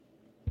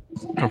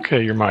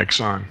Okay, your mic's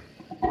on.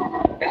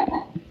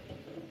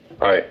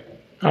 Hi.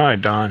 Hi,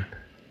 Don.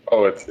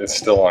 Oh, it's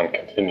still on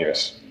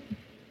continuous.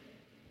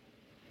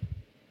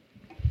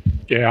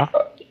 Yeah,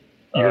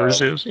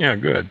 yours Um, is? Yeah,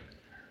 good.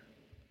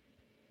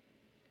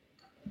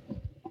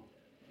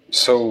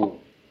 so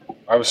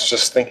I was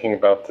just thinking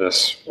about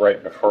this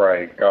right before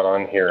I got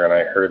on here, and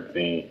I heard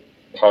the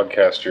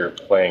podcast you're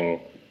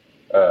playing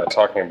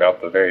talking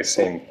about the very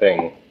same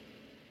thing.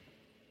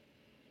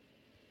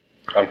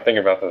 I'm thinking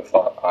about the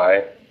thought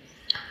I.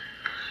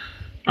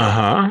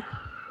 Uh-huh.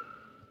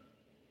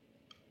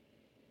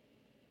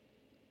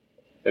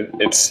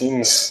 It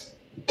seems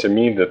to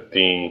me that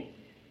the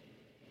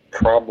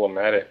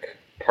problematic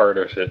part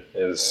of it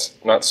is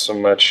not so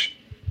much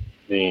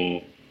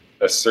the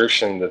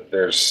assertion that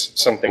there's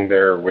something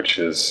there which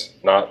is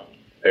not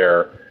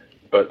there,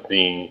 but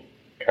the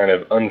kind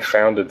of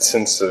unfounded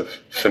sense of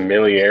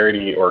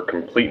familiarity or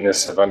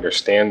completeness of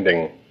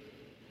understanding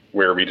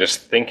where we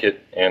just think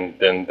it and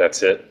then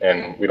that's it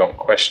and we don't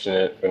question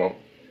it.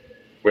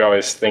 We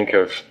always think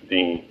of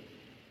the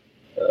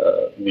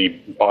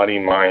body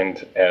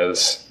mind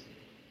as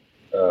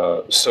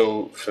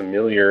so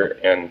familiar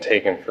and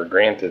taken for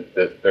granted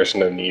that there's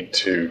no need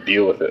to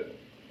deal with it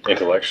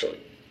intellectually.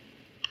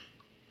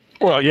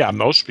 Well, yeah,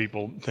 most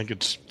people think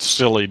it's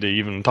silly to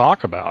even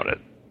talk about it.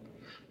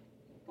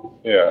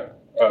 Yeah.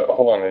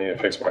 Hold on, I need to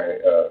fix my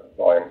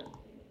volume.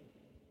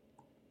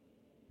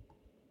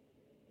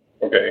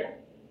 Okay.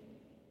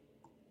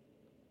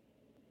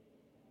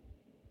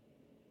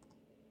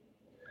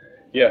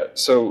 Yeah,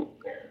 so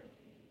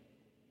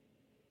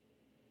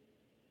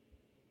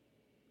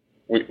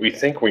we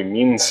think we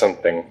mean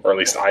something, or at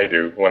least I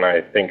do when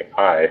I think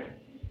I.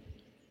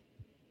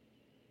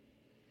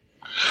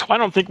 I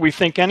don't think we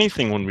think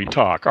anything when we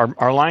talk.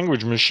 Our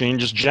language machine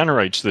just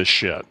generates this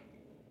shit.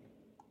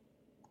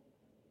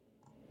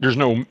 There's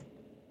no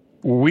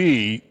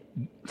we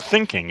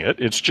thinking it.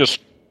 It's just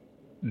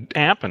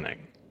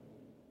happening.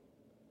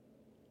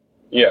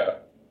 Yeah.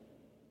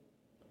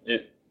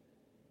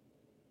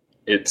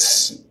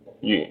 It's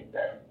you.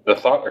 The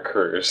thought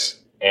occurs,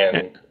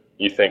 and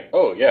you think,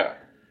 "Oh yeah,"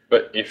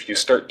 but if you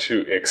start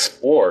to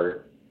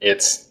explore,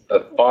 it's a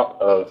thought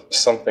of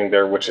something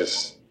there which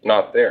is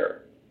not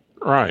there.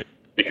 Right.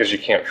 Because you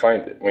can't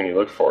find it when you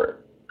look for it.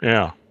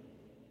 Yeah.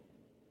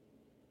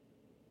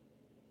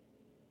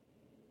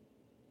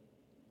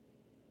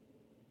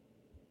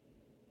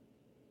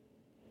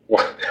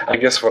 Well, I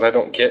guess what I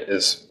don't get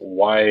is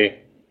why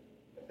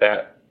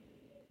that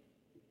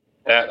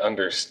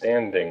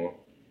understanding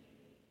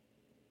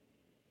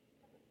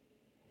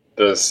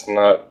does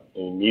not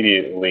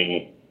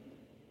immediately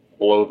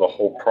blow the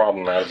whole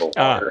problem out of the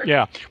water.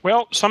 Yeah.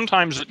 Well,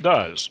 sometimes it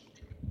does.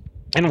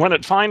 And when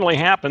it finally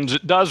happens,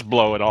 it does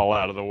blow it all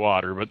out of the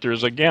water. But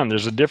there's a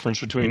difference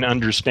between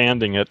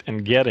understanding it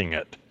and getting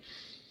it.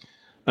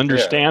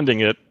 Understanding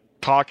it,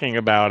 talking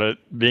about it,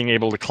 being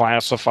able to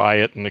classify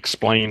it and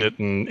explain it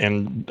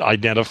and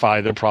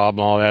identify the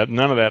problem, all that.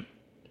 None of that.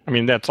 I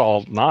mean, that's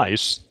all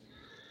nice.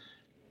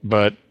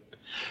 But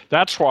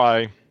that's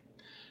why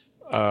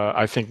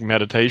I think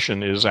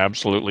meditation is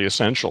absolutely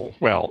essential.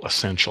 Well,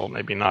 essential,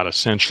 maybe not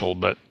essential,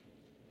 but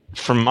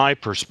from my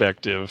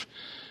perspective,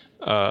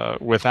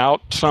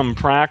 without some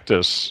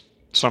practice,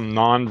 some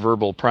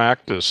nonverbal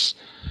practice,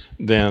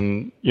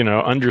 then,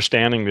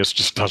 understanding this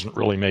just doesn't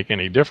really make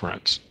any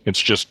difference.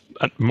 It's just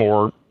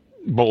more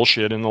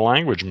bullshit in the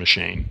language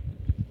machine.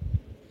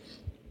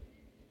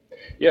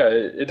 Yeah,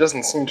 it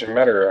doesn't seem to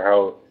matter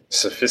how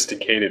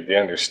sophisticated the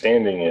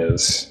understanding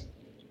is.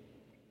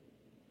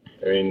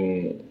 I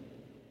mean,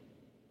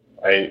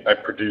 I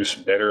produce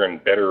better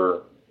and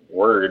better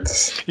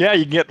words. Yeah,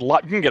 you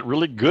can get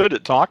really good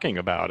at talking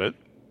about it,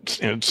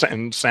 and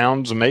it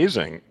sounds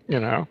amazing,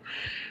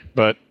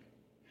 But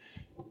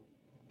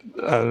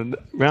well,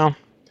 like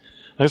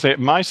I say,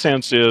 my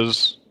sense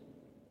is,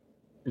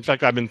 in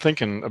fact, I've been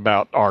thinking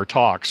about our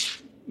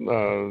talks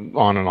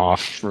on and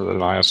off for the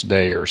last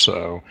day or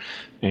so,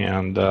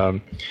 and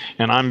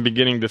I'm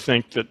beginning to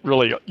think that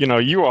really,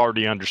 you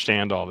already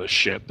understand all this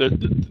shit.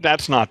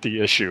 That's not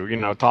the issue.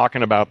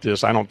 Talking about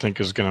this, I don't think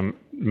is going to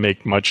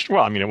make much.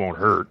 Well, I mean, it won't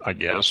hurt, I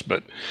guess,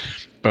 but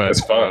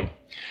It's fun.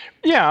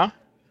 Yeah,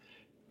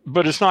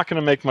 but it's not going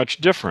to make much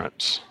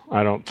difference.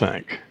 I don't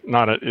think.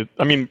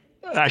 I mean,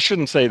 I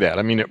shouldn't say that.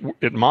 I mean,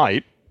 it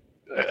might.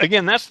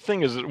 Again, that's the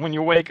thing is that when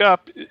you wake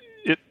up,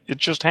 it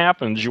just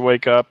happens. You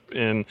wake up,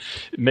 and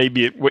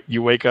maybe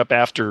you wake up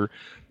after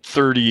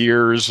 30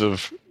 years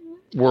of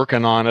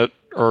working on it,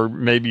 or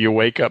maybe you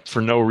wake up for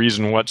no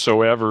reason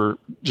whatsoever,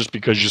 just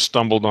because you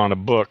stumbled on a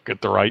book at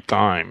the right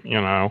time.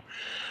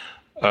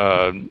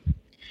 Uh,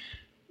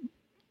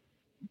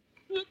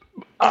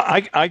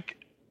 I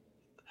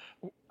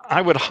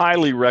I would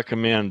highly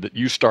recommend that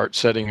you start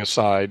setting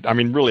aside. I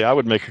mean, really, I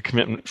would make a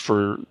commitment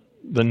for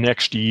the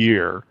next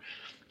year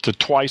to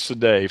twice a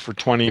day for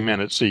 20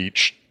 minutes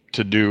each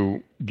to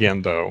do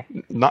Gendo.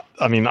 Not,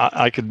 I mean,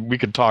 we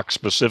could talk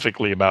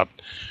specifically about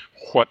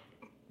what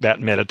that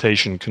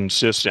meditation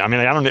consists in. I mean,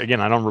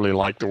 I don't really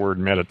like the word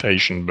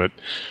meditation, but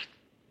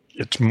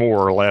it's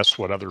more or less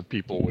what other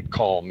people would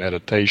call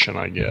meditation,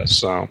 I guess.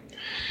 So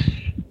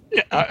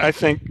I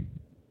think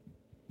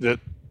that,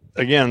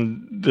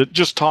 again, that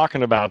just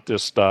talking about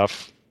this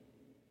stuff,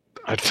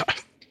 I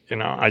think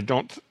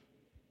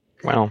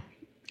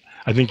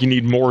you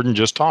need more than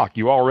just talk.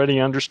 You already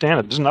understand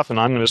it. There's nothing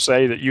I'm going to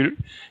say that you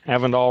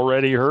haven't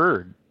already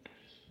heard.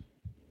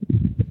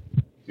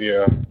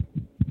 Yeah.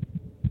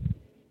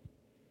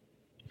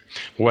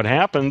 What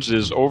happens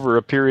is, over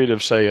a period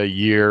of, say, a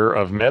year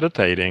of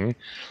meditating,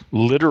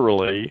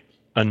 literally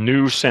a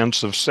new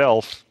sense of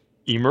self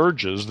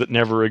emerges that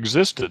never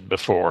existed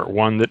before,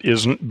 one that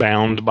isn't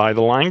bound by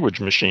the language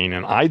machine.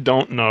 And I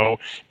don't know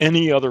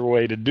any other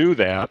way to do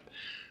that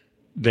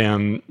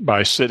than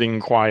by sitting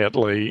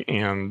quietly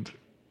and,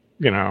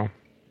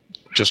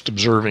 just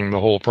observing the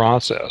whole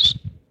process.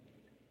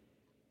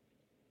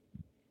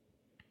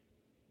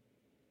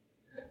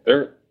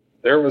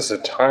 There was a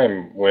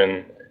time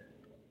when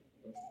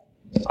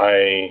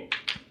I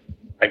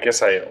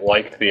guess I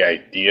liked the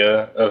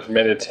idea of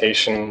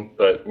meditation,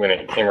 but when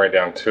it came right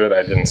down to it,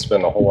 I didn't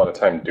spend a whole lot of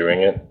time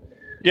doing it.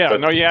 Yeah,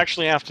 no, you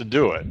actually have to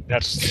do it.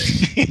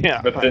 That's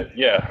yeah.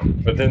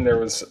 But then there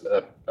was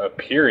a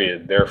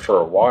period there for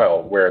a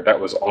while where that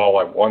was all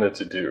I wanted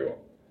to do,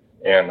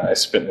 and I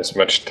spent as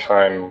much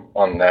time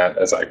on that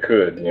as I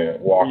could.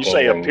 Walking. You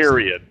say a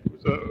period.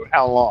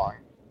 How long?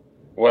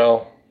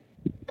 Well,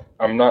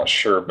 I'm not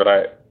sure,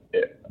 but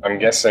I'm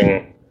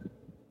guessing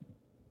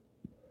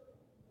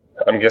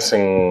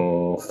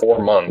 4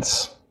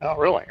 months. Oh,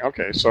 really?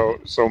 Okay, so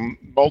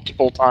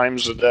multiple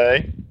times a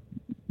day.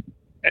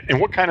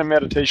 And what kind of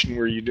meditation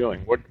were you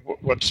doing?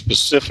 What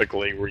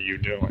specifically were you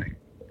doing?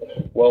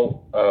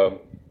 Well,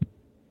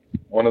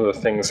 one of the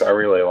things I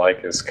really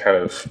like is kind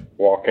of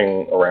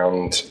walking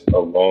around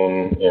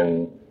alone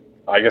in,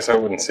 I guess I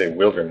wouldn't say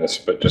wilderness,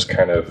 but just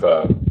kind of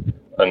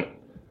an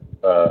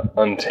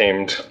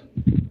untamed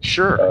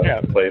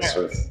place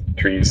with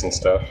trees and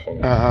stuff.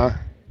 And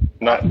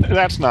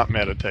That's not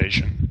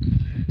meditation.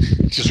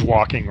 Just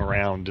walking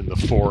around in the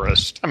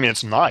forest. I mean,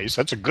 it's nice.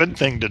 That's a good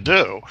thing to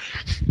do.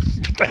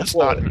 But that's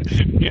not.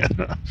 Yeah.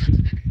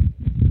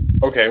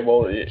 Okay,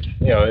 well,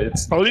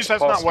 it's. Well, at least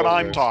that's not what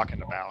I'm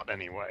talking about,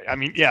 anyway. I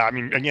mean,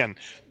 again,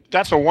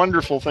 that's a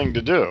wonderful thing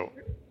to do.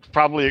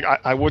 Probably,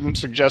 I wouldn't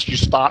suggest you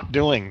stop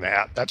doing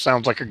that. That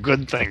sounds like a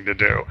good thing to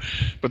do,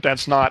 but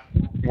that's not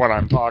what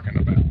I'm talking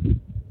about.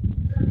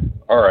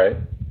 All right.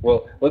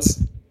 Well,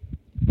 let's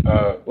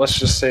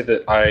just say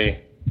that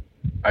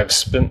I've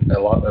spent a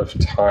lot of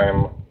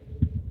time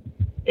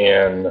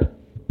in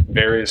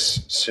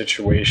various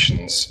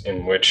situations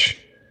in which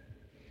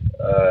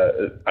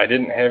I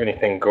didn't have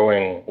anything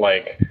going,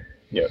 like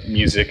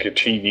music or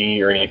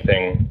TV or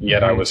anything,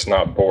 yet I was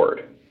not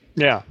bored.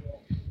 Yeah,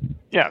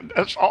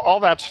 that's all.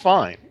 That's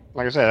fine.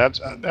 Like I said,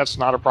 that's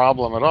not a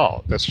problem at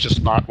all. That's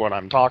just not what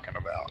I'm talking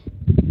about.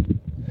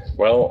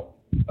 Well,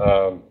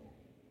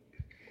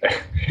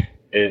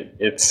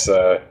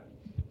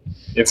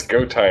 it's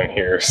go time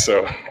here,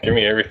 so give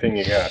me everything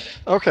you got.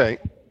 Okay.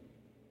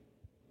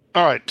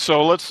 All right.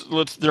 So let's.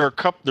 There are a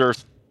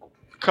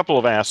couple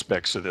of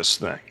aspects of this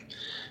thing,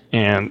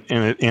 and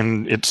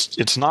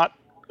it's not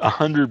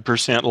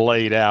 100%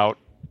 laid out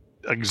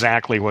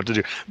exactly what to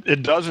do.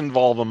 It does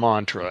involve a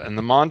mantra, and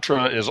the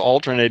mantra is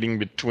alternating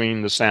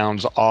between the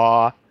sounds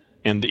ah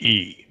and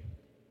e.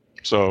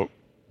 So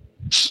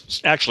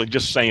actually,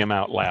 just say them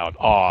out loud.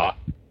 Ah.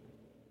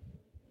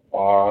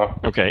 Ah.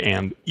 Okay,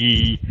 and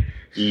e.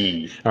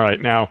 E. All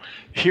right, now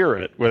hear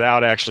it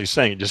without actually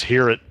saying it. Just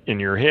hear it in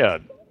your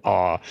head.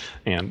 Ah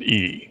and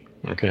e.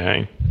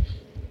 Okay.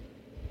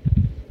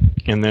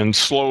 And then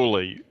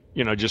slowly,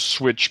 just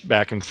switch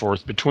back and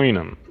forth between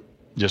them.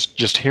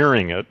 Just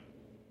hearing it.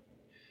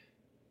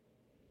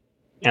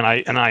 And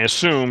I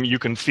assume you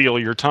can feel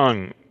your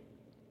tongue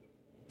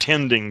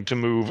tending to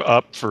move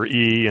up for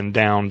e and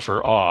down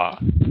for ah.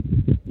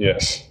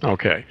 Yes.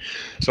 Okay.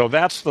 So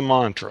that's the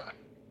mantra.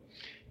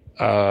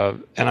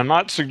 And I'm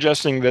not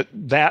suggesting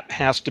that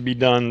has to be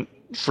done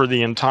for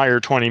the entire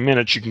 20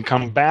 minutes. You can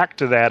come back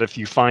to that if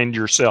you find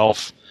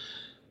yourself,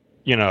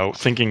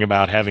 thinking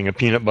about having a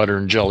peanut butter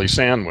and jelly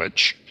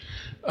sandwich.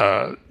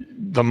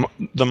 The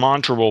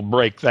mantra will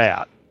break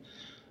that.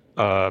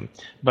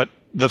 But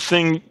the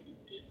thing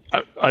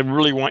I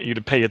really want you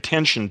to pay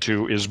attention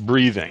to is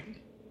breathing.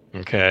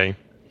 Okay?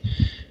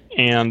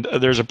 And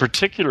there's a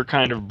particular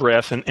kind of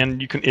breath, and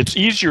it's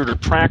easier to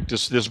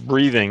practice this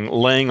breathing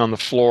laying on the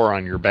floor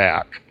on your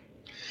back.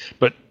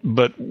 But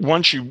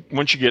once you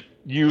get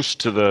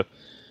used to the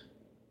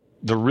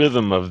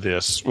rhythm of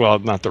this, well,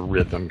 not the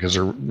rhythm, because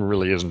there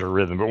really isn't a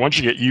rhythm, but once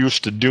you get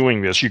used to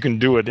doing this, you can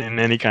do it in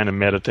any kind of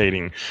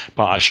meditating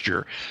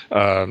posture.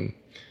 Can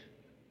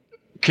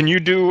you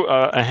do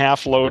a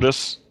half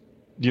lotus?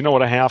 Do you know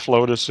what a half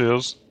lotus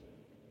is?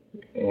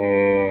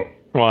 Well,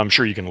 I'm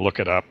sure you can look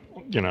it up,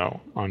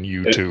 on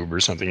YouTube or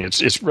something.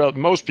 It's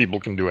most people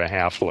can do a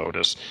half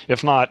lotus.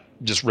 If not,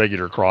 just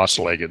regular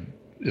cross-legged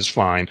is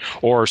fine,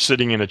 or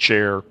sitting in a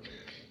chair.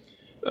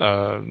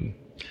 The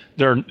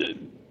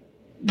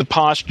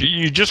posture,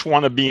 you just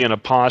want to be in a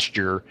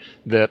posture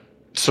that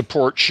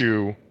supports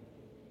you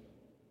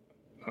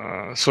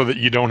so that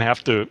you don't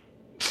have to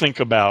think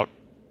about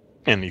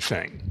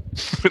anything,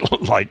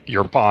 like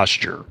your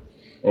posture.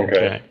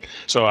 Okay.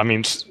 So, I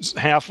mean,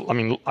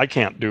 I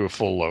can't do a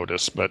full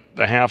lotus, but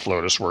the half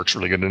lotus works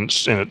really good, and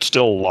it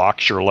still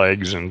locks your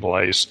legs in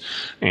place.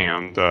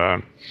 And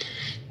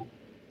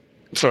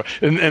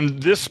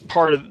and this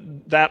part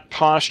of that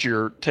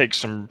posture takes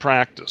some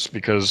practice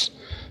because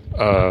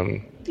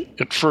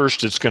at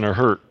first it's going to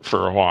hurt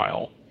for a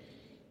while.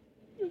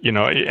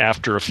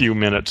 After a few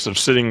minutes of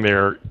sitting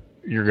there,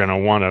 you're going to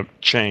want to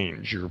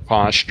change your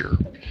posture.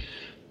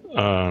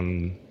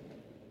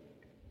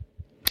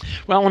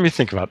 Well, let me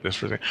think about this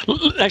for a second.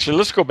 Actually,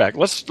 let's go back.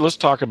 Let's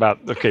talk about.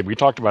 Okay, we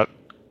talked about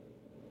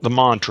the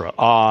mantra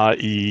ah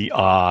e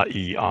ah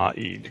e ah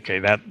e. Okay,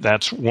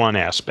 that's one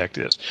aspect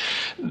of this.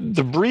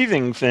 The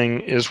breathing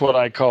thing is what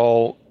I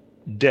call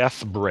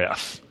death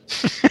breath,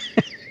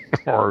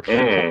 or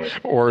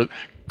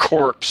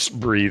corpse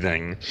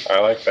breathing. I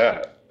like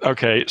that.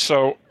 Okay,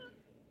 so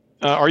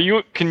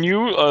can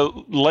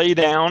you lay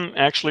down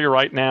actually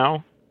right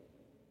now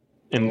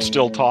and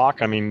still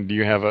talk? I mean,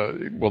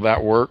 will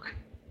that work?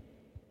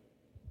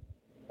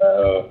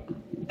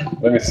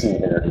 Let me see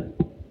here.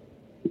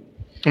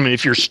 I mean,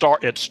 if you're at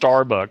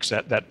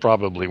Starbucks, that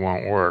probably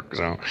won't work.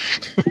 So,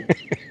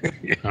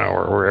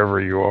 or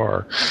wherever you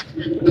are.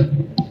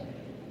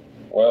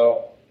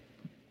 Well,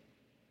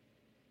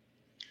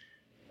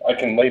 I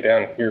can lay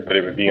down here, but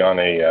it would be on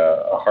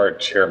a hard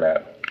chair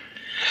mat.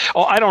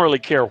 Oh, I don't really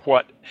care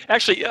what.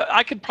 Actually,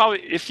 I could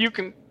probably, if you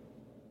can,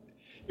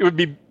 it would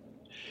be.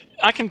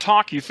 I can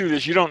talk you through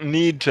this. You don't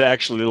need to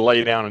actually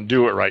lay down and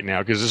do it right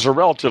now because it's a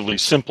relatively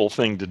simple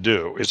thing to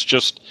do. It's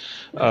just,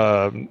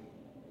 if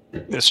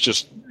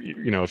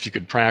you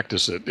could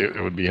practice it,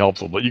 it would be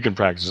helpful. But you can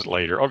practice it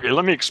later. Okay,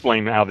 let me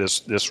explain how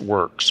this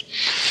works.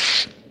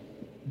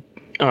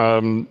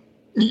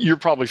 You're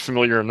probably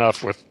familiar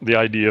enough with the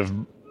idea of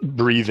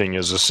breathing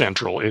as a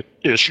central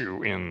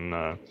issue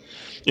in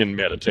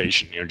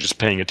meditation. Just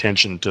paying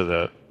attention to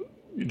the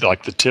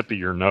tip of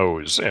your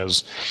nose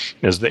as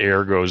the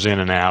air goes in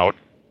and out.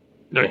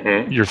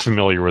 Mm-hmm. You're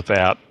familiar with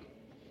that?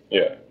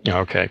 Yeah.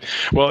 Okay.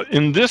 Well,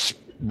 in this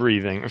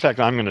breathing, in fact,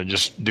 I'm going to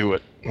just do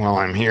it while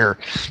I'm here.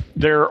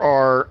 There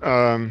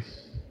are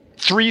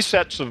 3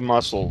 sets of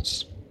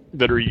muscles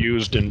that are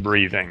used in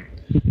breathing.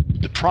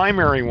 The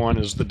primary one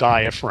is the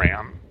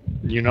diaphragm.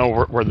 You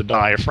know where the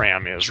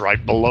diaphragm is,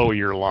 right below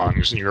your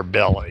lungs and your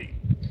belly.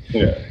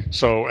 Yeah.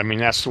 So, I mean,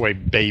 that's the way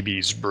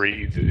babies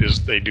breathe,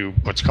 is they do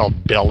what's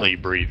called belly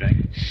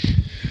breathing.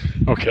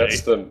 Okay.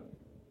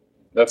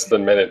 That's the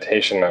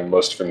meditation I'm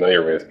most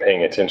familiar with,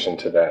 paying attention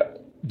to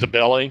that. The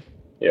belly?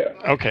 Yeah.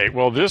 Okay,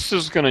 well, this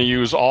is going to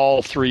use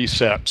all 3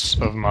 sets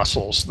of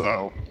muscles,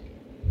 though.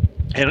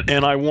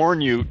 And I warn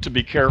you to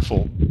be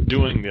careful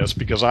doing this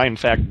because I, in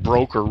fact,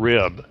 broke a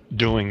rib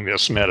doing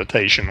this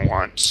meditation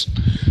once.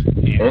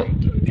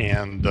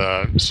 And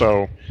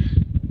so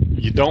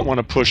you don't want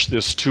to push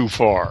this too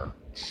far.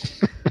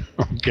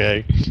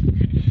 Okay?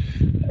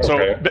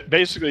 So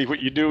basically what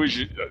you do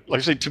is,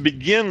 like I say, to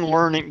begin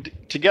learning,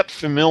 to get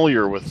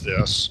familiar with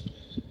this,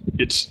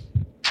 it's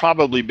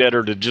probably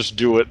better to just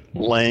do it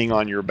laying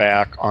on your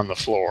back on the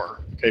floor.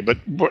 Okay, but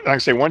like I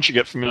say, once you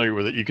get familiar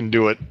with it, you can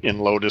do it in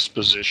lotus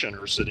position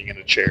or sitting in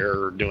a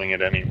chair or doing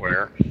it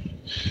anywhere.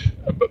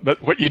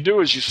 But what you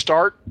do is you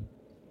start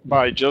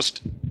by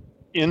just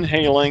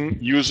inhaling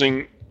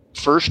using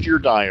first your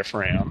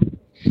diaphragm.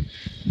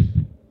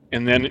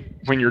 And then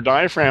when your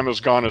diaphragm has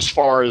gone as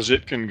far as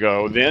it can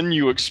go, then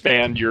you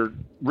expand your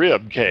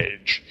rib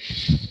cage,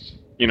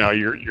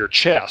 your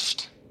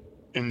chest,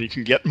 and you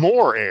can get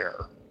more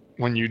air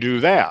when you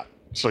do that.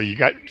 So you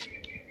got...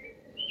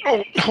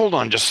 Oh, hold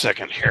on just a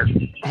second here.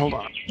 Hold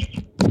on.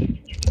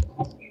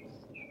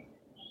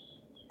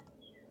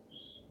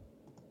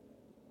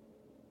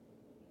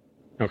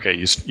 Okay,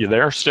 you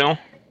there still?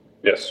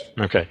 Yes.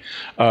 Okay.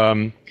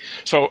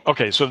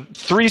 So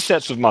 3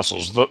 sets of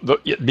muscles.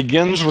 It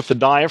begins with the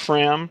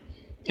diaphragm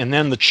and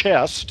then the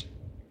chest,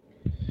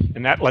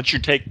 and that lets you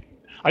take,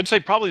 I'd say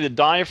probably the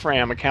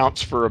diaphragm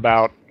accounts for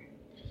about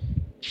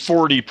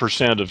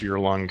 40% of your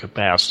lung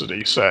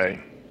capacity, say.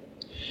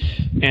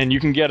 And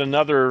you can get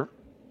another,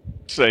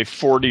 say,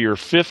 40 or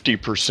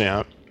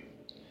 50%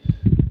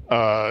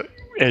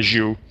 as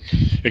you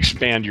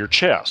expand your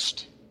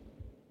chest.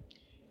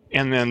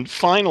 And then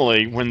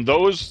finally, when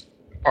those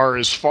are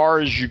as far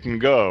as you can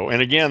go,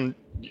 and again,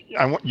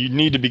 you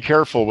need to be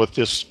careful with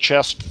this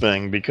chest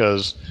thing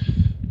because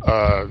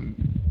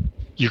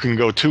you can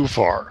go too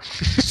far.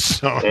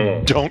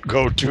 So don't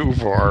go too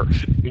far.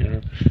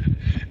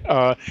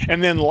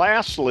 And then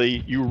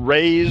lastly, you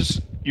raise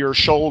your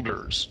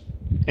shoulders,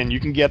 and you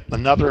can get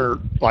another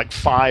like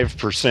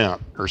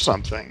 5% or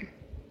something.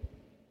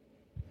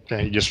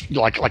 Okay, just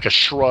like a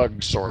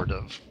shrug, sort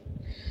of.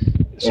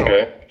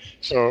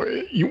 So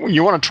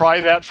you want to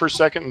try that for a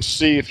second and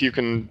see if you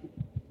can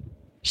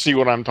see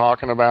what I'm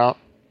talking about?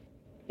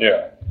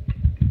 Yeah.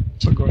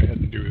 So go ahead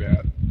and do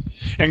that.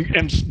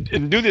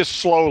 and do this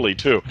slowly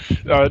too.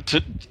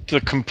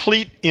 To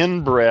complete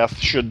in breath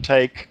should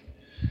take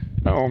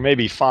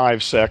maybe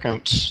 5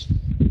 seconds,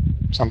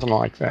 something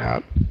like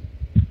that,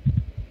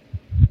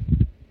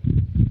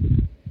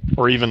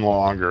 or even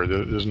longer.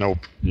 There's no,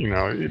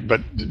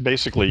 but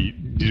basically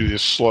do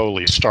this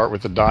slowly. Start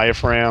with the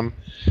diaphragm.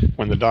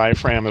 When the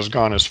diaphragm has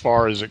gone as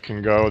far as it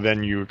can go,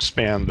 then you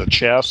expand the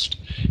chest,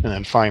 and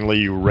then finally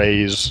you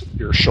raise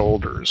your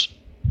shoulders.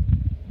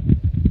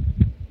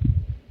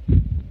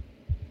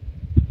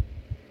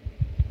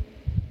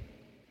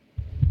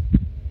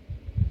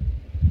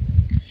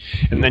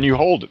 And then you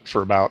hold it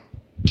for about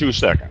 2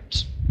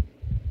 seconds.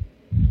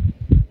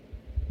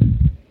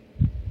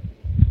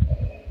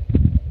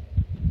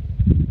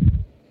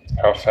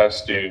 How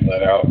fast do you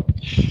let out?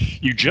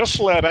 You just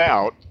let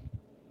out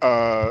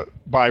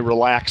by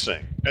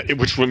relaxing,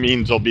 which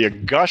means there'll be a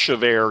gush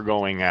of air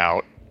going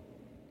out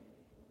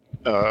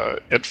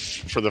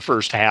for the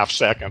first half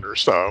second or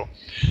so.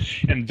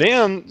 And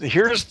then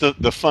here's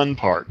the fun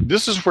part.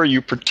 This is where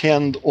you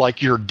pretend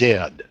like you're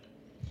dead.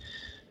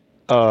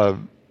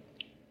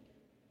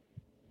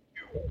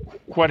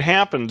 What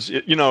happens,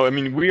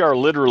 we are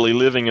literally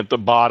living at the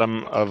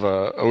bottom of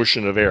an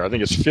ocean of air. I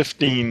think it's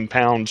 15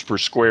 pounds per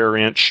square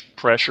inch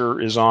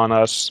pressure is on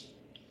us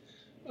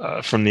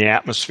from the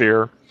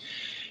atmosphere.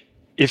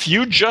 If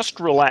you just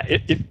relax,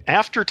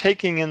 after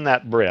taking in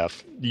that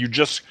breath, you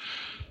just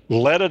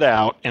let it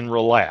out and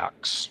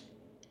relax.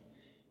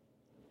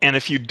 And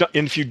if you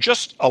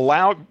just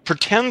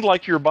pretend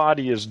like your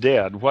body is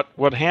dead,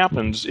 what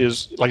happens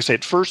is, like I say,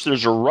 at first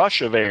there's a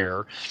rush of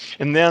air,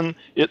 and then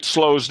it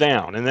slows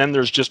down, and then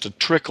there's just a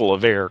trickle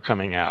of air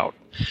coming out.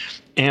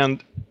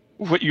 And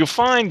what you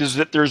find is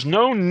that there's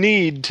no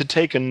need to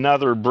take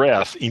another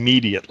breath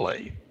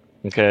immediately.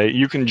 Okay,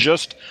 you can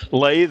just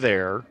lay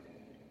there,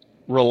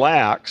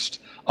 relaxed,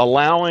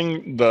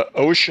 allowing the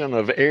ocean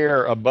of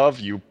air above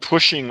you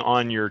pushing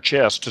on your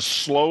chest to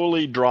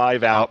slowly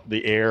drive out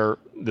the air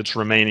that's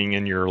remaining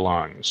in your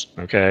lungs,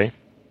 okay?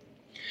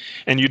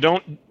 And you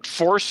don't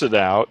force it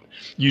out.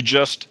 You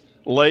just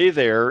lay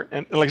there,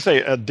 and like I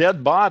say, a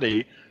dead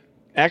body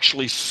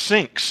actually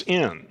sinks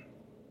in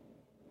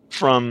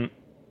from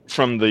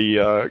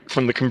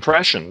the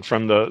compression,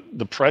 from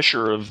the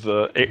pressure of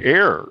the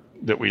air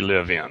that we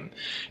live in.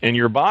 And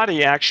your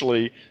body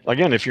actually,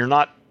 again, if you're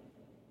not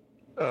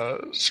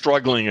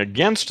struggling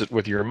against it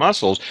with your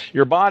muscles,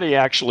 your body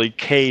actually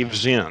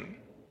caves in.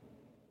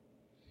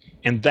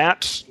 And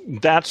that's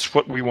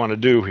what we want to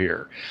do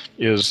here,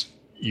 is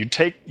you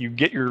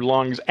get your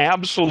lungs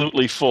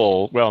absolutely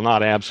full, well,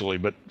 not absolutely,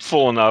 but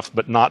full enough,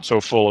 but not so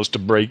full as to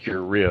break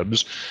your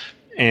ribs.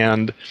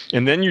 And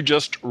then you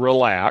just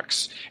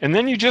relax, and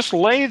then you just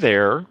lay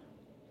there,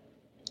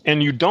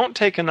 and you don't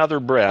take another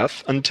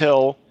breath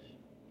until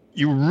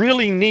you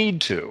really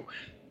need to.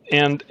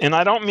 And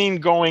I don't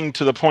mean going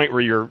to the point where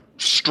you're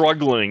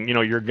struggling,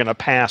 you're going to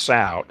pass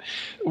out.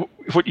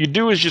 What you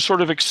do is you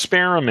sort of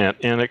experiment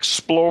and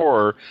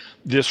explore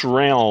this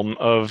realm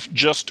of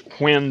just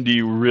when do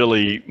you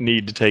really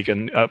need to take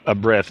a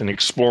breath, and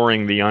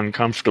exploring the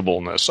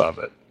uncomfortableness of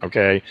it,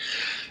 okay?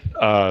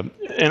 And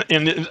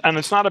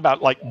it's not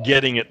about like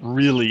getting it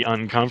really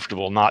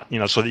uncomfortable, not,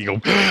 so that you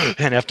go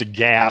and have to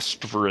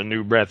gasp for a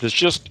new breath. It's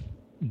just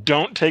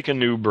don't take a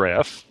new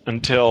breath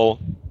until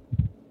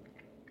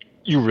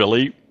you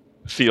really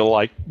feel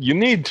like you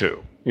need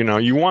to,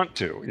 you want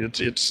to.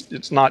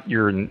 It's not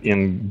you're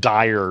in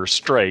dire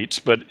straits,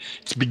 but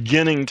it's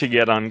beginning to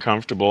get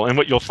uncomfortable. And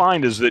what you'll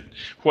find is that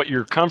what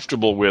you're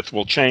comfortable with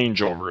will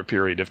change over a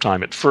period of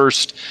time. At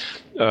first,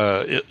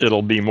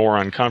 it'll be more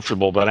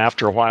uncomfortable, but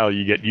after a while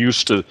you get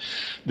used to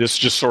this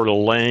just sort of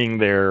laying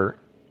there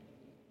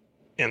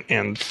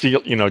and feel,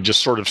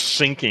 just sort of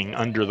sinking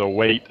under the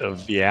weight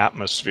of the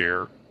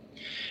atmosphere.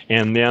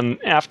 And then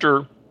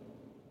after,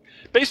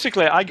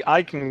 basically,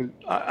 I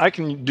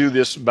can do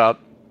this about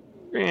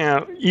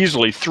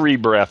easily 3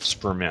 breaths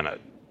per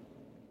minute,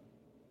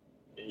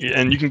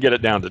 and you can get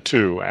it down to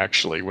 2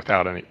 actually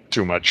without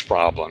too much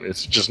problem.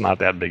 It's just not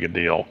that big a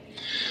deal.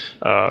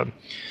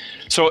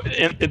 So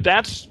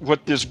that's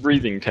what this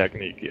breathing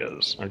technique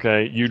is.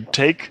 Okay, you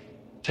take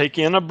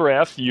in a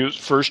breath,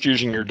 first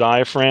using your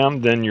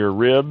diaphragm, then your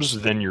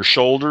ribs, then your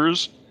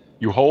shoulders.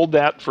 You hold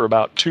that for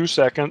about 2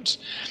 seconds,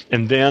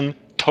 and then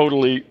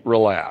totally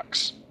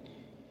relax.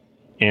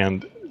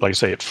 And like I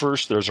say, at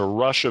first there's a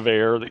rush of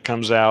air that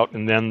comes out,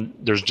 and then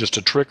there's just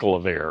a trickle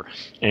of air.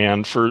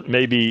 And for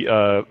maybe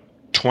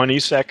 20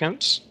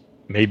 seconds,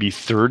 maybe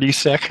 30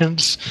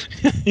 seconds,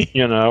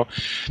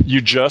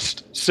 you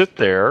just sit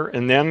there.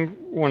 And then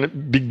when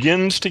it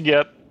begins to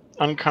get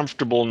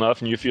uncomfortable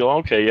enough and you feel,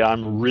 okay, yeah,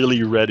 I'm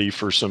really ready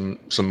for some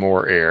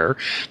more air,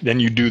 then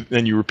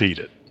you repeat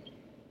it.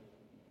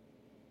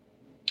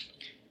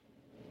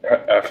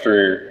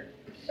 After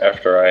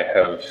I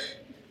have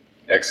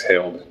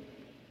exhaled,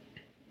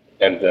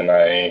 and then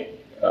I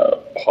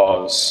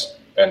pause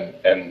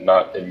and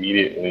not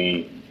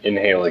immediately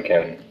inhale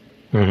again,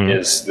 mm-hmm.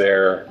 Is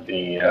there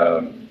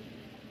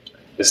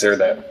is there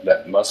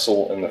that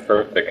muscle in the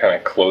throat that kind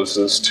of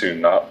closes to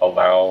not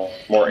allow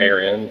more air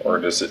in, or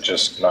does it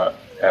just not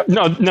happen?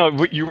 No.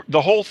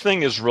 The whole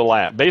thing is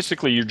relax.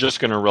 Basically, you're just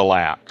going to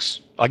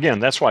relax. Again,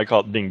 that's why I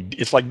call it being.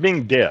 It's like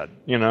being dead.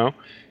 You know,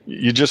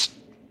 you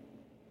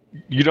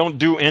don't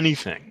do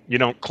anything. You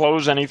don't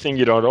close anything.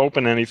 You don't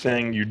open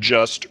anything. You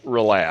just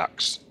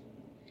relax.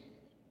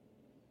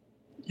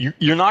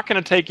 You're not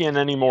going to take in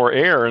any more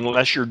air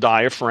unless your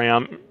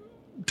diaphragm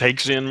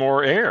takes in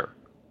more air.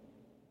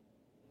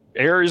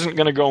 Air isn't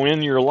going to go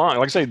in your lung.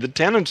 Like I say, the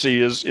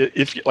tendency is,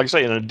 if, like I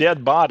say, in a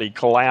dead body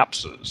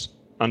collapses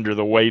under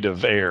the weight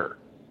of air.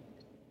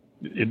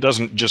 It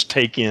doesn't just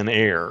take in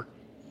air.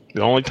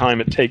 The only time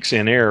it takes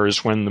in air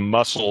is when the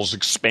muscles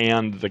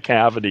expand the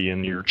cavity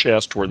in your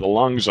chest where the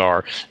lungs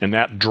are, and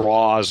that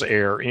draws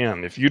air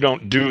in. If you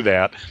don't do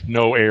that,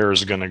 no air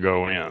is going to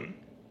go in.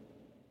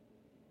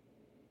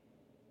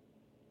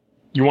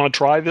 You want to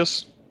try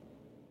this?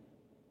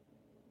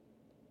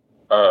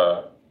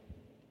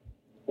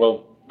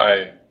 Well,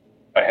 I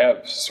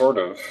have sort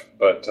of,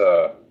 but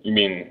you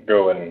mean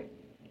go and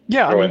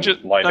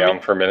just lie down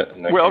for a minute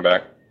and then come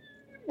back?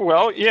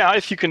 Well, yeah,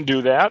 if you can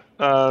do that,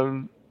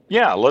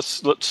 yeah.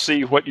 Let's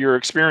see what your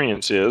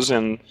experience is,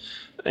 and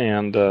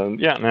then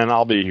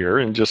I'll be here,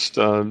 and just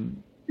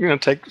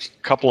take a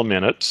couple of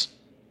minutes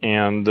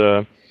and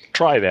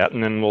try that,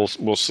 and then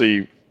we'll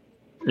see.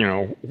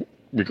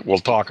 We'll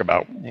talk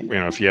about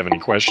if you have any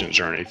questions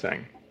or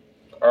anything.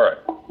 All right.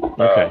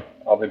 Okay.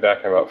 I'll be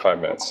back in about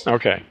 5 minutes.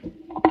 Okay.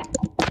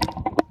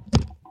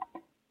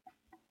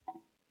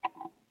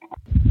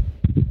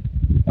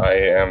 I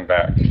am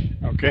back.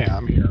 Okay,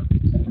 I'm here.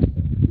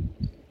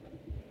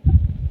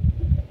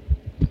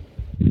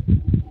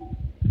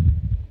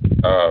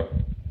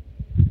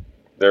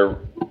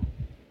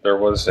 There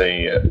was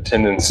a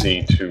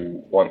tendency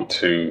to want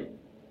to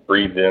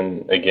breathe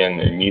in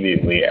again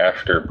immediately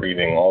after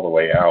breathing all the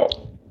way out.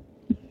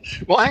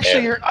 Well,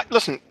 actually,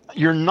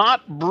 you're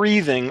not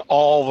breathing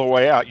all the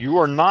way out. You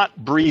are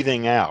not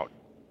breathing out.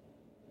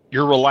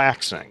 You're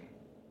relaxing.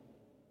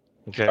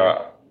 Okay?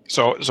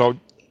 So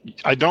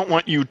I don't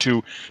want you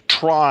to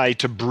try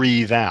to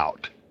breathe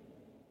out.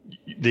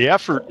 The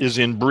effort is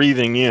in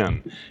breathing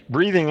in.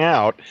 Breathing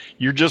out,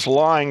 you're just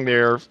lying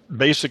there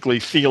basically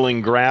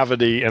feeling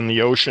gravity and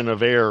the ocean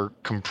of air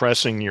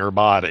compressing your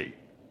body.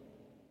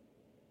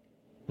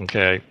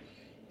 Okay?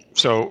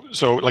 So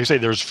like I say,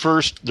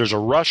 there's a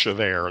rush of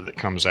air that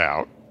comes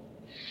out,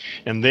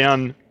 and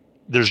then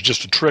there's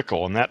just a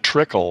trickle, and that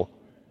trickle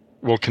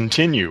will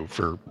continue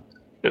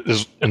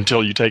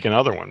until you take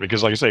another one.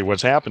 Because like I say,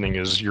 what's happening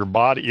is your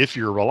body, if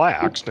you're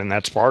relaxed, and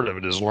that's part of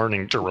it, is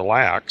learning to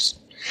relax.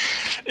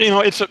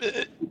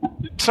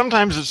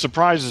 Sometimes it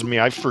surprises me.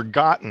 I've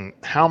forgotten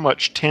how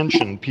much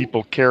tension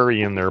people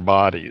carry in their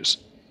bodies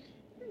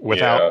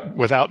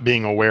without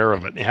being aware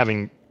of it,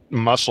 having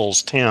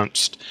muscles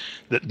tensed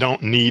that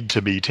don't need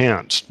to be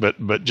tensed,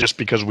 but just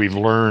because we've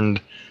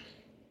learned,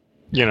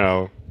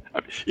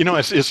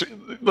 it's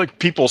like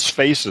people's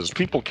faces.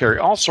 People carry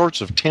all sorts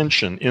of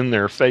tension in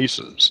their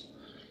faces.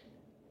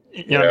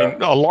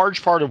 A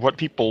large part of what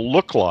people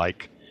look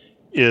like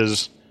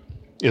is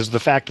the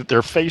fact that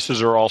their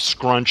faces are all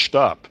scrunched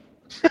up,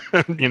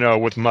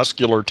 with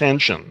muscular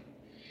tension,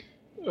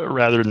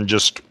 rather than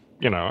just,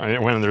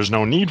 when there's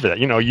no need for that.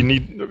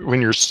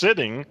 When you're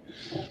sitting,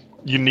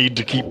 you need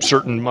to keep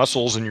certain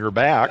muscles in your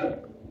back,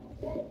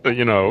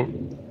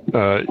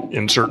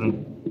 in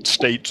certain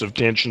states of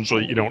tension so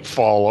that you don't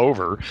fall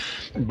over.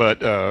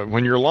 But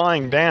when you're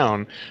lying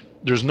down,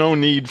 there's no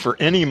need for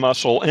any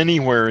muscle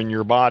anywhere in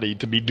your body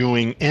to be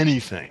doing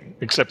anything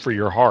except for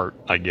your heart,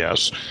 I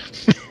guess.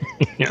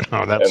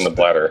 That's, and the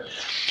bladder.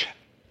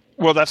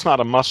 Well, that's not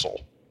a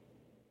muscle.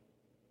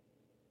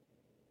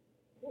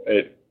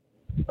 The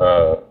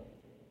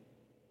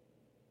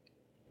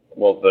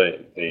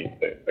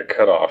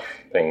cutoff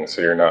thing,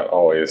 so you're not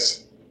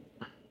always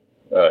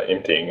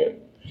emptying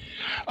it.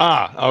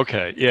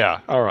 Okay, yeah,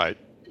 all right,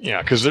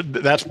 yeah, because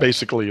that's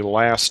basically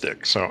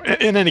elastic. So,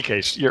 in any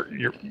case,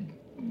 you're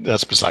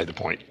that's beside the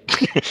point.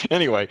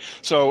 Anyway,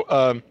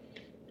 so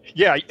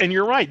yeah, and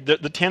you're right. The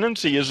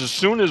tendency is, as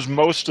soon as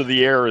most of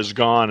the air is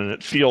gone and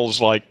it feels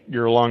like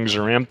your lungs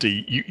are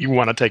empty, you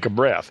want to take a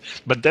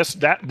breath. But this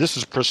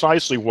is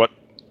precisely what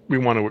we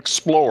want to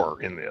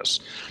explore in this,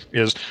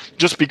 is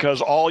just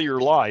because all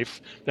your life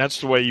that's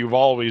the way you've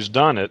always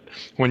done it.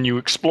 When you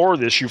explore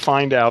this, you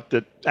find out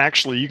that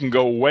actually you can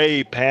go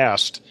way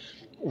past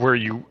where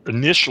you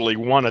initially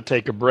want to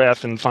take a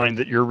breath and find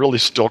that you're really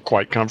still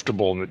quite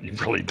comfortable and that you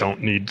really don't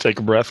need to take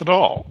a breath at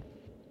all.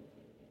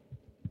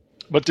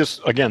 But this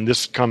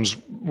comes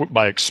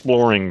by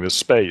exploring this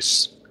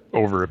space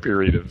over a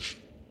period of,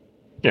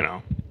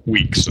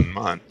 weeks and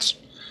months.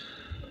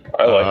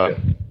 I like it.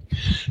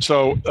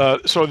 So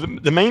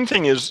the main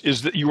thing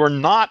is that you are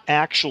not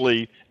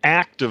actually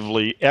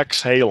actively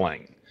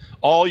exhaling.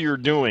 All you're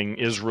doing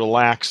is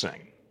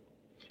relaxing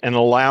and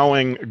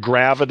allowing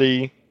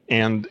gravity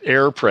and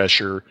air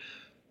pressure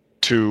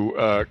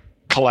to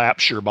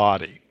collapse your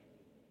body,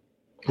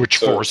 which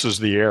forces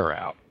the air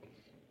out.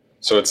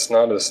 So it's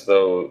not as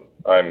though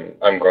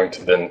I'm going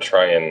to then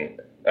try and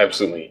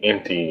absolutely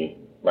empty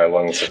my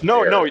lungs of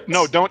No, air.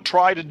 no, don't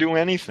try to do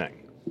anything.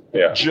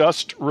 Yeah.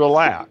 Just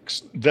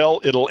relax.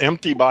 It'll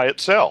empty by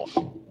itself.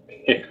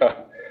 Yeah.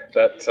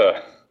 That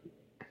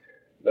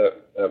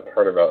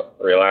part about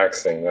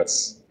relaxing,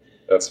 that's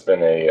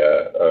been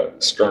a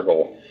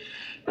struggle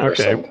for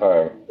some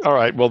time. All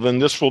right. Well, then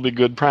this will be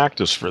good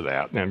practice for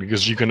that, and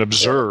because you can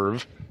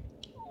observe,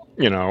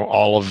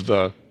 all of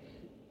the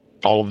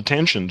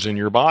tensions in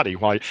your body.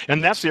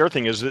 And that's the other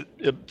thing is that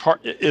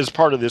is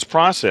part of this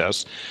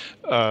process.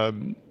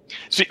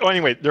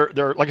 Anyway,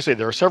 there, like I say,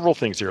 there are several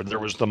things here. There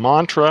was the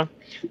mantra.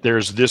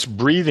 There's this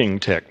breathing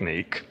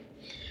technique,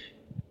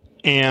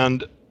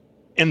 and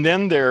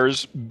then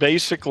there's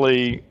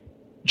basically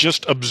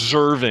just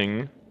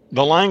observing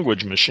the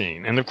language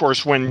machine. And of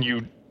course, when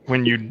you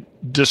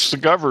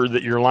discover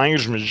that your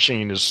language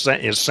machine is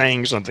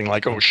saying something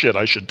like, "Oh shit,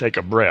 I should take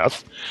a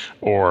breath,"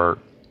 or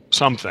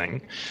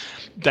something,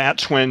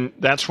 that's when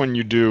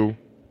you do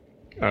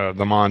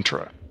the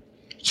mantra.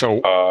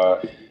 So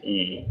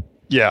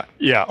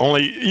yeah.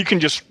 Only you can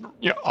just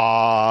just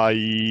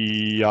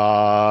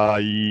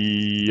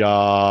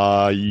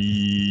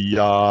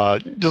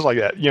like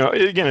that.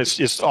 Again,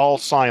 it's all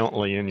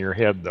silently in your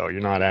head, though. You're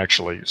not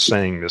actually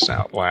saying this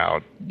out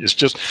loud. It's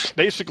just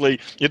basically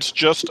it's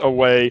just a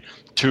way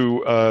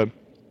to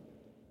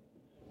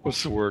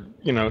what's the word?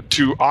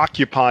 To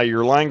occupy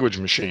your language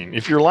machine.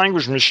 If your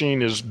language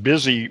machine is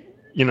busy,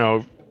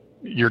 when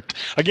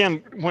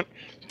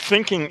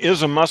thinking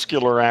is a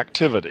muscular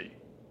activity.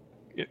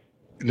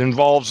 It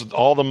involves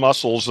all the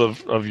muscles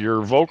of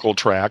your vocal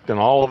tract and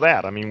all of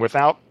that.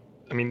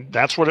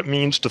 That's what it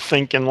means to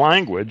think in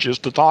language, is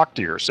to talk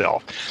to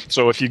yourself.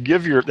 So if you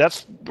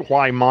that's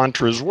why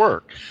mantras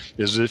work,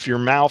 is if your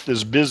mouth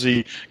is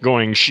busy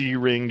going she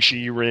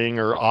ring,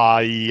 or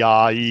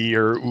ai,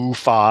 or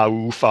ufa,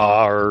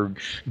 or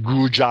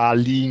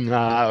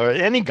gujalina, or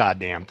any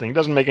goddamn thing,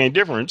 doesn't make any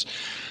difference.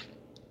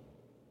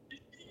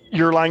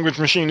 Your language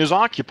machine is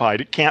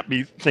occupied. It can't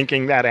be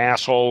thinking, that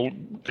asshole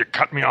that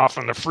cut me off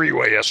on the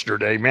freeway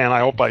yesterday, man, I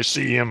hope I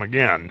see him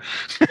again.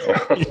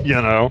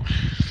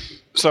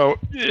 So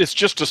it's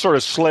just a sort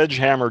of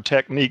sledgehammer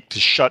technique to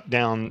shut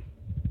down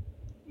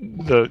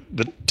the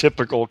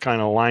typical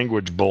kind of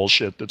language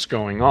bullshit that's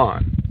going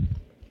on.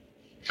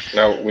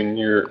 Now, when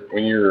you're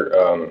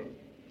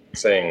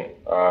saying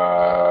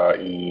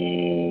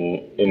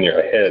in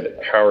your head,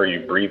 how are you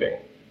breathing?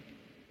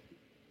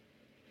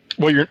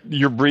 Well,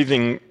 you're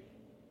breathing.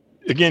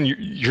 Again,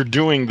 you're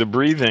doing the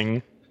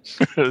breathing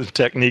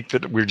technique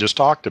that we just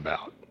talked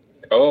about.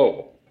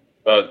 Oh,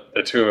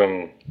 the two of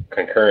them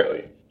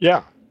concurrently.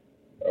 Yeah.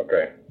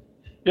 Okay.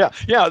 Yeah.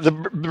 The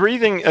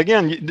breathing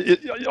again.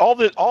 All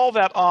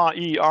that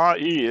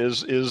ah-ee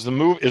is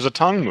a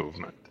tongue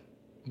movement.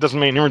 It doesn't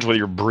make any difference whether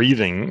you're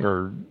breathing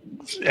or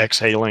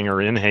exhaling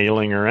or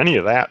inhaling or any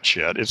of that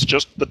shit. It's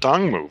just the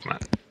tongue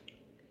movement.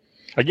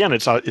 Again,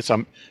 it's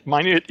a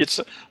minute.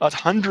 It's a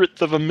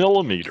hundredth of a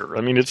millimeter.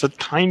 It's a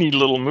tiny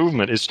little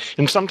movement.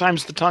 And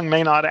sometimes the tongue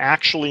may not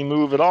actually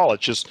move at all.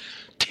 It just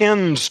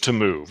tends to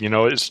move.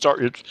 It's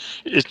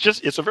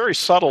a very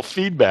subtle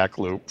feedback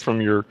loop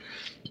from your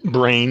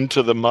brain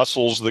to the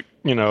muscles that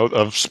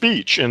of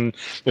speech. And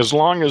as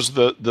long as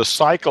the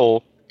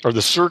cycle or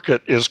the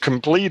circuit is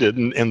completed,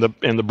 and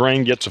the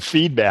brain gets a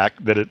feedback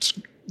that it's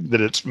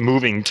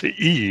moving to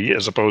E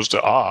as opposed to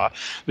ah,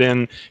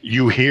 then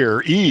you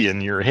hear E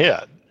in your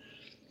head.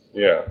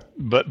 Yeah.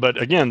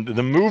 But again,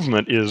 the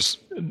movement is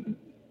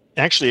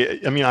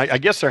actually, I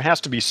guess there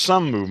has to be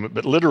some movement,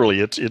 but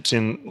literally it's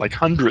in like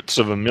hundredths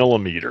of a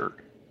millimeter.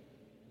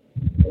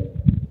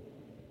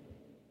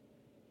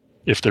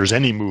 If there's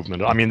any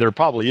movement. There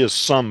probably is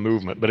some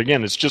movement, but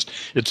again,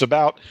 it's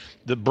about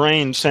the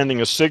brain sending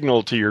a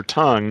signal to your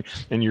tongue,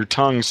 and your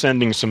tongue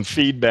sending some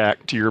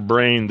feedback to your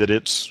brain that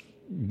it's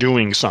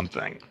doing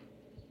something.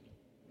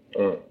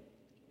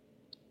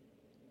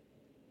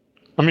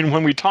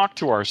 When we talk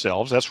to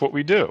ourselves, that's what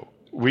we do.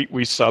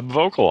 We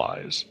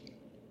sub-vocalize.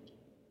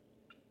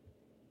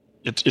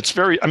 It's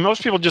very.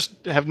 Most people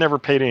just have never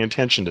paid any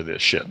attention to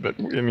this shit. But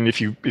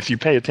if you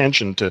pay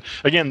attention to,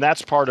 again,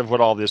 that's part of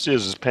what all this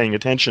is paying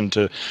attention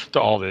to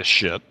all this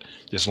shit,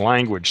 this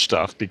language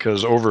stuff.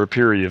 Because over a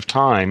period of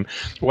time,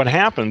 what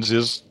happens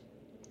is,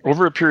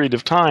 over a period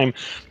of time,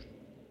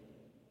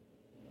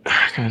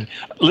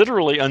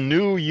 literally a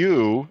new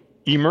you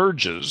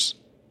emerges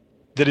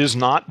that is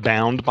not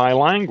bound by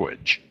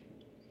language.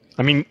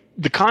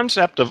 The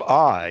concept of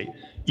I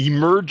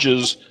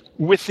emerges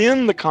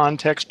within the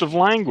context of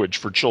language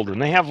for children.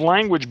 They have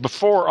language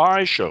before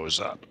I shows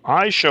up.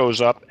 I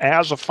shows up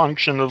as a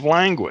function of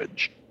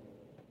language.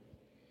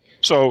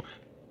 So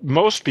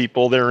most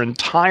people, their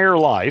entire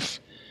life,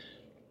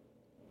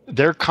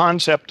 their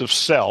concept of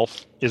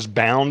self is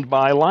bound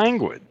by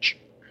language.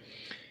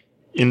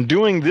 In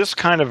doing this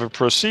kind of a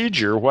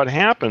procedure, what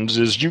happens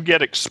is you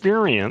get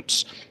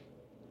experience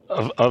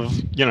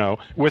of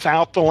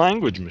without the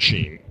language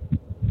machine.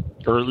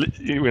 or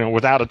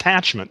without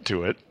attachment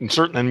to it,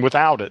 and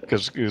without it,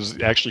 because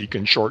actually you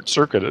can short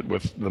circuit it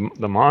with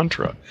the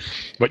mantra,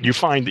 but you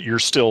find that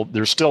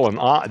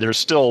there's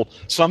still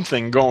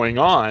something going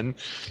on,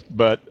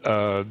 but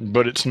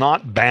it's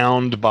not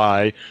bound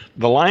by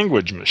the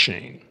language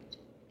machine.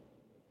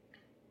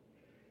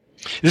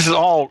 This is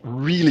all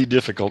really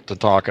difficult to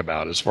talk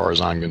about as far as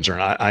I'm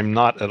concerned. I'm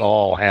not at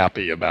all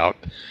happy about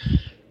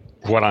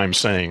what I'm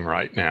saying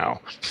right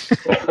now,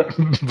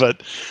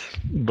 but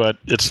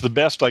it's the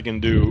best I can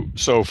do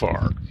so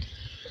far.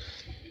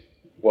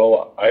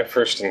 Well, I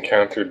first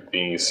encountered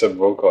the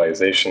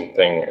subvocalization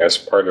thing as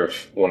part of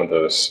one of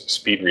those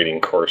speed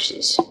reading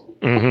courses,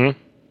 where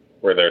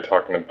they're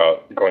talking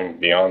about going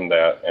beyond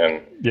that,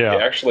 and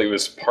it actually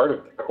was part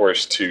of the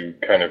course to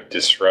kind of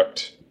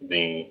disrupt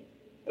the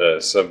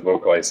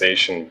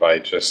subvocalization by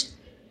just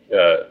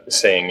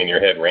saying in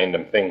your head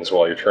random things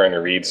while you're trying to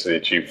read, so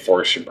that you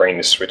force your brain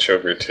to switch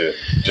over to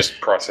just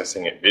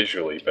processing it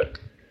visually. But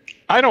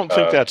I don't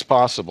think that's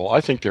possible.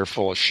 I think they're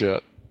full of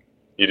shit.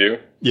 You do?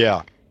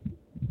 Yeah.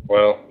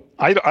 Well,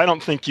 I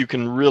don't think you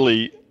can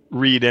really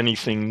read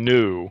anything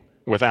new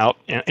without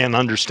and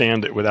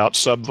understand it without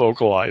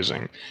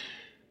subvocalizing.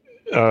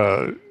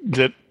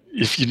 That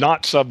if you're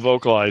not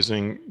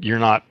subvocalizing, you're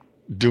not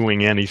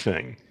doing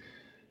anything.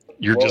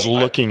 You're just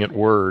looking at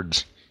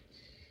words.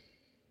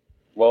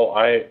 Well,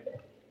 I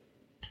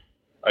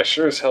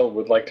sure as hell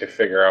would like to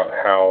figure out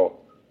how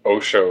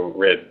Osho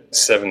read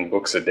 7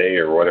 books a day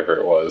or whatever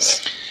it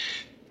was.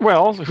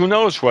 Well, who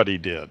knows what he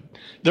did?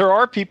 There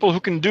are people who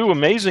can do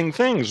amazing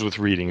things with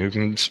reading, who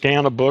can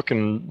scan a book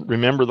and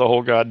remember the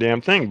whole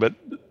goddamn thing, but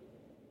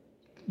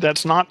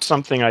that's not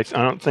something I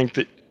don't think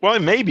that... Well,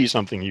 it may be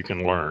something you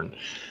can learn.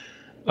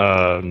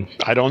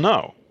 I don't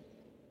know.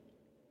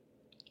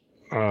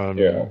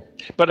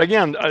 But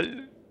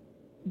again...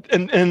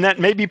 And that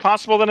may be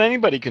possible that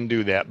anybody can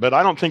do that, but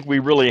I don't think we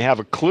really have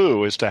a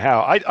clue as to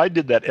how. I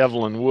did that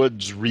Evelyn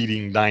Woods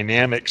reading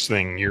dynamics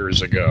thing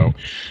years ago,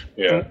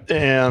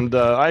 and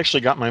I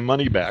actually got my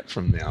money back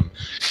from them.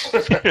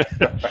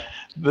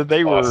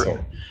 They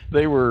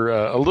were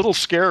a little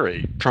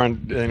scary.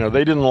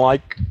 They didn't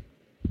like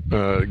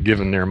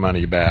giving their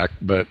money back,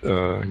 but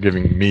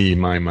giving me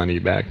my money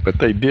back, but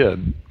they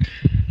did.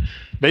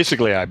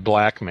 Basically, I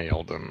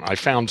blackmailed them. I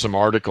found some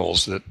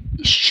articles that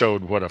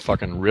showed what a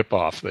fucking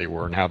ripoff they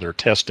were and how their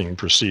testing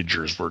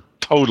procedures were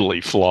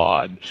totally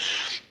flawed.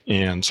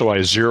 And so I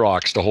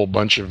Xeroxed a whole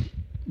bunch of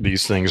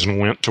these things and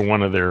went to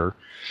one of their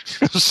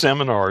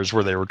seminars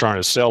where they were trying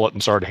to sell it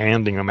and started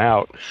handing them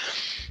out.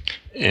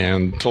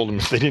 And told them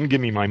if they didn't give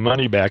me my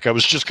money back, I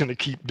was just going to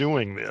keep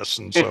doing this.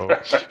 And so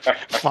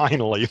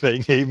finally, they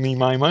gave me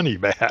my money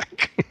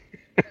back.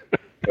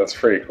 That's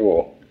pretty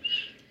cool.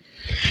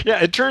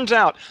 Yeah, it turns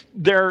out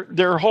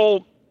their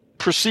whole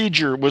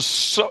procedure was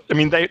so. I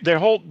mean, they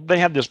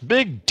had this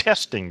big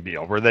testing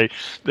deal where they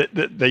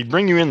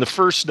bring you in the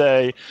first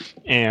day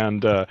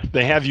and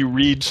they have you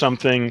read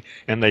something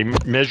and they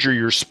measure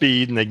your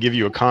speed and they give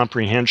you a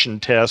comprehension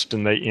test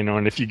and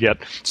and if you get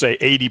say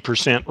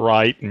 80%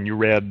 right and you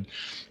read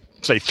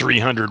say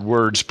 300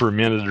 words per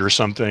minute or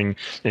something,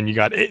 and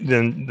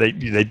then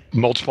they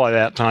multiply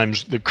that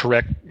times the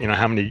correct,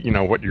 how many,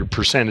 what your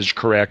percentage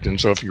correct. And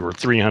so if you were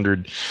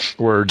 300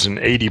 words and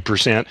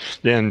 80%,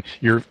 then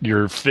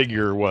your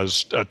figure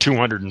was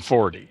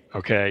 240.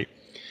 Okay.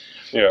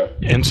 Yeah.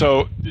 And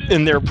so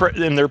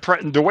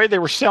the way they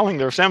were selling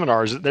their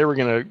seminars, they were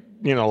going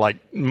to, like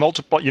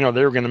multiply,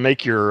 they were going to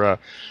make your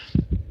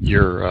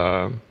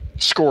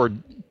score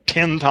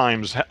 10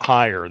 times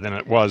higher than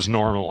it was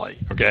normally.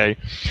 Okay.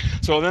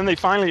 So then they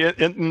finally,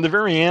 in the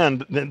very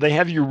end, they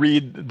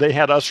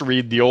had us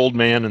read The Old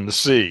Man and the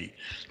Sea,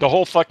 the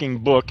whole fucking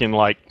book in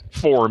like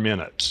 4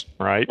 minutes.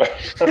 Right.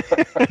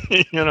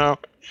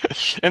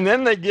 And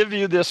then they give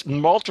you this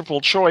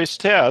multiple choice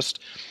test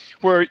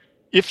where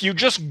if you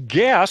just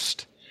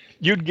guessed,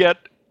 you'd get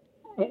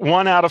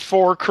 1 out of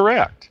 4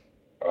 correct.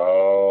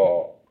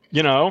 Oh.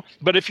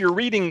 But if you're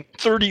reading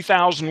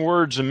 30,000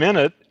 words a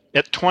minute,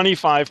 at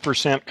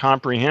 25%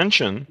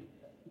 comprehension,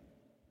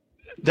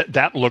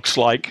 that looks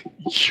like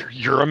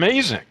you're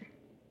amazing.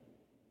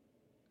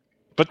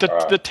 But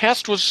the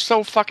test was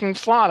so fucking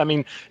flawed. I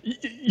mean,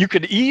 you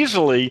could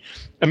easily,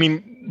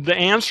 the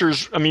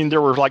answers,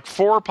 there were like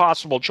 4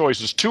 possible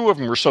choices. 2 of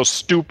them were so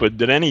stupid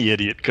that any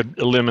idiot could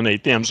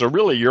eliminate them. So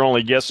really, you're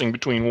only guessing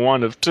between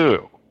 1 of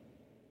 2.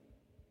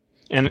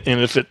 And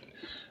if it,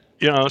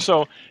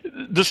 so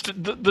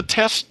the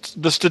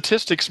test, the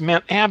statistics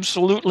meant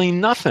absolutely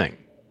nothing.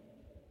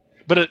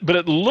 But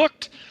it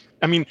looked,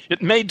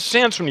 it made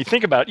sense when you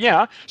think about it.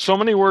 Yeah, so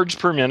many words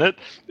per minute,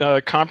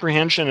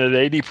 comprehension at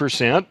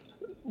 80%.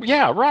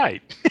 Yeah,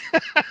 right.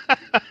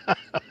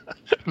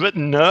 But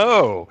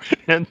no,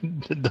 and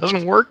it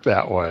doesn't work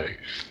that way.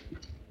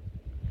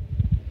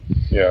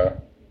 Yeah.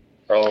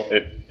 Well,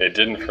 it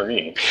didn't for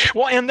me.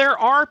 Well, and there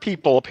are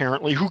people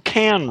apparently who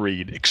can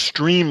read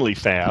extremely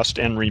fast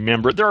and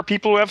remember. There are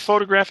people who have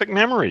photographic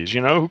memories,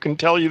 who can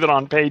tell you that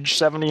on page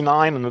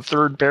 79 in the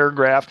third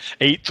paragraph,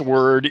 8th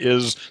word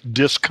is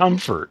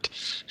discomfort.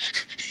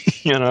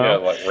 Yeah,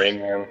 like Rain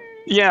Man.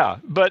 Yeah,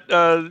 but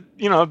I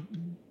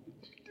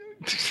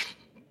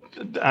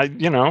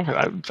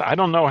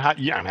don't know how.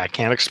 Yeah, I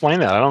can't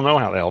explain that. I don't know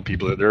how the hell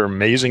people. There are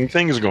amazing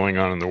things going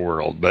on in the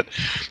world, but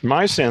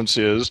my sense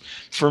is,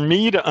 for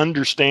me to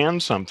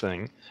understand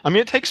something, I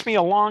mean, it takes me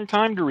a long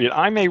time to read.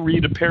 I may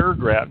read a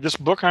paragraph. This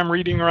book I'm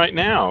reading right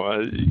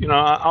now,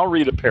 I'll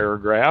read a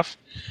paragraph,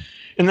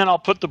 and then I'll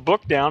put the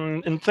book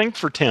down and think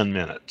for 10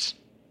 minutes.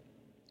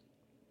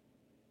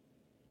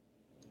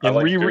 And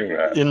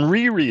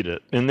reread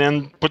it, and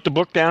then put the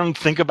book down and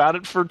think about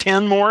it for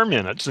 10 more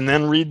minutes, and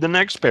then read the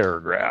next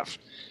paragraph.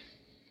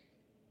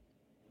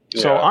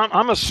 Yeah. So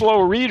I'm a slow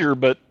reader,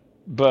 but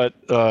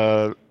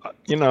the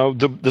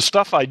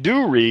stuff I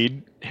do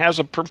read has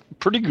a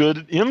pretty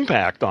good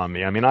impact on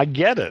me. I mean, I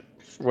get it,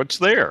 what's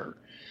there.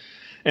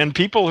 And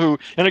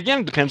and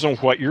again, it depends on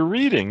what you're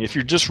reading. If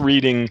you're just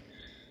reading,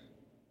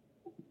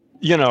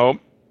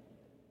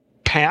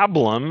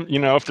 pablum,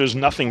 if there's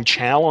nothing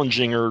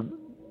challenging or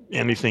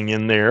anything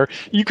in there,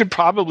 you could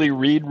probably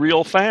read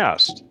real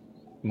fast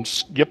and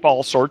skip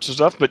all sorts of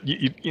stuff. But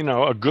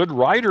a good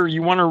writer,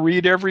 you want to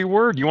read every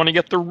word. You want to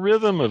get the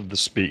rhythm of the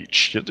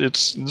speech.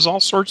 There's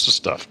all sorts of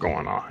stuff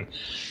going on.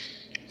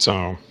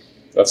 So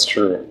that's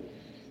true.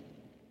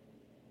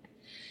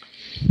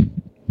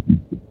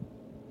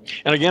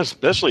 And again,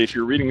 especially if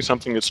you're reading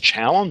something that's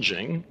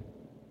challenging,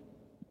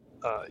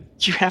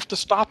 you have to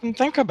stop and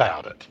think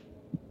about it.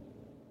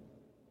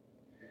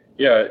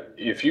 Yeah,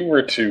 if you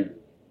were to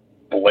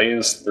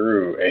blaze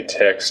through a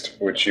text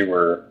which you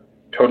were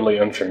totally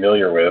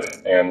unfamiliar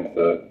with, and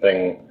the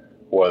thing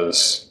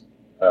was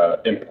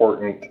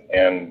important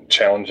and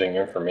challenging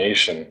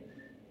information,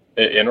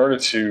 in order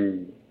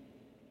to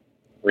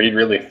read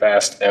really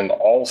fast and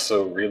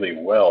also really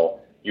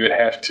well, you would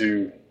have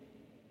to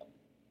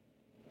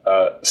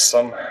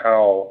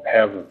somehow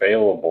have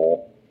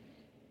available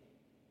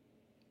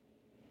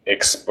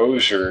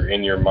exposure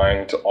in your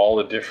mind to all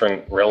the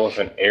different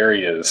relevant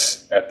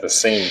areas at the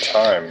same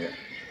time,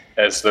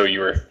 as though you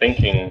were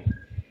thinking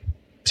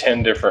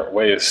 10 different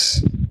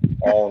ways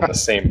all in the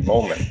same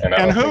moment. And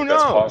I don't think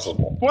that's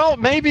possible. Well,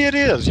 maybe it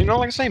is.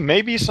 Like I say,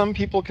 maybe some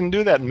people can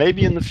do that.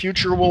 Maybe in the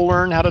future we'll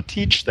learn how to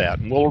teach that,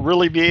 and we'll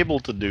really be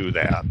able to do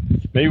that.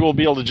 Maybe we'll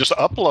be able to just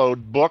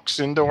upload books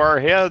into our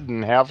head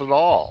and have it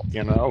all.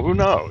 Who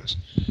knows?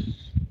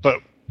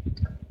 But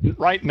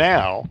right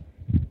now,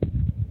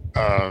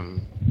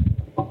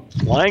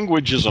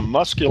 language is a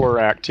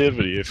muscular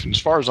activity. As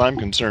far as I'm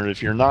concerned,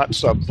 if you're not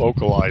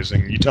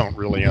subvocalizing, you don't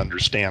really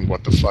understand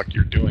what the fuck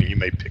you're doing. You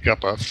may pick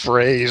up a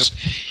phrase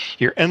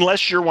here,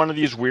 unless you're one of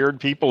these weird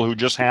people who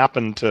just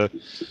happen to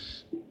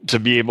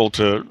be able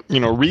to,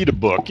 read a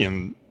book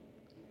in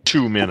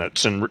 2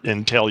 minutes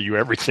and tell you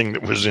everything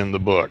that was in the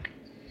book.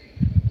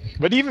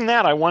 But even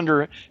that, I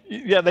wonder,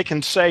 they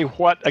can say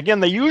what,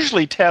 again, they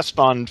usually test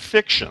on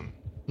fiction,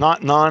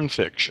 not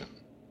nonfiction.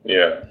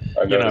 Yeah,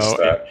 I noticed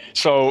that.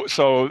 So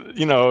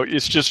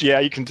it's just,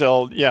 you can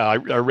tell, I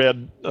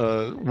read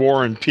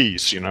War and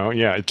Peace,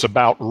 it's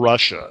about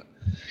Russia.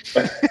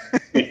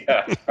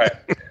 Yeah,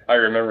 I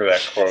remember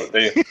that quote.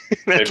 They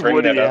bring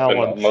Woody that up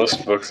Allen. In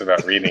most books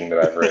about reading that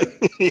I've read.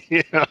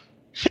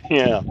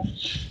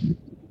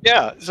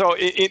 Yeah, so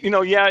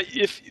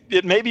if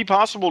it may be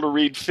possible to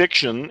read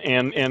fiction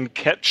and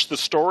catch the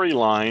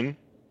storyline,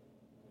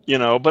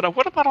 but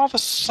what about all the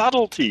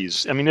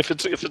subtleties? I mean, if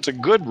it's a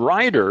good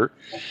writer,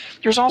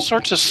 there's all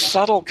sorts of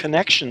subtle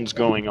connections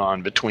going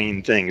on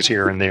between things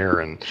here and there,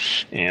 and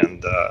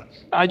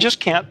I just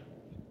can't.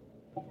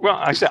 Well,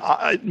 I say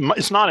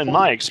it's not in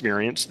my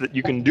experience that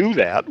you can do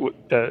that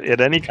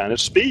at any kind of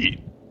speed.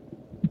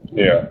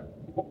 Yeah.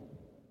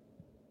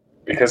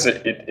 Because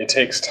it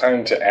takes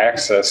time to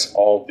access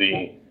all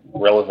the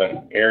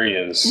relevant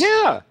areas.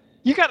 Yeah,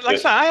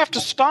 I have to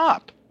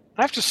stop.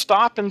 I have to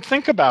stop and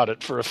think about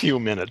it for a few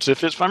minutes.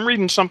 If I'm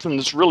reading something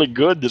that's really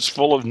good, that's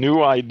full of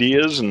new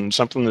ideas and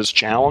something that's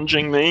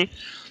challenging me,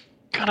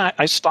 God,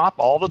 I stop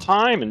all the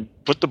time and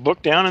put the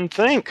book down and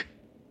think.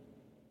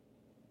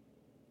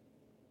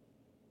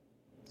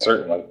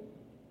 Certainly.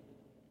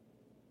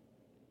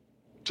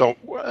 So,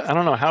 I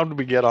don't know, how did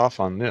we get off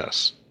on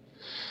this?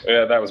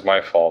 Yeah, that was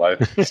my fault.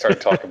 I started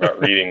talking about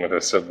reading with a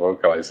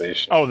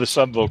subvocalization. Oh, the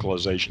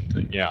subvocalization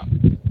thing, yeah.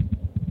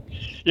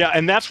 Yeah,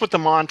 and that's what the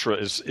mantra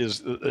is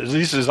at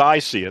least as I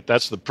see it.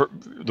 That's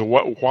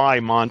why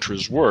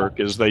mantras work,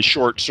 is they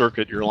short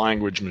circuit your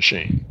language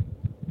machine.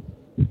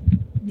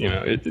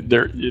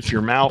 If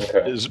your mouth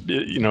is,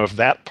 if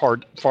that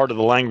part of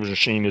the language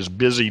machine is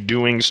busy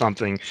doing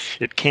something,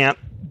 it can't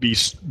be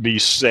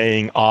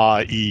saying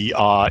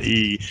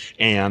e,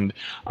 and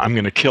I'm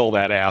going to kill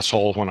that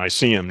asshole when I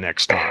see him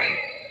next time.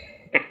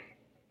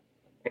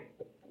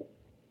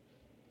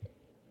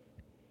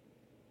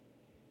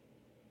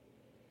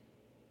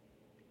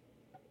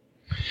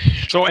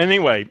 So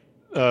anyway,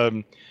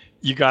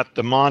 you got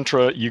the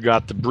mantra, you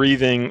got the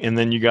breathing, and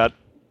then you got,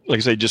 like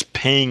I say, just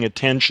paying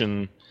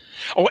attention.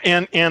 Oh,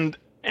 and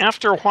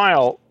after a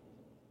while,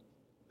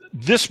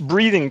 this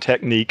breathing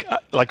technique,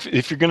 like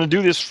if you're going to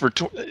do this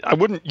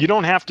you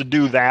don't have to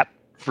do that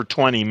for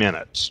 20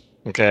 minutes.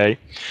 Okay.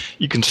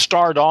 You can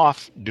start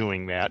off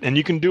doing that, and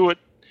you can do it,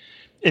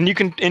 and you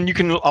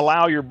can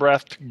allow your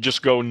breath to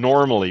just go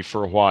normally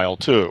for a while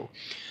too.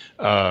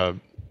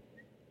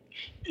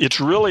 It's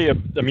really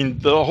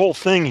the whole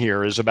thing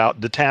here is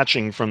about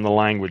detaching from the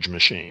language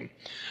machine.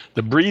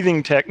 The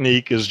breathing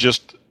technique is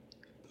just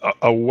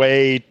a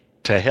way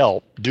to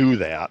help do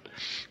that,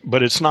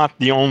 but it's not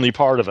the only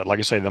part of it. Like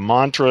I say, the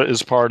mantra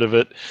is part of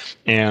it,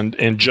 and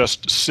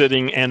just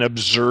sitting and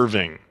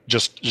observing,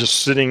 just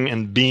sitting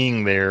and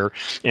being there.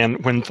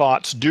 And when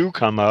thoughts do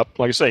come up,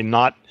 like I say,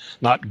 not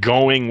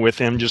going with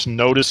them, just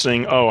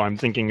noticing, oh, I'm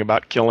thinking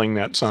about killing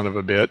that son of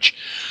a bitch.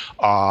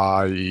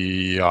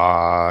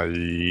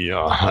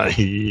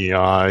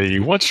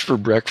 What's for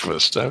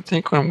breakfast? I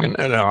think I'm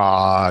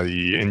gonna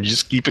and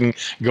just keeping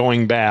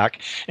going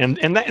back, and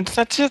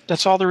that's it.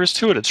 That's all there is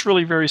to it. It's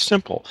really very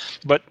simple.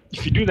 But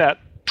if you do that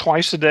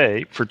twice a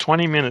day for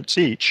 20 minutes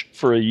each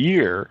for a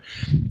year,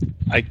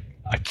 I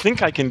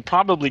think I can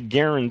probably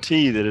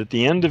guarantee that at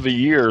the end of a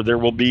year there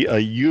will be a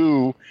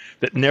you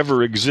that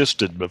never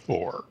existed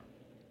before,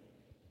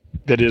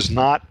 that is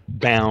not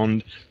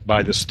bound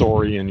by the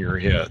story in your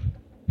head.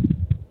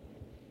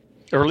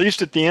 Or at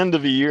least at the end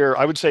of a year,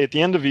 I would say at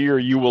the end of a year,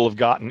 you will have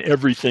gotten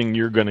everything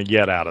you're going to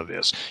get out of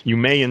this. You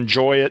may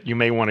enjoy it. You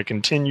may want to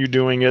continue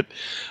doing it.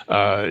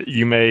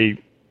 You may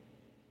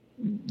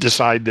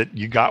decide that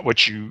you got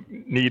what you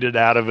needed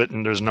out of it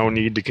and there's no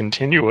need to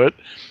continue it.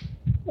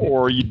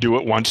 Or you do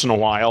it once in a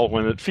while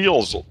when it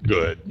feels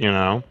good,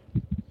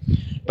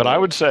 But I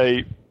would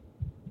say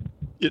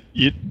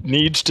it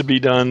needs to be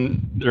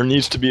done. There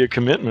needs to be a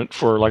commitment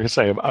for, like I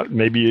say, about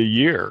maybe a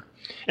year.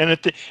 And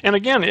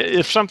again,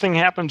 if something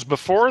happens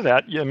before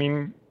that,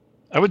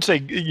 I would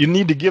say you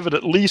need to give it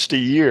at least a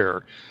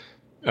year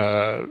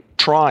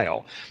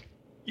trial.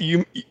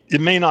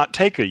 It may not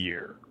take a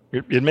year.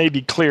 It may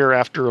be clear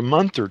after a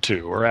month or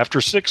two, or after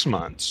 6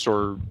 months,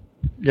 or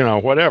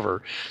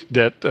whatever,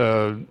 that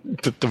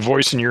the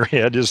voice in your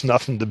head is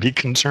nothing to be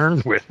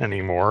concerned with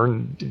anymore,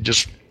 and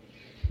just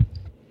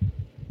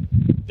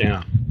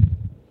yeah.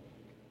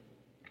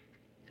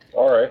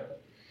 All right.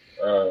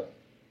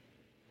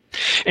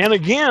 And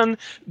again,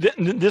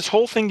 this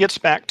whole thing gets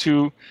back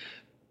to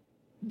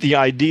the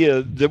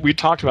idea that we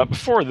talked about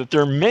before, that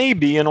there may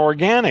be an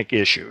organic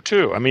issue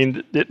too.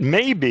 It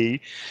may be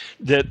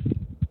that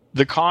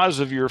the cause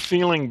of your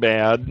feeling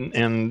bad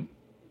and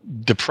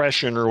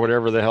depression, or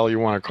whatever the hell you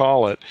want to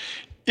call it,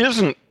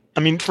 isn't,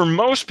 for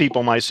most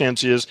people, my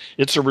sense is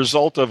it's a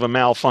result of a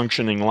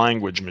malfunctioning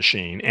language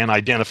machine and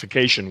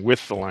identification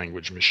with the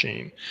language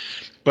machine.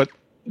 But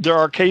there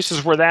are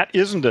cases where that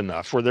isn't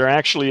enough, where there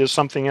actually is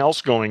something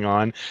else going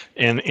on,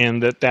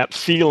 and that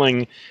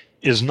feeling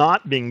is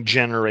not being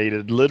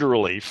generated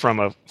literally from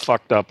a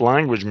fucked up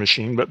language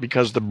machine, but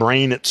because the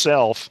brain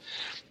itself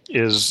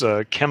is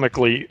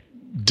chemically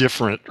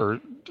different or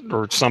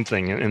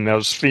something, and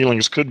those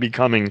feelings could be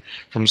coming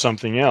from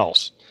something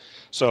else.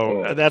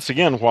 So that's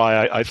again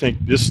why I think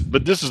this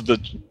is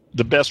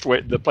the best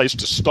way, the place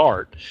to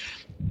start.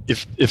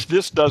 If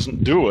this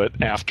doesn't do it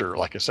after,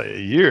 like I say, a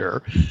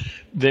year,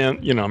 then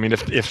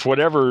if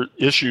whatever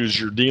issues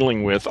you're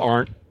dealing with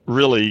aren't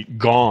really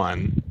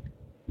gone,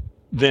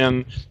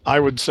 then I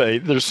would say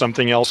there's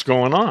something else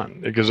going on.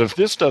 Because if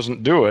this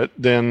doesn't do it,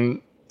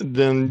 then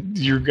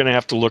you're going to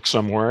have to look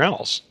somewhere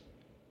else.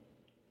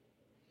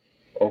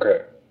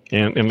 Okay.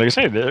 And like I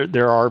say,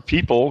 there are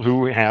people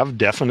who have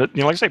definite,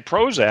 like I say,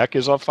 Prozac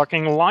is a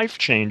fucking life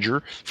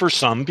changer for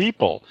some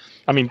people.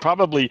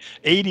 Probably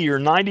 80 or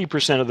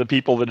 90% of the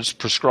people that it's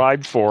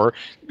prescribed for,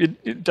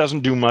 it doesn't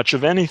do much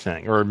of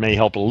anything, or it may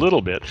help a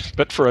little bit.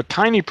 But for a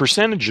tiny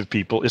percentage of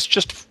people, it's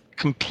just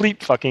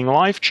complete fucking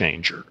life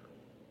changer.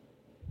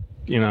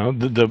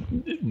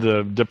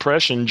 The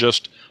depression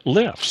just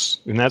lifts,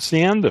 and that's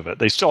the end of it.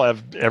 They still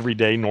have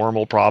everyday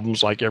normal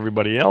problems like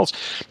everybody else,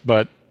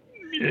 but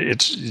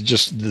it's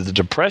just the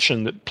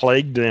depression that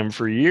plagued them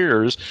for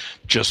years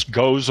just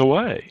goes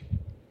away.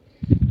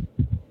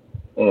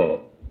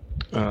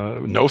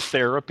 No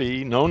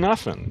therapy, no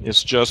nothing.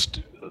 It's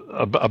just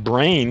a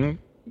brain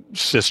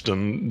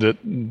system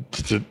that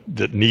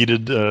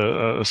needed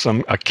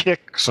a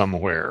kick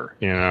somewhere,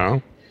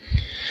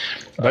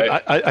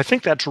 But I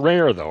think that's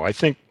rare, though. I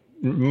think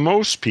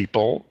most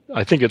people,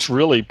 it's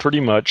really pretty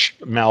much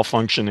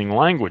malfunctioning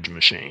language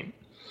machine.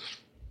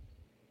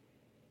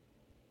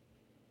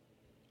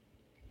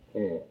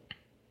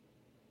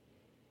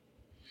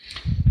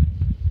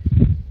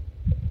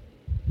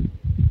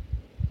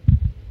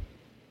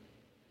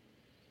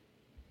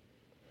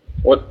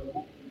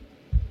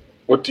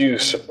 What do you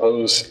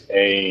suppose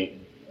a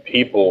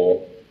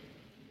people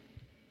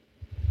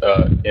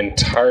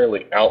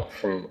entirely out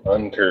from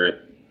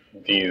under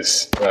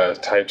these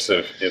types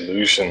of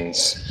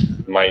illusions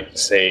might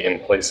say in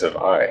place of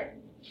I?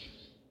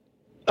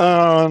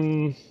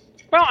 Well,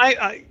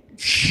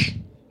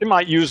 they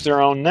might use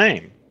their own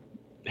name.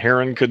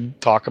 Heron could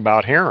talk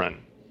about Heron.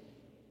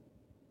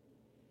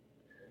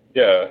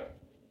 Yeah.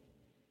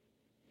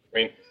 I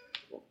mean,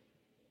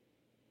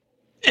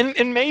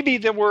 and maybe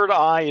the word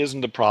I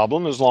isn't a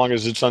problem as long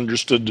as it's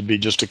understood to be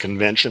just a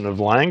convention of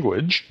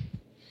language.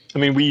 I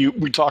mean,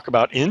 we talk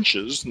about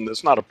inches, and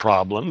that's not a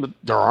problem, but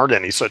there aren't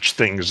any such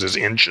things as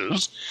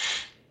inches.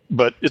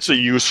 But it's a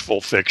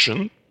useful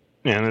fiction,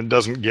 and it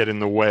doesn't get in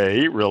the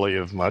way, really,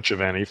 of much of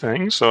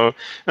anything. So,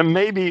 and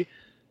maybe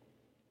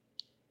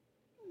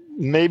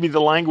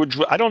the language,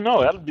 I don't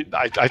know.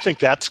 I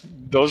think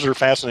those are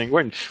fascinating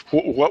words.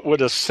 How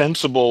would a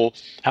sensible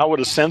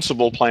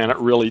planet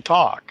really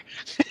talk?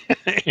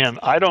 And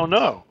I don't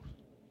know.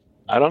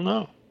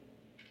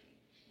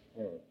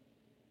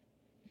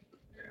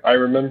 I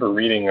remember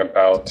reading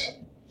about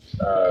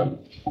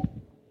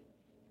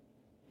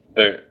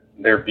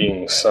there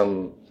being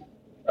some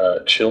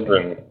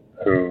children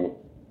who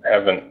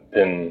haven't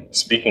been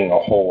speaking a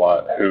whole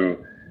lot who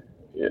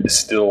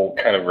still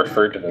kind of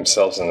referred to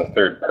themselves in the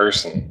third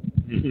person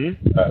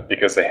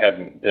because they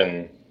hadn't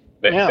been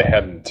they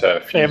hadn't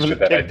fused with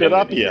that picked it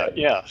up identity yet.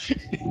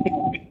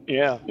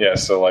 Yeah. Yeah,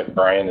 so like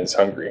Brian is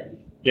hungry.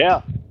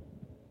 Yeah,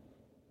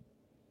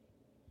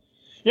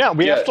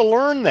 we have to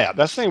learn that.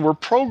 That's the thing. We're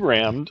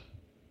programmed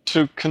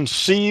to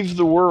conceive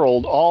the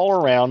world all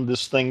around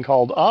this thing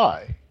called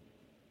I.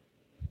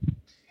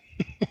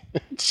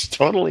 It's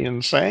totally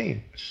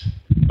insane.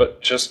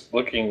 But just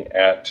looking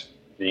at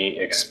the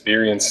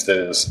experience that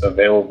is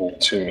available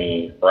to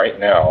me right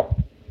now,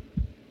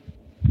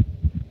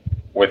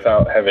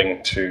 without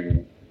having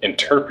to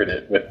interpret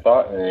it with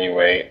thought in any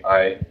way,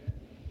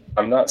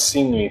 I'm not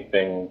seeing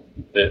anything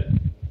that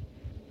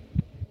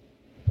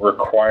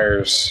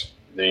requires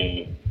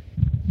the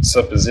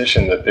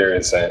supposition that there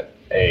is an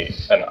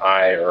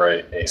I or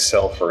a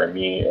self or a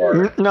me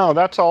or... No,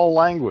 that's all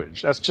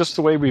language. That's just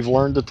the way we've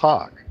learned to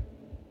talk.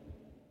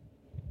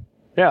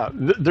 Yeah,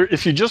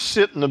 if you just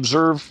sit and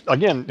observe,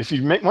 again,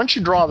 once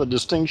you draw the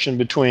distinction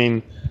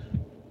between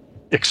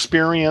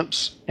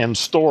experience and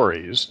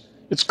stories,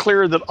 it's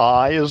clear that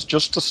I is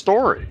just a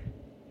story.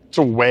 It's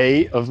a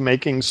way of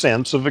making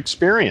sense of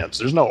experience.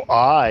 There's no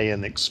I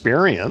in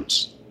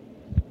experience.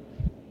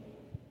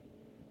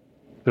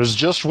 There's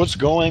just what's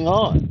going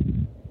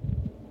on.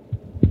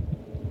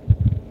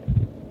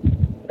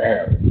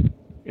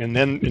 And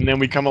then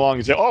we come along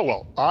and say, oh,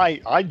 well,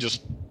 I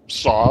just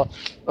saw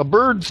a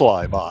bird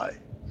fly by.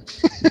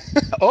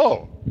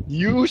 Oh,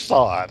 you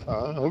saw it,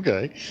 huh?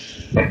 Okay.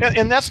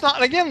 And that's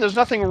not, again, there's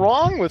nothing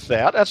wrong with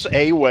that. That's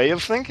a way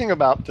of thinking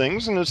about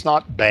things, and it's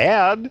not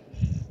bad.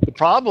 The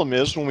problem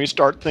is when we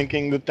start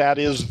thinking that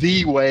is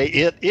the way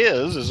it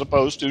is, as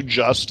opposed to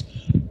just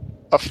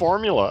a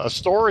formula, a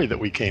story that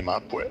we came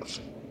up with.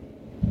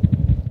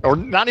 Or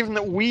not even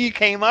that we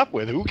came up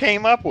with. Who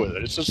came up with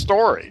it? It's a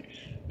story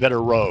that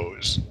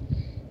arose.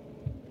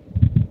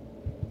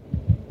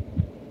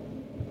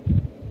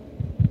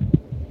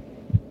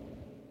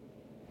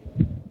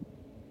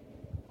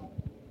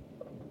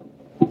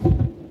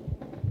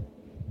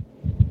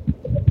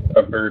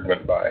 A bird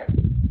went by.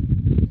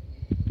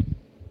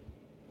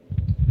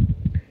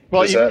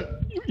 Well,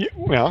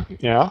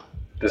 yeah.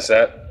 Does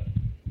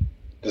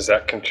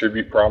that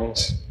contribute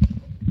problems?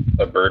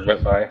 A bird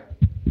went by.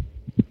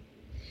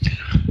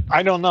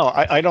 I don't know.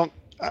 I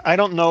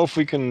don't know if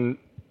we can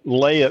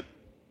lay it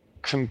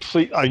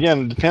complete.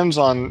 Again, it depends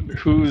on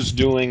who's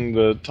doing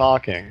the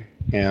talking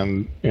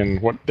and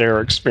what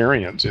their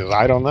experience is.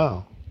 I don't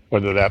know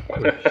whether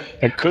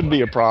it could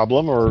be a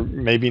problem or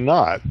maybe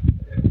not.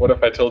 What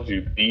if I told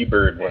you the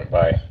bird went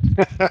by?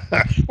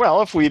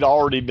 Well, if we'd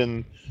already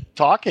been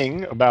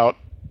talking about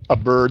a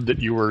bird that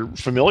you were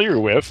familiar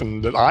with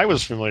and that I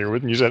was familiar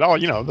with, and you said, oh,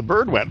 the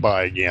bird went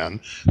by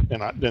again,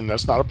 then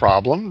that's not a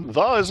problem.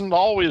 The isn't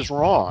always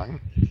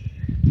wrong.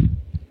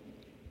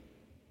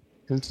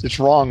 It's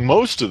wrong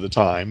most of the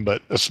time,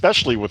 but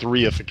especially with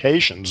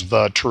reifications,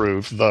 the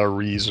truth, the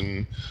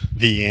reason,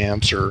 the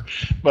answer.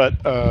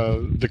 But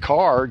the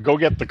car, go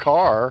get the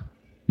car.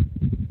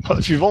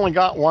 If you've only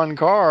got one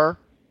car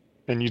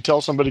and you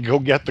tell somebody go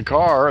get the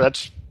car,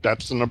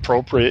 that's an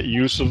appropriate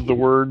use of the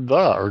word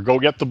the, or go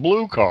get the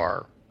blue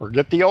car, or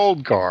get the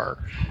old car.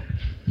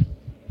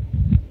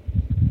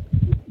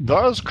 The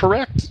is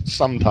correct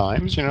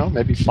sometimes,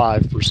 maybe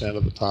 5%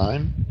 of the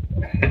time.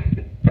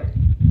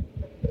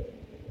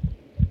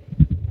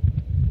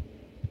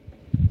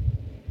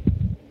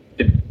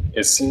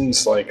 It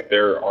seems like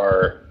there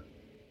are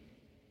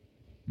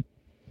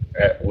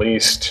at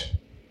least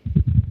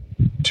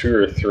 2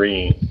 or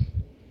 3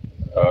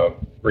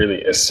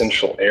 really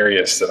essential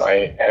areas that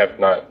I have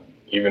not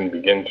even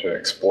begun to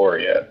explore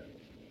yet.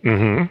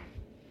 Mm-hmm.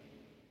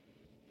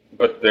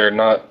 But they're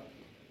not,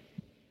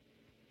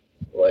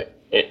 like,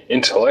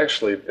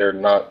 intellectually, they're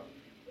not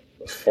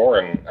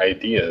foreign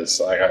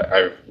ideas.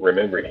 I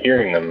remember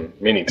hearing them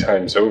many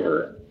times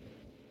over.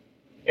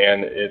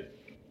 And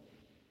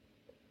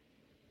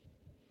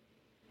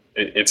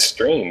it's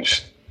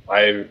strange.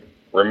 I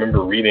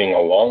remember reading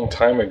a long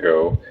time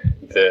ago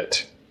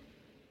that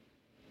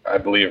I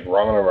believe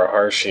Ramana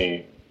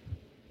Maharshi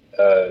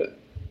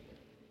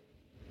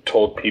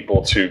told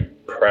people to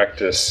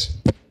practice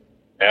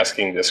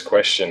asking this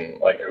question,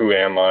 like, who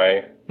am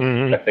I?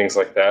 Mm-hmm. And things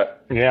like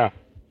that. Yeah.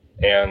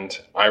 And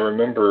I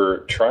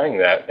remember trying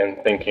that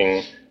and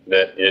thinking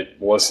that it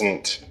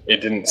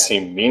didn't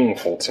seem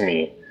meaningful to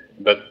me.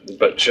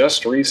 But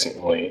just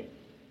recently,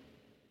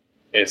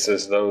 it's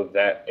as though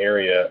that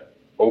area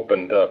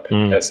opened up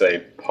as a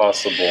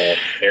possible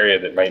area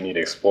that might need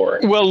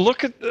exploring. Well,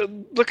 look at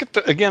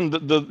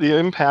the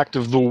impact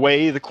of the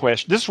way the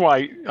question. This is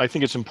why I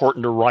think it's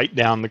important to write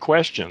down the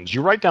questions.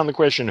 You write down the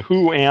question,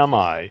 "Who am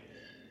I?"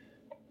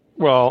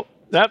 Well,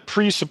 that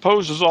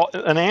presupposes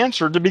an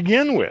answer to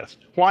begin with.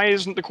 Why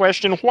isn't the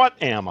question, "What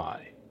am I?"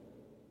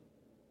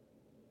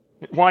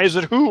 Why is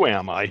it, "Who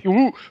am I?"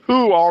 Who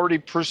already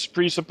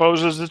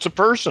presupposes it's a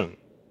person.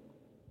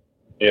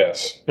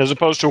 Yes. As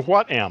opposed to,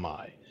 "What am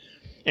I?"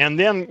 And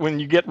then when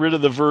you get rid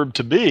of the verb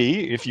to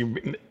be, if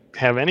you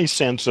have any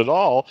sense at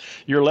all,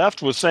 you're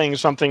left with saying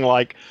something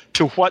like,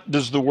 "To what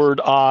does the word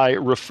I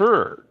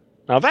refer?"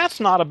 Now, that's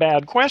not a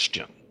bad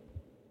question.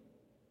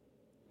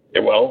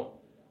 Well,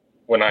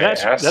 when I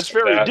asked that's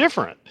very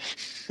different.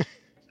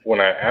 When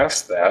I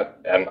asked that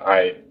and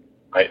I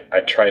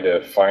try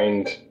to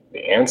find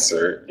the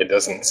answer, it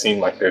doesn't seem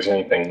like there's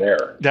anything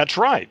there. That's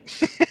right.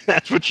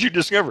 That's what you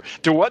discover.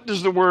 To what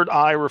does the word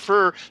I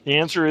refer? The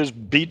answer is,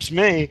 beats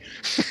me.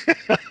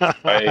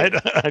 I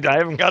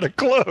haven't got a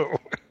clue.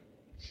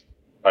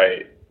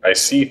 I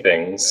see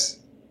things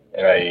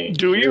and I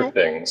hear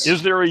things.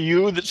 Is there a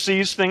you that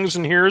sees things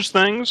and hears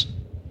things?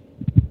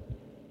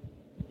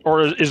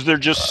 Or is there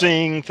just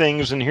seeing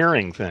things and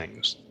hearing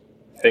things?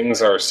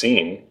 Things are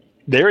seen.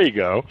 There you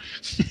go.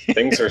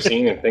 Things are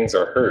seen and things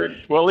are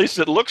heard. Well, at least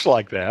it looks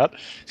like that.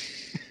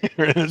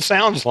 It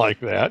sounds like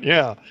that,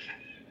 yeah.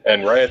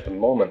 And right at the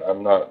moment,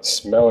 I'm not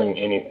smelling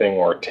anything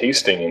or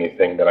tasting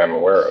anything that I'm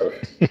aware of.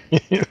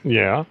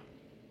 Yeah.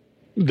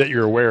 That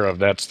you're aware of,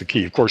 that's the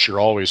key. Of course, you're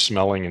always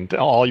smelling, and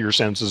all your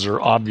senses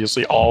are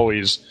obviously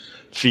always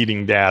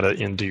feeding data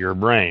into your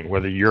brain.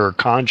 Whether you're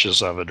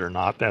conscious of it or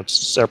not, that's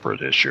a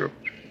separate issue.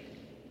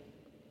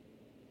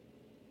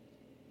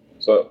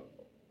 So,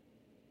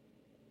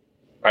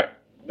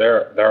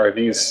 there are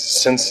these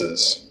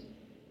senses,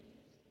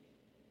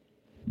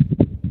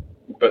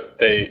 but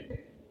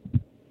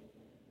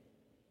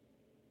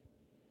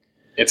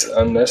it's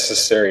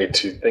unnecessary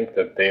to think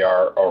that they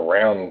are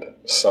around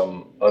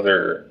some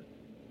other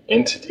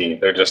entity.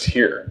 They're just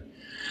here.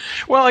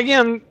 Well,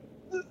 again,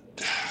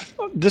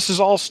 this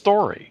is all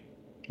story,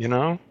 you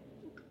know?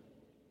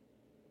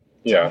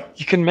 Yeah.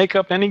 You can make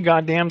up any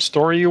goddamn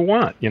story you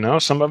want, you know?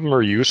 Some of them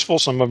are useful,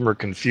 some of them are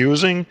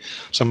confusing,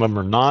 some of them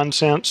are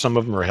nonsense, some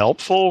of them are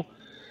helpful.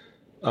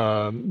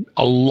 A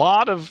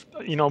lot of,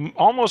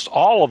 almost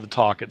all of the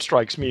talk, it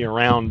strikes me,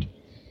 around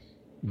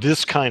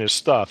this kind of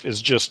stuff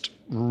is just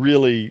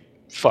really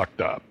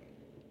fucked up.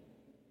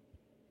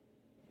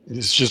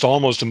 It's just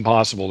almost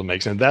impossible to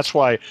make sense. That's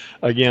why,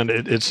 again,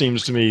 it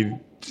seems to me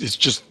it's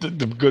just the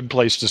good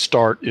place to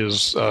start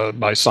is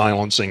by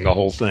silencing the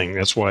whole thing.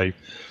 That's why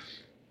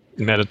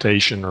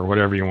meditation, or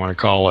whatever you want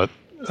to call it,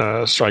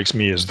 strikes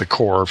me as the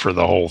core for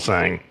the whole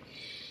thing.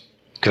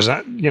 Because,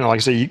 like I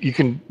say, you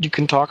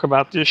can talk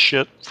about this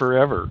shit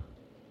forever.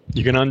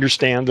 You can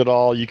understand it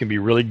all. You can be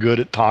really good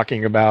at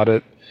talking about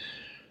it.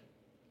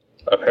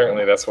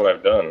 Apparently that's what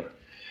I've done.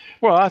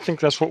 Well, I think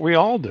that's what we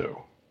all do.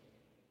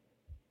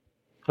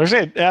 Like I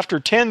said, after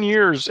 10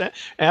 years,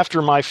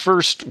 after my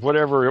first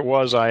whatever it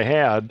was I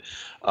had,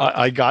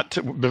 I got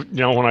to,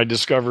 when I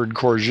discovered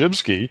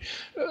Korzybski,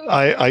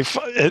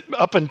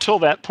 up until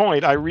that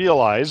point, I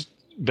realized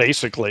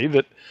basically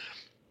that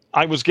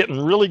I was getting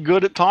really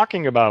good at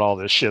talking about all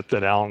this shit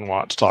that Alan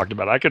Watts talked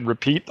about. I could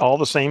repeat all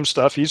the same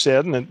stuff he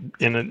said,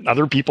 and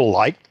other people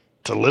liked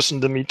to listen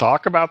to me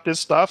talk about this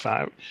stuff.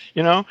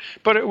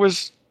 But it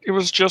was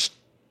just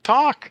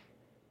talk.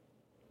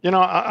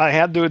 I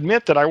had to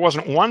admit that I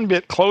wasn't one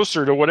bit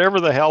closer to whatever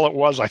the hell it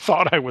was I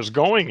thought I was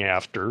going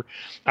after,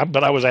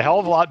 but I was a hell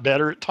of a lot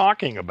better at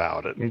talking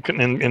about it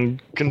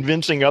and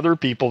convincing other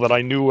people that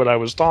I knew what I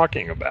was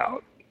talking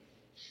about.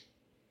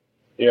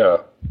 Yeah.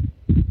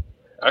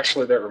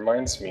 Actually, that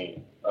reminds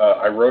me,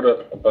 I wrote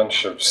up a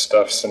bunch of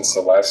stuff since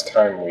the last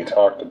time we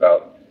talked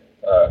about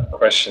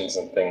questions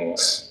and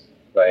things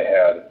that I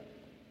had.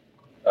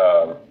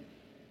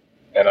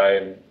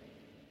 And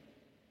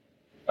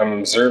I'm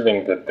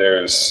observing that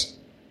there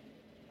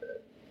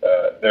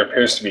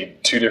appears to be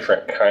two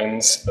different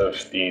kinds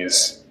of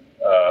these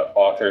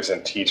authors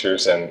and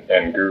teachers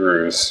and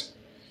gurus.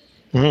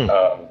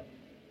 Mm.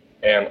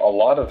 And a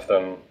lot of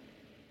them,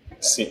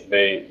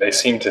 they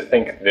seem to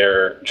think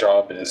their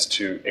job is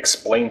to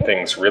explain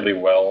things really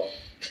well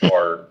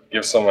or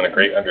give someone a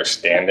great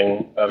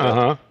understanding of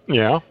it.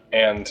 Yeah.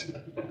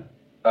 And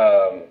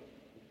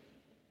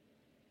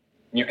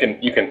you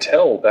can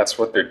tell that's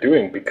what they're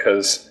doing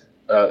because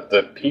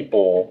the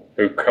people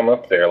who come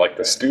up there, like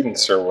the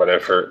students or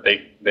whatever,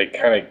 they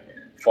kind of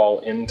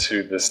fall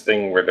into this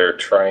thing where they're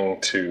trying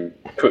to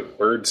put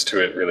words to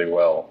it really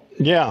well.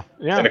 Yeah.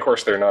 And of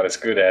course, they're not as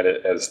good at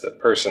it as the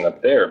person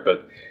up there,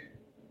 but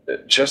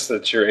just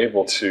that you're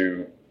able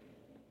to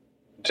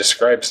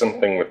describe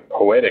something with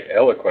poetic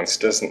eloquence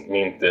doesn't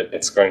mean that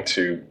it's going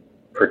to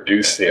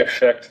produce the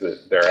effect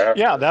that they're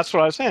after. Yeah, that's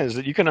what I was saying, is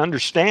that you can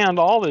understand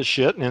all this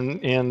shit,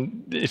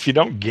 and if you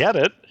don't get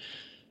it,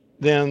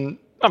 then,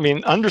 I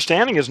mean,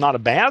 understanding is not a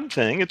bad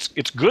thing.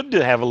 It's good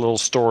to have a little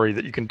story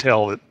that you can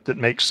tell that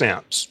makes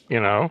sense,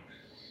 you know?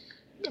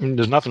 I mean,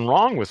 there's nothing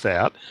wrong with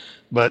that,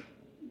 but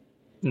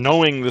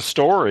knowing the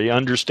story,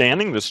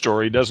 understanding the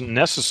story doesn't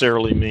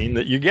necessarily mean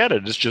that you get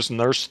it. It's just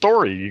another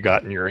story you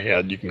got in your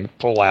head you can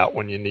pull out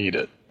when you need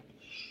it.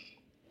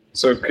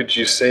 So could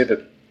you say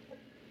that,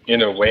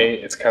 in a way,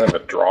 it's kind of a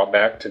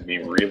drawback to be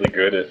really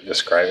good at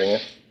describing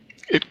it?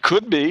 It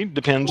could be.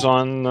 Depends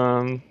on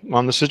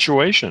the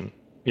situation.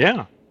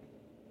 Yeah.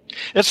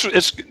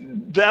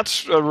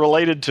 That's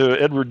related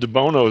to Edward de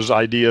Bono's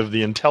idea of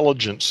the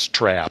intelligence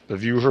trap.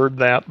 Have you heard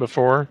that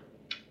before?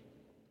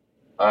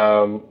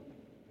 I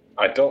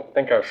don't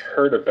think I've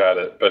heard about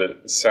it, but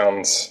it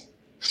sounds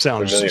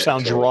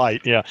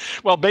right. Yeah.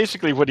 Well,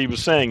 basically, what he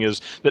was saying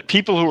is that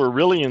people who are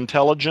really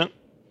intelligent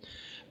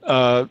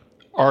are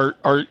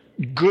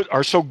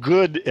so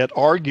good at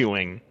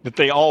arguing that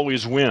they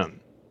always win.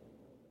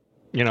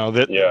 You know,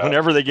 that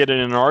whenever they get in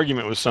an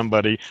argument with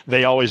somebody,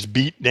 they always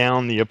beat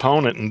down the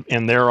opponent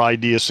and their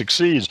idea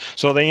succeeds.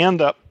 So they end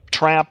up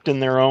trapped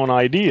in their own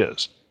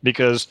ideas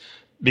because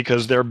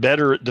they're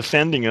better at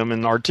defending them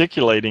and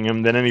articulating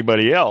them than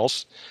anybody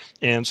else.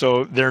 And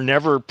so they're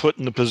never put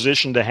in the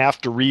position to have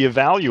to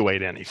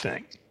reevaluate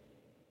anything.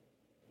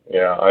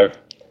 Yeah,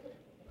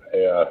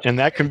 and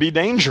that can be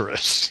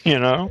dangerous, you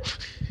know?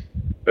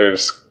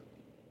 There's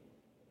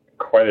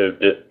quite a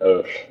bit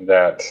of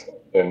that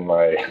in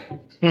my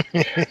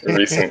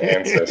recent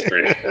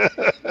ancestry.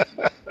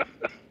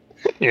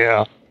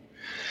 Yeah.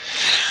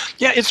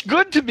 Yeah, it's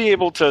good to be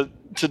able to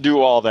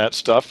do all that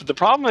stuff. The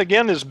problem,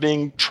 again, is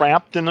being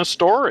trapped in a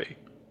story.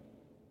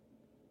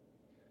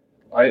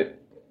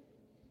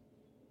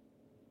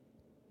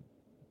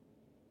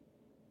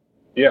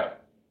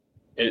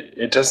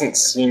 It doesn't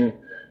seem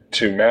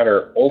to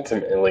matter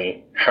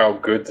ultimately how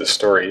good the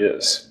story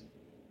is.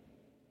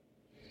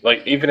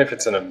 Like, even if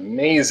it's an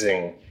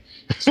amazing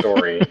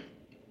story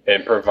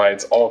and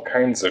provides all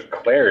kinds of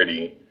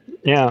clarity,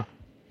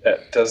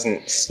 that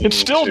doesn't seem It's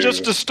still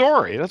just a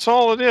story. That's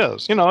all it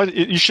is. You know,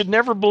 you should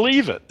never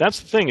believe it. That's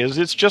the thing, is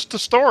it's just a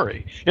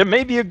story. It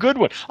may be a good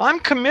one. I'm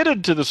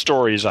committed to the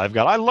stories I've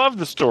got. I love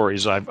the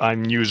stories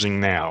I'm using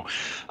now.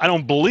 I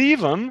don't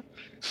believe them,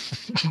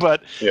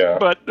 but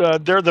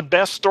they're the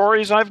best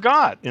stories I've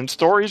got, and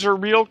stories are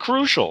real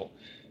crucial.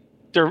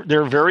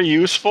 They're very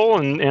useful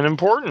and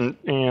important,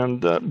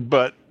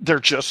 but they're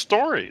just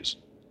stories.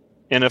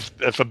 And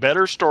if a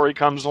better story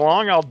comes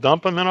along, I'll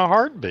dump them in a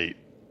heartbeat.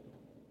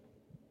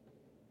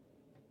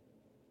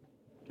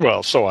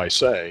 Well, so I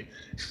say.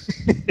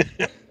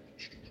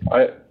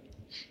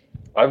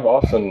 I've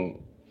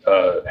often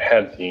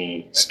had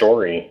the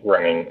story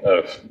running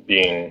of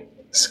being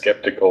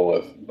skeptical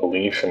of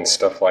belief and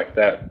stuff like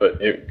that,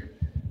 but it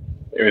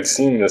would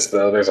seem as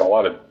though there's a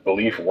lot of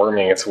belief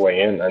worming its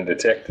way in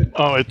undetected.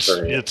 Oh, no,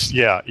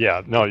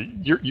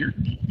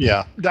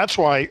 that's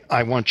why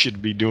I want you to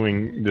be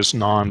doing this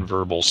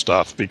nonverbal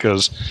stuff,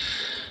 because,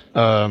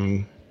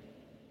 Well,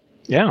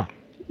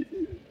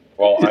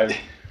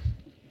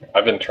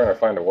 I've been trying to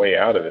find a way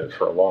out of it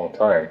for a long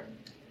time.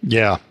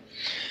 Yeah.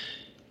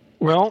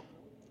 Well,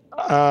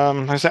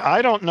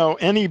 I don't know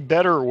any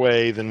better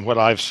way than what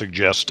I've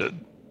suggested.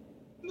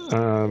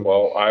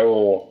 Well, I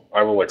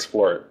will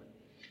explore it.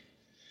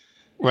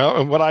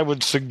 Well, what I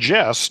would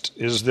suggest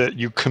is that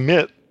you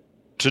commit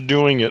to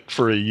doing it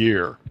for a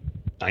year.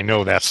 I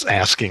know that's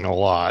asking a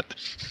lot,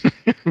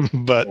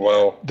 but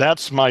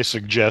that's my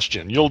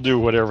suggestion. You'll do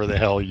whatever the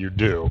hell you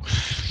do.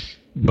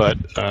 But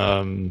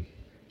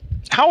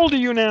how old are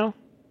you now?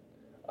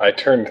 I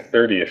turned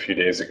 30 a few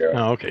days ago.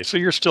 Oh, okay. So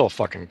you're still a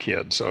fucking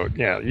kid. So,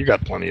 yeah, you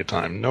got plenty of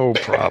time. No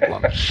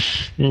problem.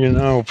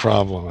 No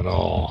problem at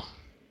all.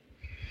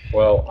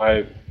 Well,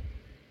 I've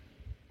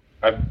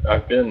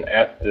been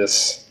at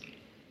this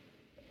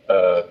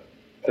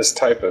this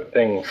type of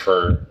thing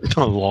for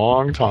a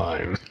long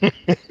time.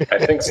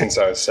 I think since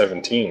I was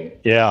 17.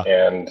 Yeah.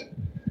 And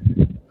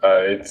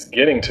it's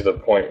getting to the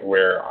point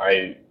where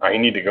I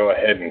need to go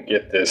ahead and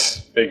get this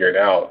figured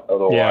out.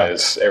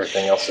 Otherwise,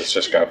 everything else is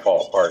just going to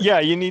fall apart. Yeah,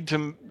 you need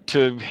to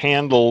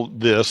handle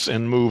this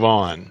and move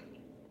on.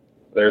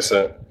 There's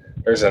an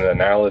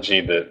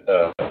analogy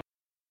that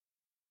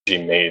he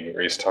made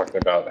where he's talking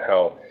about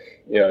how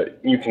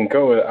you can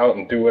go out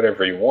and do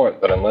whatever you want,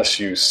 but unless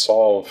you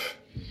solve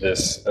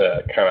this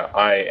kind of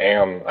I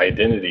am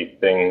identity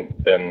thing,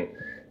 then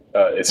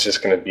it's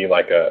just going to be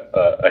like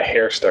a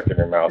hair stuck in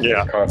your mouth.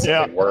 Yeah. You're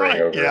constantly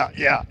worrying over it.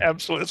 Yeah,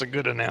 absolutely. That's a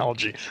good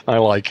analogy. I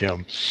like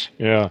him.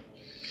 Yeah.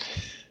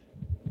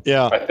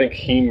 Yeah. I think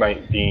he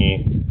might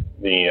be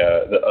the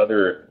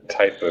other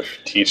type of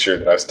teacher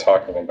that I was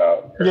talking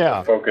about. Yeah.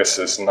 The focus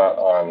is not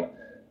on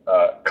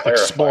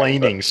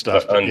explaining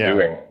stuff. The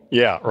undoing.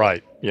 Yeah,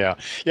 right. Yeah.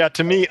 Yeah,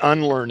 to me,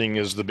 unlearning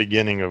is the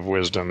beginning of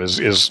wisdom,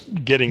 is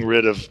getting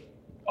rid of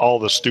all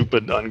the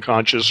stupid,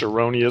 unconscious,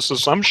 erroneous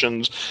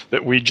assumptions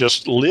that we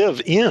just live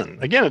in.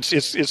 Again,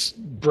 it's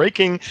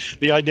breaking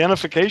the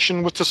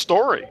identification with the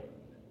story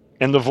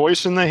and the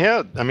voice in the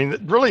head. I mean,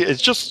 really, it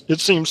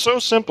seems so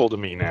simple to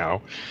me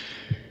now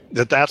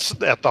that's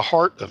at the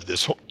heart of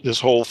this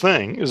whole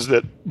thing, is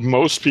that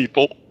most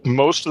people,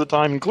 most of the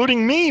time,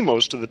 including me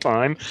most of the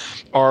time,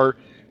 are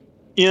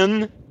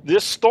in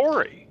this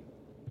story.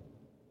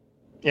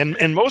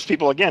 And most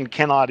people, again,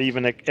 cannot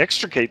even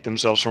extricate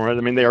themselves from it.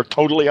 I mean, they are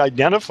totally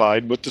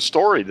identified with the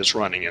story that's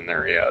running in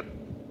their head.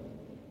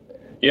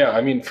 Yeah,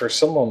 I mean, for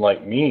someone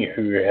like me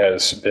who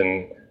has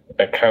been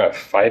kind of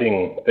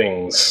fighting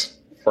things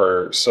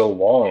for so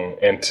long,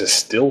 and to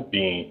still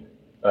be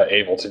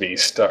able to be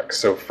stuck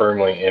so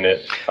firmly in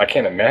it, I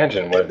can't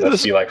imagine what it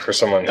must be like for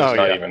someone who's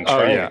not even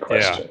trying to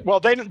question. Yeah. Well,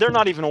 they're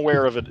not even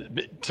aware of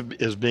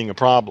it as being a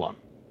problem.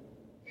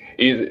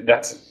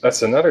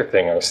 That's another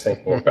thing I was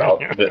thinking about.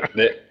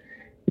 that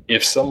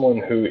if someone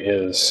who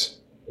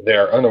they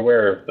are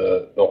unaware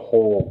of the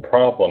whole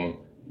problem,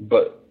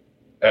 but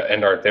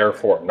and are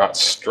therefore not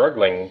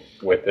struggling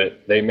with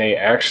it, they may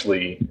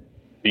actually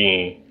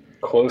be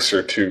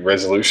closer to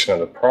resolution of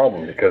the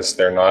problem because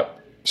they're not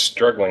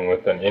struggling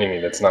with an enemy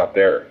that's not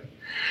there.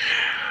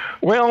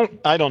 Well,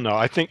 I don't know.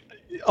 I think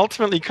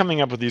ultimately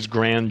coming up with these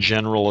grand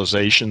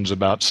generalizations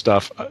about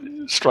stuff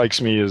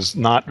strikes me as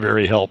not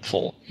very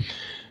helpful.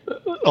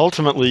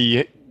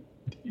 Ultimately,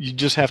 you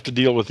just have to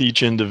deal with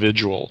each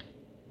individual,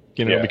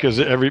 because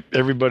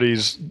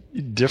everybody's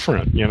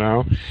different,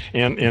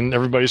 and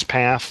everybody's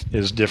path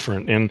is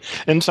different.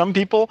 And some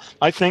people,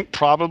 I think,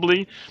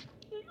 probably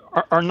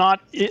are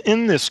not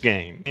in this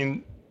game.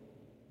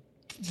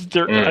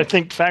 I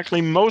think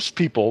factually most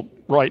people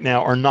right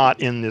now are not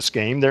in this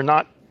game. They're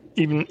not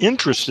even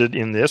interested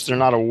in this. They're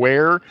not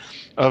aware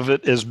of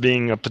it as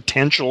being a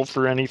potential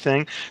for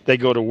anything. They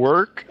go to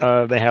work.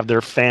 They have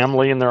their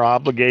family and their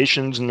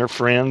obligations and their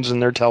friends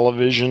and their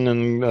television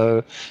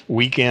and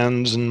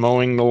weekends and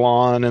mowing the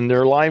lawn, and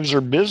their lives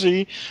are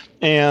busy,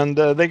 and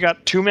they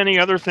got too many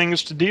other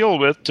things to deal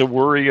with to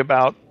worry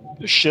about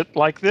shit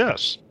like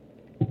this.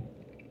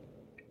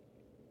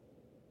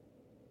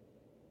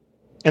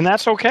 And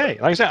that's okay.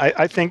 Like I said,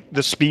 I think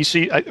the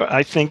species,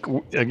 I think,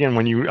 again,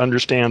 when you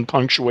understand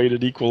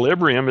punctuated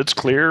equilibrium, it's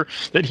clear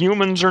that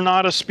humans are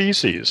not a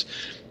species.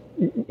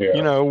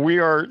 Yeah. We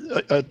are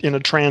in a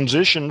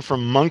transition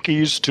from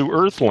monkeys to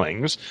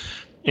earthlings,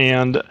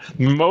 and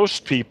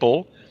most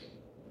people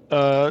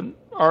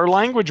are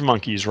language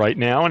monkeys right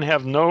now and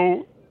have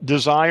no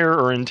desire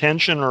or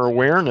intention or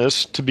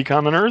awareness to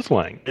become an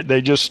earthling.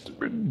 They just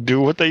do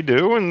what they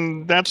do,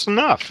 and that's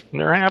enough. And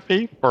they're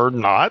happy, or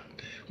not.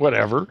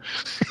 Whatever,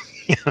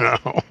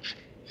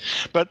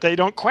 but they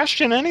don't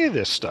question any of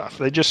this stuff.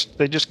 They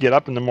just get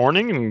up in the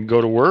morning and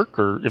go to work,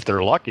 or if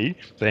they're lucky,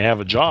 they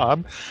have a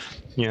job,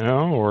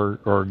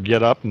 or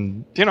get up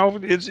and,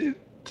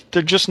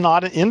 they're just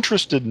not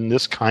interested in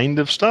this kind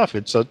of stuff.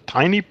 It's a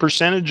tiny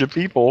percentage of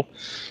people,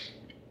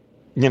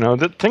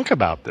 that think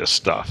about this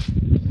stuff.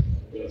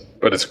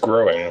 But it's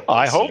growing.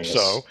 I hope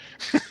so.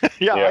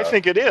 Yeah, I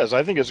think it is.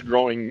 I think it's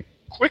growing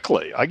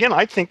quickly. Again,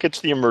 I think it's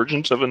the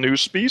emergence of a new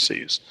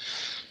species.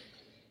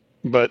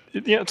 But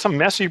it's a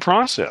messy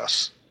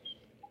process.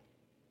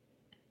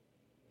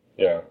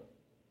 Yeah.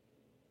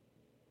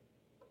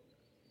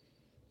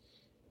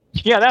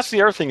 Yeah, that's the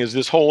other thing, is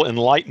this whole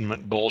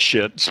enlightenment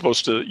bullshit. It's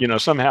supposed to,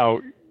 somehow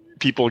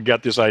people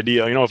get this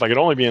idea, if I could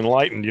only be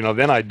enlightened,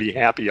 then I'd be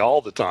happy all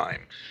the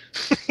time.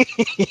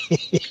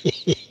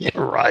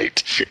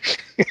 Right.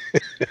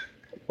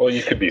 Well,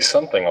 you could be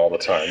something all the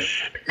time.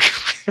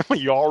 Well,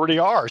 you already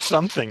are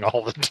something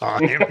all the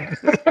time.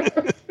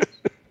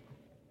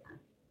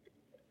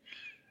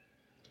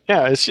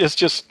 Yeah, it's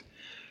just,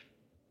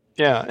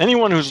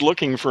 anyone who's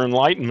looking for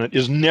enlightenment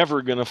is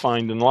never going to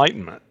find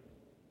enlightenment.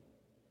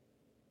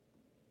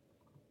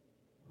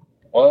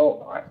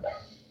 Well,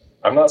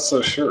 I'm not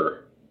so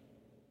sure.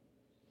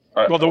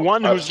 Well, the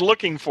one who's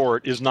looking for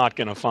it is not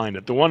going to find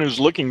it. The one who's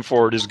looking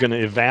for it is going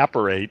to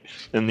evaporate,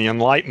 and the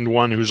enlightened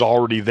one who's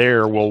already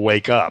there will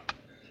wake up.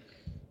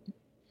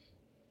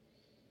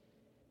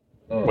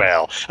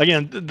 Well,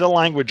 again, the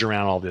language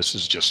around all this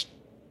is just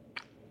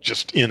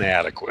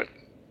inadequate.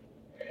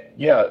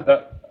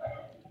 Yeah,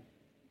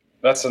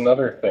 that's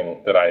another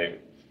thing that I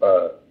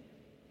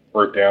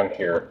wrote down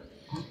here.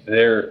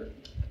 There's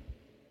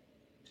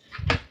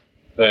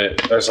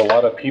a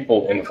lot of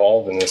people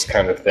involved in this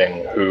kind of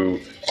thing who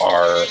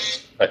are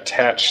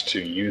attached to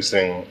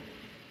using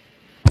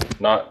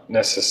not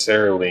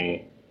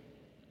necessarily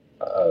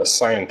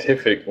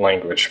scientific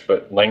language,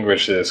 but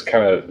language that is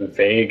kind of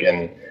vague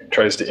and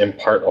tries to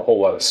impart a whole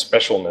lot of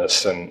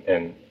specialness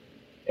and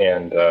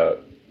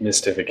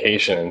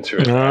mystification into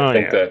it. I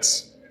think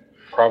that's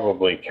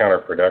probably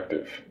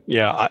counterproductive.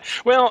 Yeah.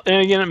 Well, and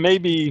again, it may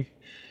be.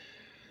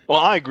 Well,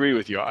 I agree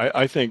with you.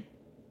 I think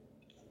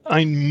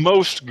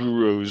most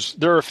gurus,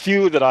 there are a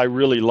few that I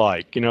really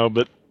like,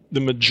 but the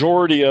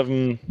majority of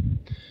them,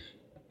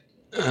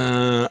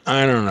 I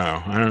don't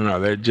know.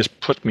 They just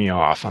put me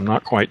off. I'm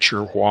not quite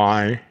sure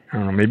why. I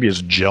don't know. Maybe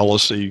it's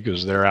jealousy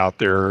because they're out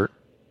there,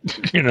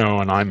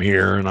 and I'm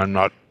here and I'm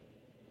not,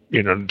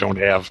 don't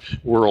have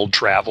world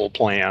travel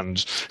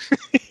plans,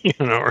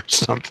 or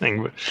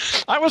something. But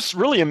I was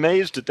really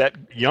amazed at that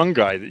young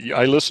guy.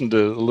 I listened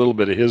to a little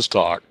bit of his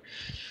talk.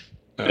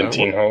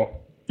 Benteen Ho?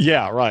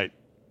 Yeah, right.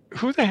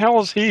 Who the hell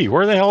is he?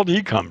 Where the hell did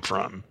he come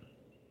from?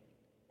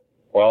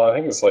 Well, I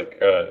think it's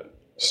like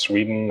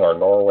Sweden or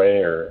Norway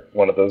or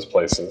one of those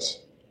places.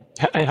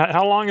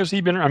 How long has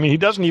he been? I mean, he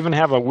doesn't even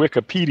have a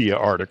Wikipedia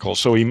article,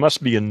 so he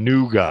must be a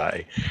new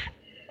guy.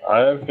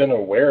 I've been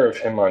aware of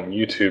him on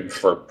YouTube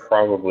for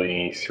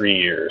probably 3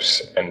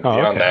 years, and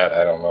beyond that,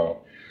 I don't know.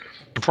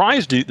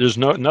 Surprised there's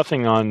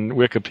nothing on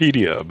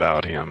Wikipedia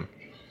about him.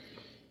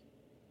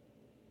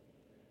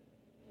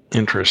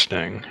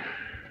 Interesting.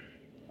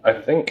 I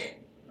think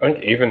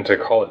even to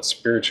call it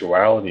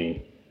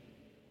spirituality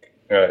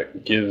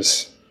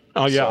gives.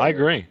 Oh yeah, I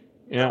agree.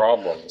 Yeah.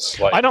 Problems.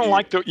 I don't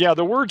like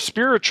the word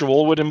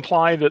spiritual would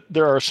imply that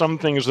there are some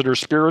things that are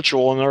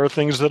spiritual and there are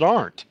things that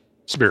aren't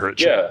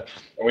spiritual. Yeah,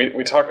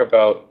 we talk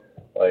about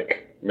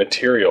like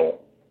material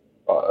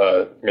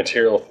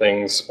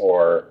things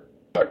or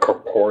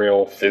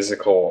corporeal,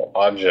 physical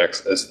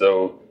objects as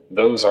though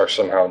those are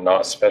somehow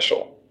not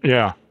special.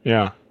 Yeah.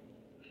 And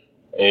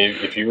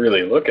if you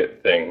really look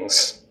at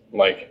things,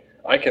 like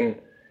I can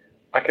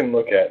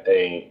look at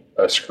a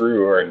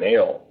screw or a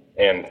nail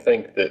and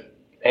think that,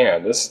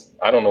 man,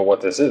 I don't know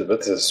what this is, but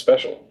this is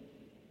special.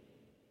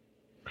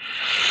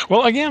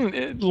 Well,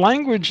 again,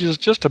 language is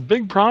just a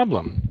big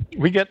problem.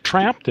 We get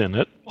trapped in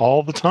it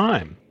all the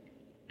time.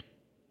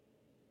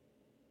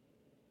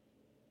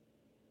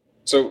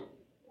 So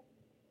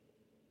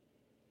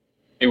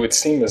it would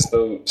seem as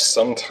though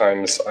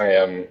sometimes I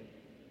am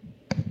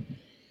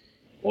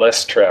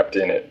less trapped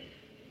in it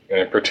in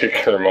a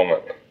particular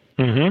moment.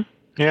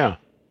 Mm-hmm. Yeah.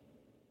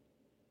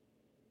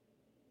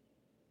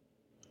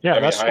 Yeah,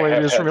 that's the way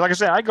it is for me. Like I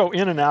say, I go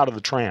in and out of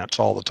the trance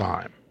all the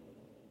time.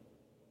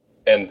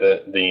 And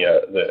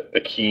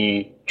the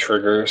key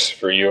triggers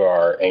for you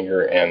are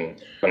anger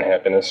and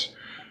unhappiness?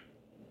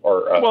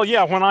 Or well,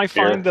 yeah, when I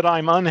fear? find that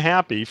I'm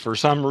unhappy for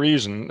some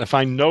reason, if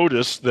I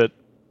notice that,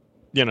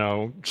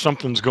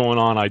 something's going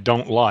on I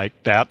don't like,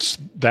 that's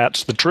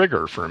the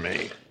trigger for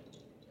me.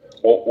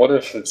 Well, what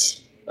if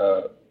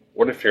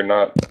you're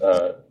not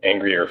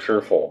angry or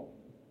fearful?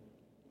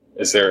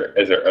 Is there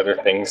other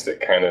things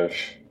that kind of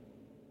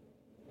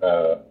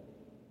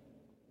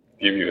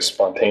give you a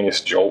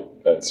spontaneous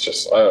jolt that's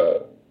just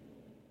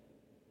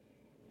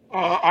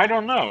I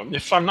don't know.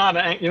 If I'm not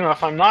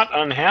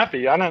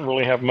unhappy, I don't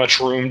really have much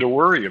room to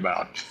worry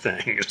about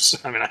things.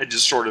 I mean, I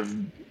just sort of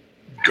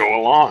go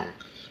along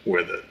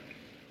with it.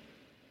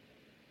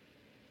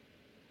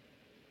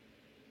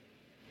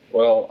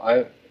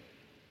 Well,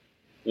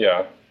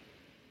 yeah.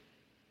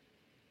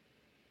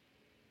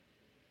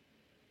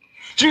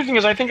 The thing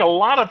is, I think a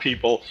lot of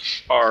people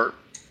are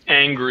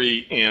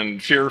angry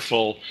and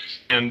fearful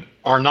and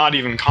are not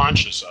even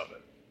conscious of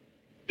it.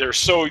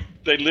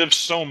 They live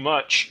so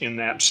much in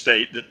that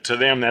state that to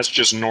them that's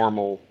just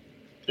normal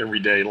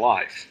everyday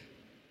life.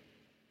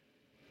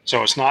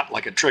 So it's not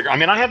like a trigger. I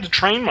mean, I had to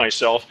train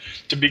myself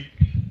to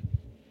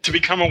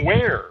become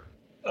aware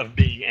of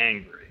being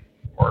angry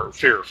or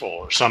fearful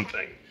or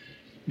something,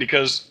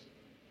 because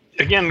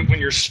again, when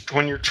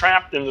you're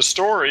trapped in the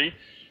story,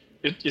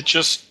 it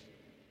just,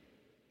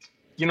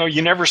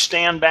 you never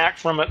stand back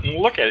from it and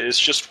look at it. It's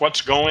just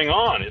what's going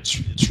on.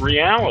 It's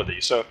reality.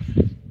 So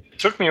it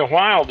took me a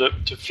while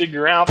to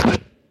figure out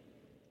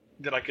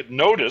that I could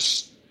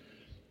notice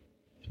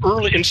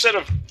early, instead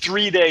of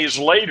 3 days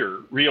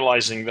later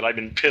realizing that I've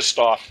been pissed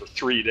off for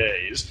 3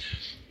 days.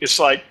 It's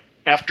like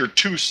after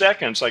 2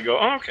 seconds I go,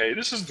 oh, okay,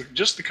 this is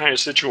just the kind of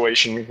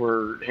situation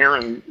where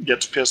Heron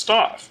gets pissed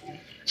off.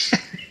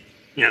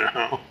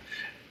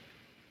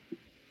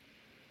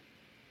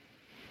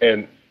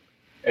 And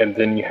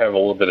then you have a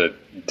little bit of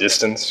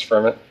distance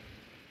from it?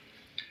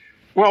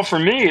 Well, for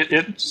me,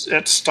 it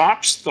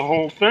stops the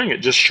whole thing. It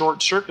just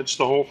short circuits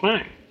the whole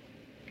thing.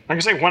 Like I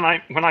say, when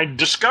I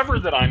discover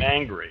that I'm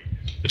angry,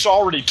 it's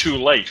already too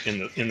late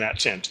in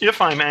that sense.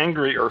 If I'm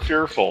angry or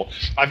fearful,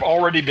 I've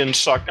already been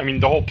sucked. I mean,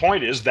 the whole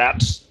point is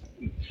that's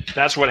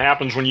what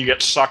happens when you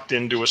get sucked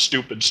into a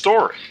stupid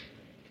story.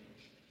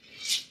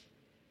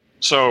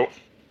 So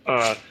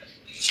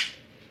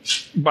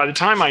by the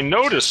time I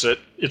notice it,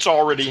 it's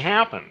already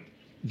happened.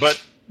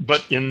 But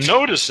in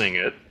noticing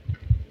it,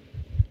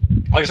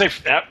 like I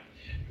say,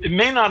 it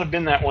may not have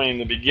been that way in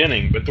the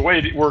beginning, but the way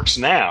it works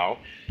now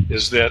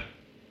is that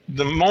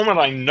the moment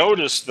I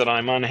notice that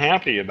I'm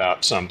unhappy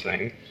about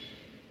something,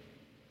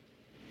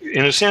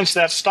 in a sense,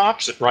 that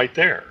stops it right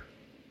there.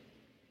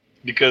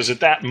 Because at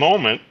that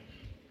moment,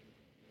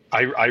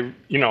 I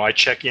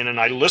check in and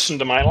I listen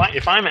to my life.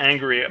 If I'm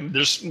angry,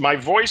 there's a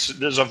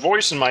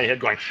voice in my head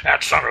going,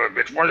 that son of a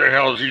bitch, where the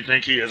hell does he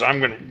think he is? I'm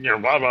going to,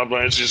 blah, blah, blah.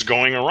 It's just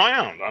going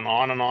around and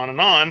on and on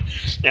and on.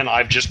 And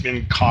I've just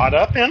been caught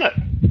up in it. And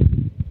by the time I notice it, it's already happened. But in noticing it, it's already happened. So by the time I notice that I'm unhappy about something, in a sense, that stops it right there. Because at that moment, I check in and I listen to my life. If I'm angry, there's a voice in my head going, that son of a bitch, where the hell does he think he is? I'm going to, blah,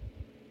 blah, blah. It's just going around and on and on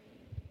and on.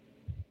 And I've just been caught up in it.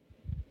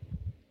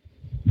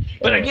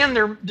 But again,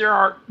 there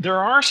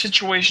are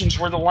situations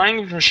where the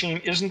language machine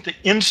isn't the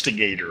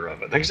instigator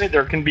of it. Like I say,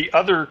 there can be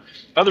other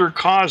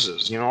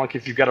causes. Like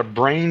if you've got a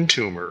brain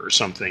tumor or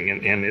something,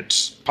 and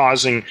it's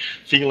causing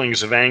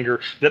feelings of anger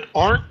that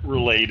aren't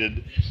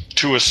related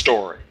to a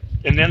story,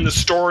 and then the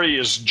story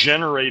is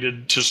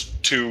generated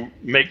to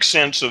make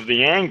sense of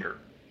the anger.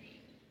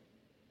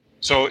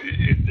 So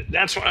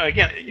that's why,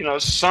 again,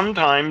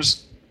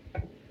 sometimes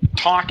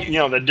talking,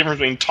 the difference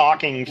between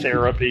talking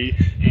therapy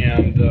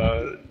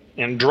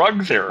and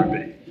drug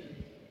therapy.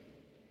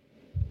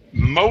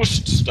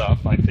 Most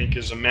stuff, I think,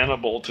 is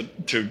amenable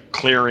to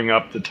clearing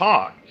up the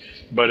talk.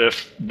 But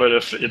if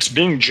it's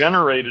being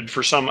generated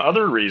for some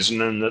other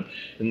reason,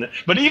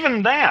 but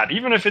even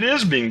if it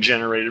is being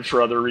generated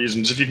for other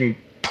reasons, if you can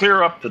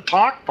clear up the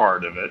talk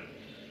part of it,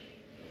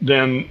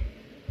 then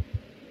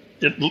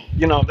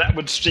that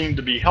would seem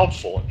to be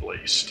helpful at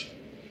least.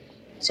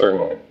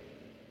 Certainly.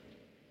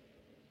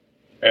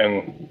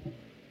 And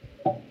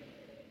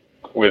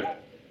with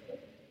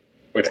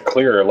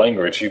clearer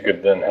language, you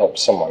could then help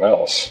someone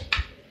else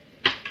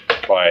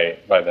by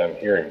them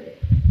hearing you.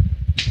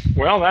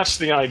 Well, that's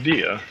the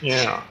idea,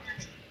 yeah.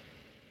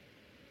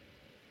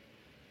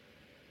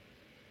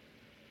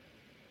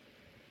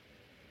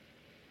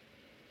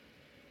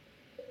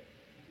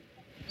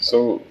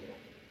 So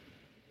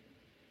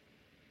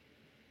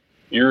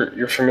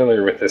you're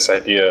familiar with this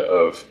idea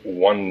of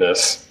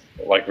oneness,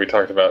 like we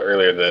talked about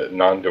earlier, the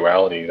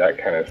non-duality, that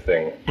kind of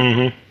thing.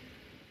 Mm-hmm.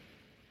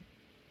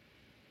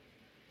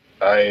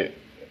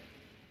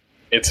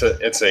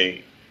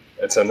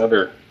 It's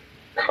another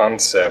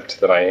concept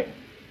that I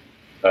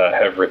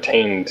have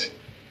retained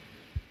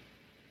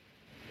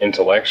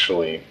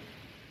intellectually.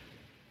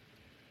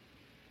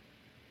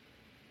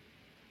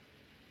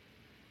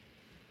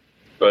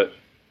 But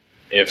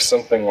if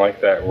something like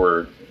that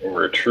were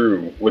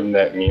true, wouldn't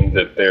that mean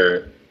that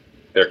there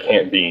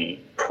can't be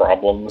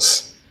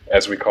problems,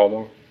 as we call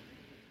them?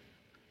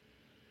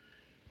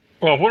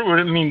 Well, what would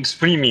it mean? What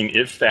do you mean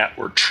if that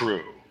were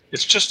true?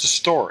 It's just a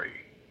story.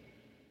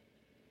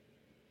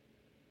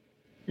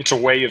 It's a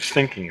way of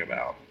thinking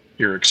about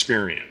your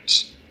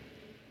experience.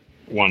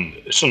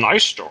 It's a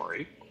nice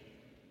story.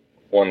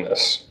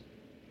 Oneness,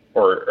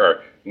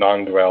 or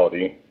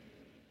non-duality.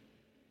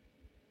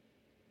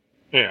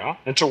 Yeah,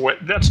 it's a way.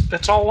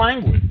 That's all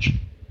language.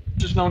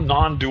 There's no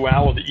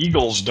non-duality.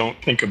 Eagles don't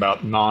think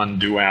about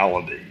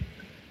non-duality.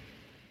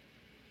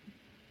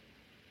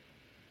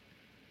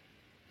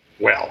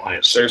 Well, I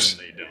assume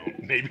they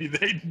don't. Maybe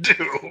they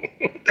do.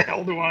 What the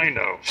hell do I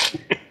know?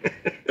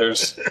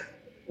 There's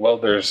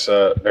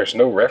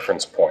no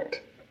reference point.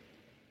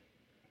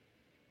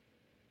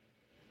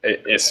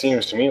 It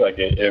seems to me like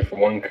if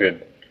one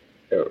could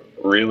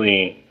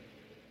really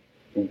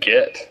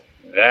get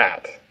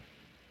that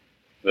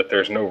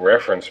there's no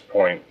reference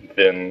point,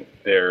 then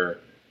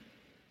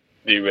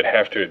you would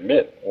have to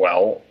admit,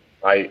 well,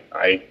 I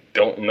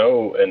don't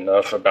know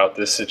enough about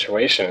this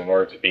situation in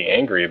order to be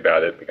angry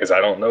about it, because I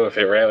don't know if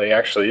it really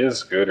actually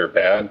is good or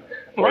bad,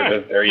 or right.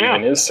 that there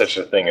even is such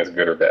a thing as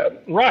good or bad.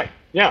 Right,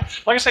 yeah.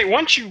 Like I say,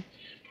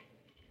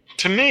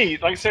 to me,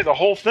 like I say, the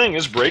whole thing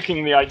is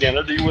breaking the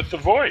identity with the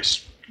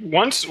voice.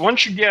 Once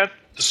you get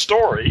the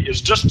story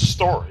is just a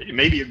story, it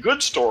may be a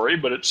good story,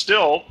 but it's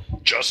still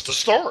just a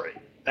story.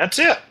 That's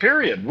it,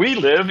 period. We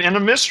live in a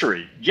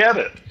mystery. Get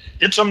it?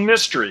 It's a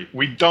mystery.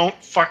 We don't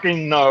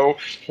fucking know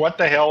what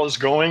the hell is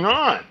going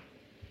on.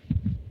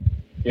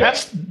 Yeah.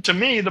 That's, to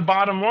me, the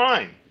bottom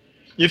line.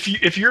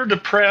 If you're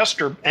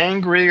depressed or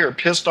angry or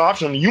pissed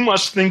off, then you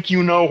must think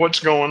you know what's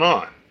going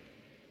on.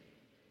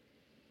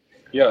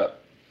 Yeah.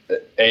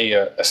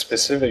 A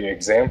specific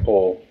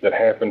example that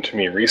happened to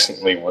me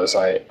recently was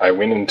I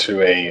went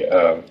into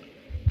a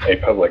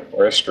public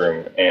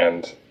restroom,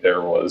 and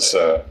there was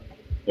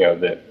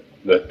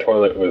the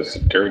toilet was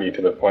dirty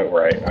to the point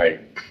where I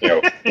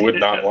would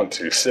not want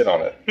to sit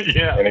on it.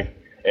 Yeah.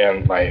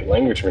 And my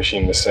language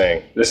machine was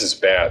saying, "This is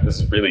bad. This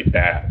is really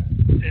bad."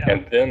 Yeah.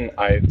 And then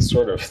I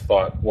sort of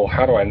thought, well,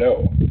 how do I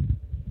know?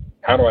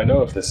 How do I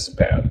know if this is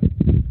bad?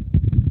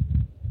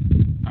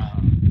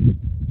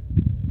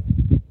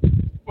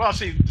 Well,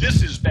 see,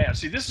 this is bad.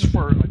 See, this is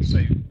where, like I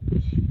say,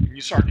 when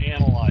you start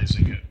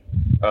analyzing it.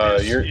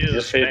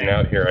 You're fading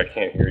out here. I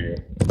can't hear you.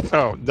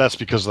 Oh, that's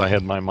because I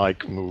had my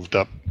mic moved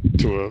up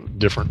to a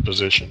different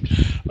position.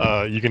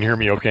 You can hear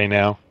me okay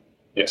now?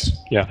 Yes.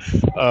 Yeah.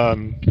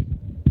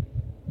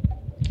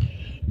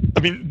 I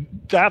mean,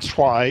 that's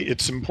why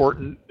it's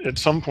important at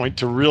some point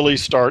to really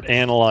start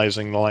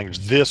analyzing the language.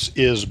 This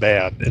is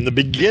bad. And the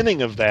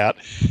beginning of that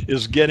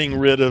is getting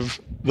rid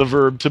of the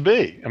verb to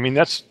be. I mean,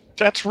 that's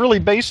really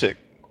basic.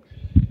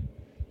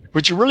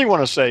 What you really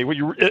want to say,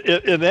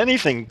 if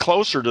anything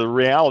closer to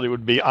reality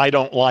would be, I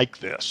don't like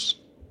this.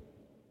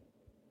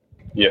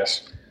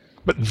 Yes.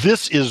 But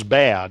this is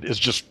bad is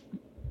just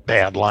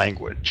bad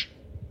language.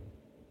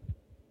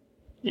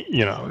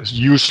 It's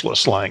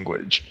useless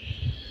language.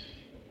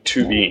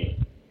 To be.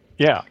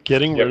 Yeah,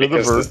 getting rid of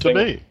the verb to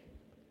be.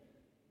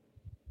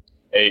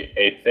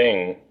 A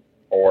thing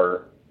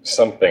or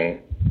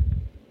something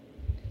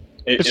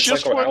It's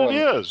just like what it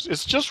is.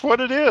 It's just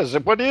what it is.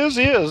 What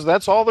is.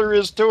 That's all there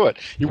is to it.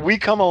 We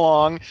come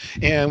along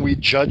and we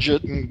judge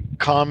it and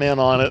comment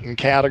on it and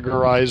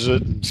categorize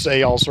it and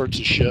say all sorts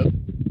of shit.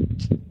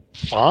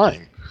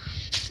 Fine.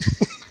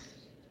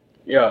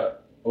 Yeah,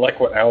 like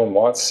what Alan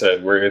Watts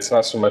said, where it's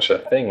not so much a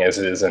thing as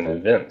it is an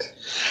event.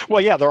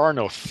 Well, yeah, there are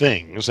no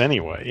things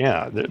anyway.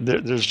 Yeah,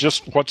 there's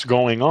just what's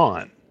going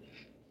on.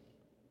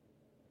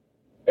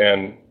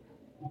 And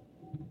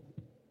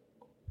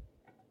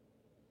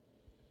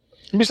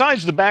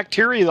besides, the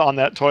bacteria on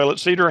that toilet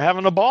seat are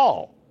having a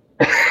ball.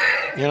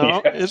 You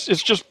know, yes.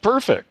 it's just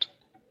perfect.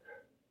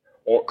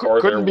 Or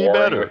couldn't be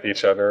better with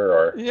each other,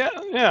 or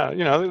yeah.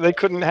 You know, they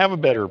couldn't have a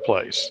better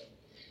place.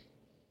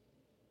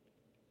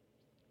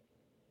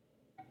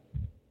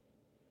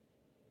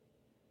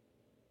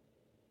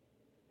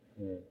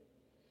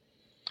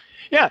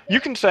 Yeah,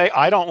 you can say,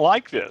 I don't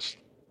like this.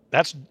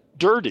 That's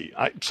dirty.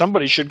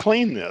 Somebody should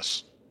clean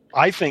this.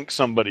 I think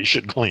somebody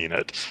should clean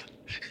it.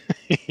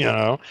 You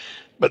know,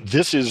 but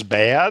this is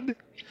bad.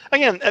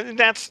 Again,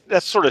 that's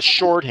sort of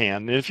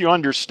shorthand. If you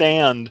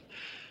understand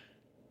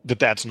that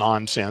that's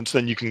nonsense,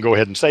 then you can go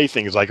ahead and say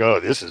things like,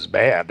 oh, this is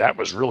bad. That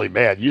was really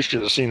bad. You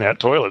should have seen that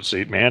toilet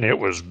seat, man. It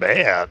was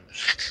bad.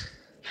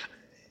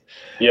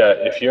 Yeah,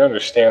 if you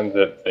understand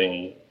that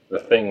the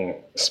thing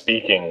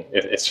speaking,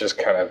 it's just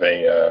kind of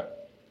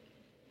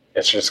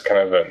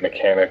a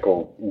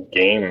mechanical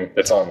game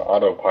that's on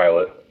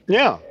autopilot.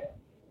 Yeah,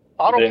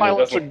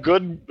 autopilot's a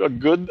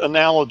good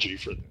analogy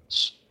for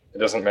this. It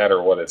doesn't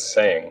matter what it's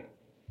saying.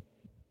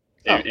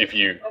 Oh. If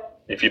you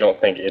don't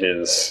think it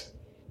is.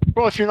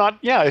 Well, if you're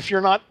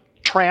not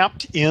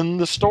trapped in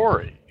the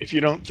story, if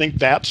you don't think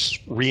that's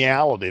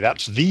reality,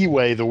 that's the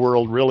way the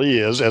world really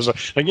is.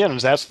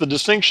 That's the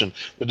distinction.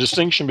 The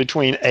distinction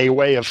between a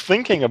way of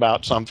thinking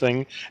about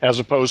something as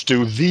opposed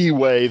to the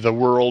way the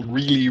world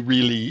really,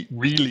 really,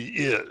 really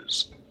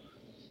is.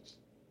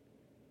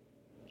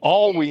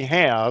 All we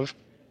have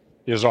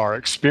is our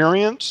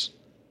experience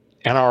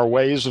and our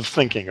ways of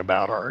thinking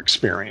about our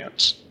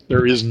experience.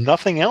 There is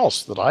nothing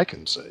else that I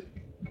can see.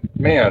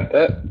 Man,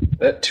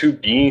 that to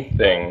be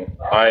thing,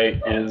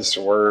 I, is,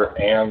 were,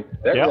 am,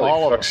 that really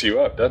fucks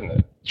you up, doesn't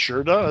it?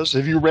 Sure does.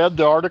 Have you read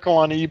the article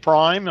on E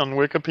Prime on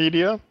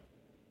Wikipedia?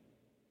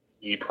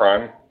 E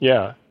Prime?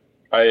 Yeah.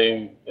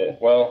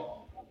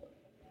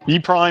 E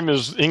Prime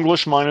is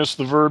English minus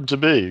the verb to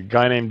be. A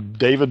guy named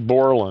David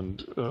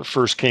Borland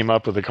first came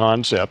up with the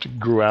concept. It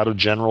grew out of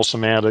General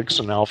Semantics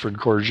and Alfred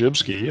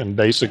Korzybski. And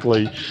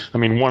basically,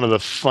 one of the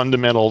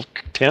fundamental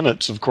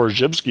tenets of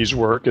Korzybski's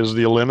work is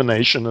the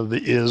elimination of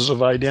the is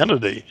of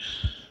identity,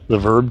 the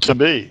verb to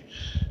be.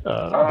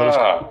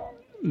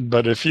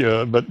 But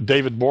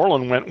David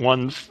Borland went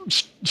one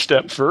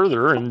step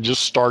further and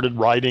just started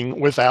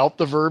writing without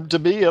the verb to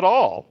be at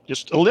all.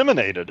 Just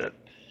eliminated it.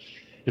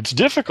 It's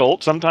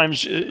difficult.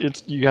 Sometimes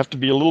you have to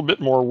be a little bit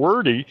more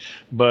wordy,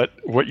 but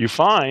what you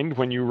find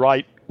when you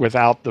write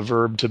without the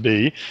verb to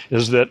be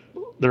is that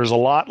there's a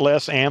lot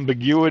less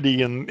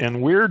ambiguity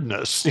and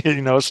weirdness.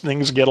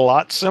 Things get a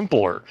lot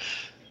simpler.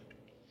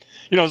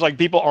 It's like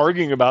people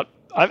arguing about,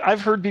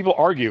 I've heard people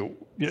argue,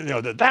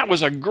 that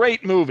was a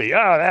great movie.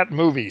 That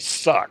movie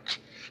sucked.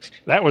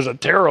 That was a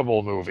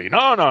terrible movie.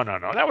 No.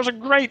 That was a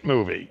great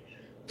movie.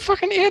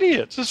 Fucking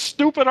idiots. It's a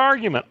stupid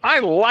argument.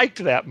 I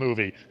liked that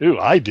movie. Ooh,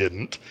 I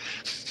didn't.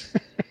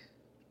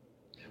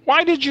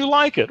 Why did you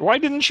like it? Why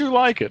didn't you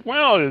like it?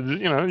 Well,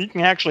 you can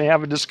actually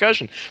have a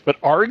discussion. But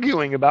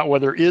arguing about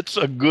whether it's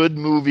a good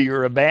movie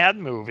or a bad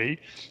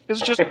movie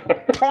is just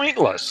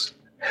pointless.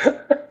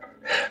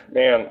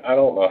 Man, I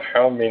don't know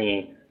how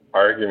many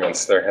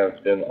arguments there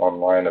have been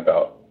online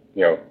about,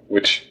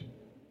 which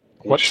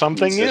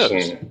something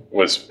is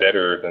was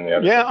better than the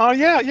other.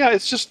 Yeah.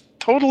 It's just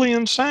totally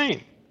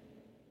insane.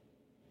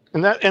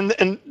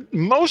 And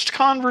most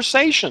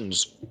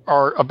conversations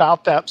are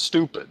about that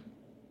stupid.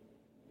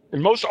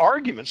 And most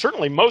arguments,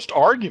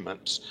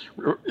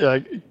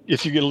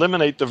 if you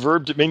eliminate the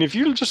verb to,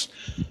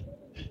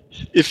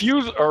 if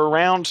you are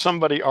around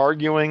somebody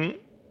arguing,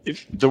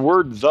 if the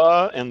word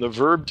the and the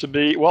verb to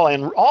be,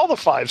 and all the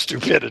five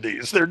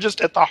stupidities, they're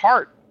just at the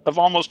heart of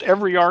almost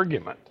every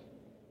argument.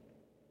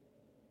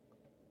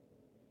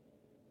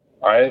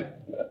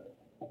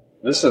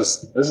 This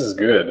is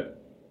good.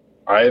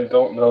 I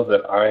don't know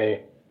that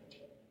I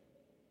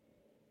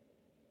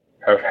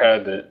have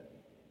had it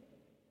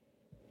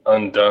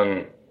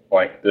undone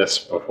like this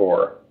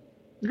before.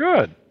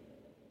 Good.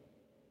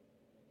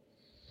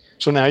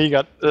 So now you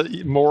got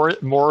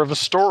more of a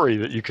story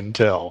that you can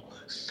tell.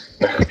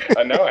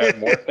 I know I have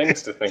more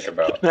things to think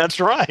about. That's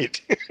right.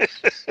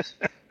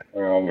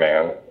 Oh,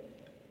 man.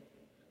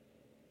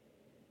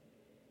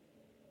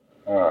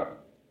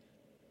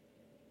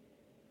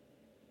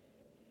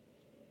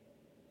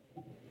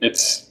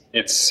 It's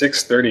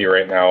 6:30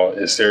 right now.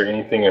 Is there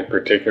anything in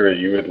particular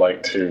you would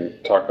like to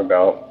talk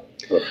about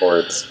before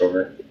it's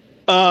over?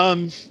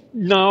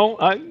 No.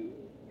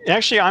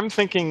 I'm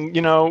thinking,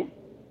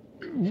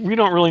 we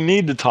don't really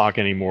need to talk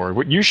anymore.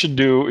 What you should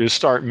do is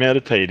start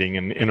meditating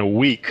in a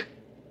week.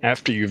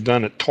 after you've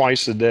done it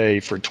twice a day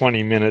for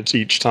 20 minutes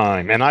each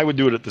time. And I would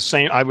do it at the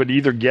same, I would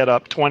either get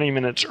up 20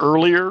 minutes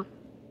earlier,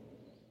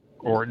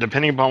 or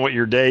depending upon what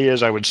your day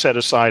is, I would set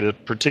aside a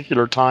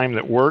particular time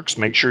that works,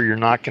 make sure you're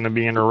not going to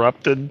be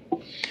interrupted,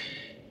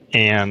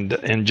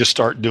 and just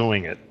start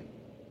doing it.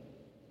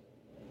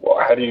 Well,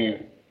 how do you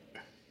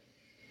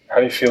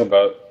feel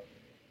about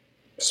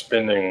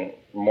spending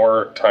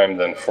more time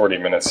than 40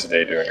 minutes a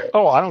day doing it?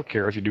 Oh, I don't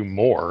care if you do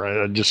more.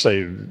 I'd just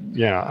say,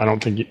 yeah, I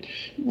don't think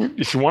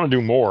if you want to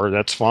do more,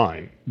 that's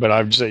fine. But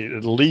I'd say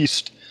at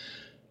least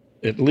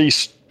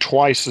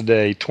twice a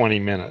day, 20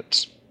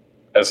 minutes.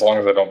 As long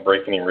as I don't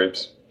break any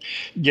ribs?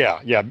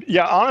 Yeah.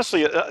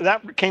 Honestly,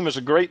 that came as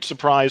a great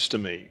surprise to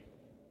me.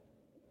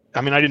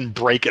 I mean, I didn't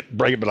break it,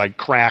 but I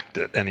cracked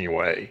it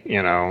anyway,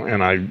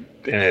 and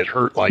it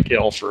hurt like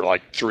hell for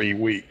like 3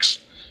 weeks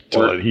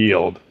till it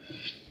healed.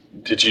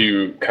 Did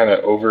you kind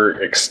of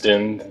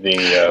overextend the?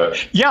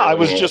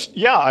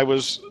 I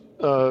was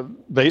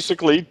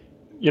basically,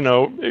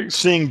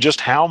 seeing just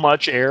how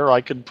much air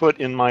I could put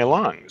in my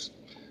lungs,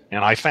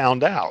 and I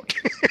found out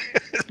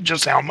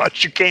just how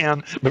much you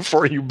can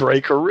before you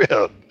break a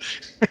rib.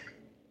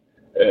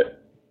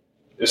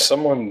 Is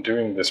someone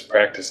doing this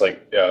practice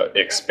like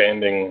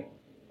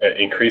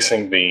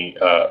increasing the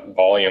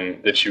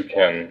volume that you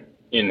can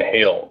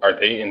inhale? Are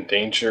they in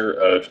danger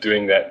of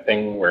doing that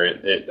thing where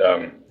it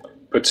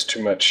puts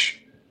too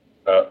much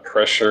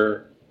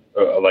pressure,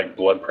 like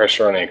blood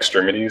pressure on the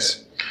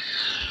extremities?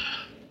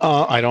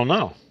 I don't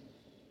know.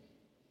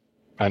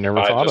 I never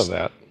thought of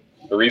that.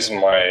 The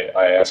reason why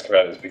I ask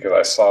about it is because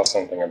I saw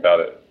something about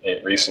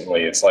it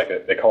recently. It's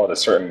like they call it a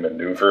certain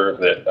maneuver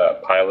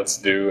that pilots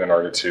do in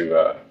order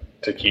to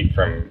keep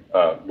from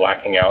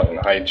blacking out in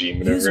high G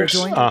maneuvers.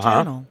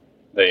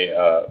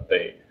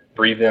 They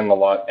breathe in a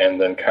lot and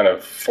then kind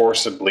of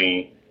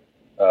forcibly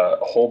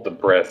hold the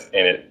breath,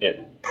 and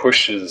it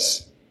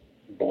pushes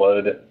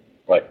blood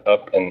like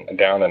up and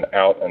down and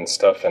out and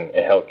stuff, and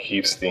it helps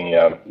keeps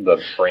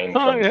the brain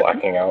from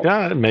blacking out.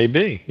 Yeah, it may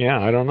be.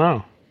 Yeah, I don't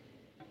know.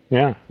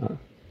 Yeah.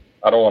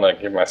 I don't want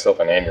to give myself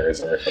an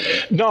aneurysm or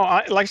something. No,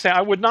 like I say,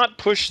 I would not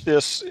push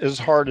this as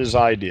hard as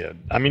I did.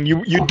 I mean,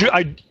 you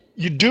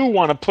do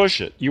want to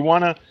push it. You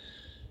want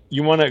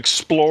to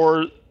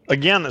explore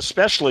again,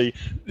 especially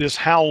this.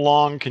 How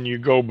long can you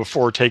go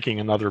before taking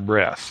another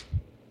breath?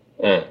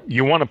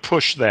 You want to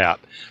push that,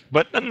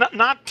 but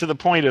not to the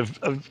point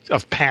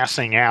of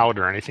passing out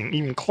or anything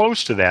even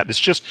close to that. It's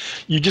just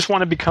you just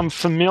want to become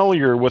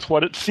familiar with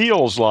what it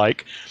feels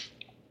like.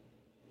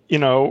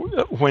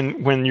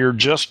 When you're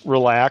just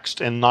relaxed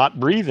and not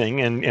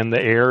breathing, and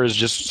the air is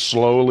just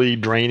slowly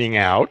draining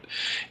out,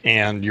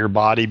 and your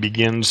body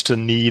begins to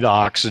need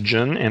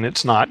oxygen, and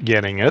it's not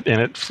getting it.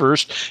 And at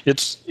first,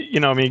 it's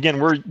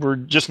again, we're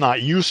just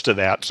not used to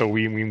that, so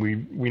we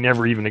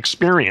never even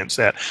experience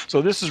that.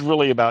 So this is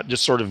really about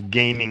just sort of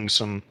gaining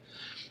some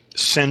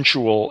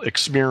sensual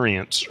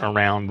experience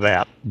around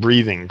that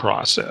breathing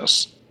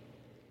process.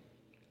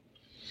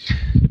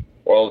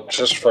 Well,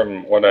 just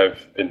from what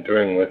I've been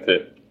doing with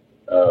it,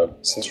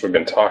 since we've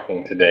been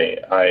talking today,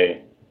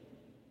 I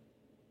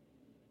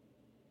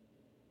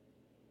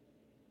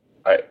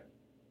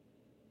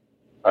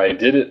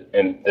did it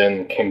and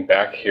then came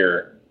back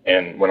here,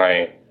 and when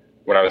I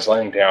was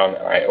laying down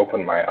and I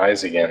opened my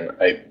eyes again,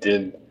 I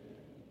did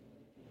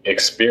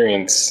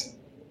experience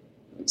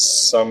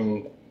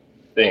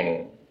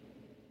something.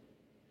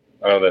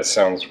 I know that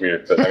sounds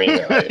weird, but I mean...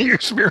 You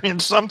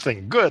experienced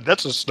something. Good,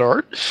 that's a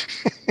start.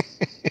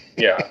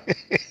 Yeah.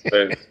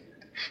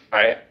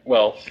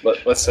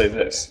 Let's say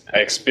this. I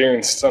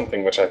experienced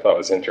something which I thought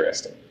was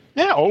interesting.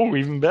 Yeah,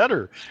 even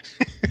better.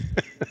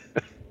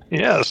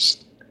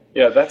 Yes.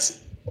 Yeah, that's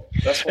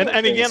and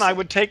again, I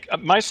would take,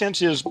 my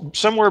sense is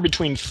somewhere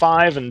between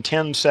 5 and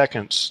 10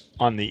 seconds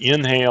on the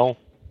inhale.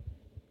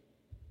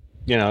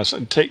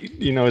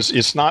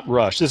 It's not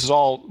rushed. This is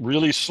all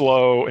really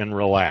slow and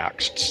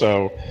relaxed.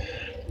 So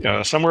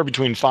somewhere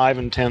between 5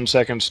 and 10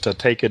 seconds to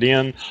take it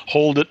in,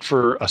 hold it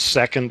for a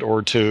second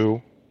or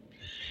two,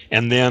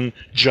 and then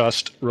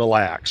just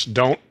relax.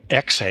 Don't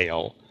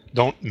exhale.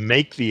 Don't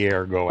make the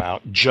air go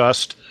out.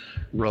 Just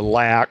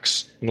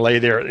relax and lay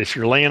there. If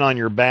you're laying on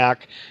your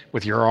back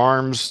with your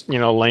arms,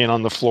 laying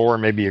on the floor,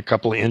 maybe a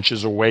couple of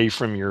inches away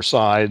from your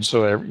side,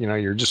 so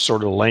you're just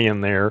sort of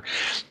laying there,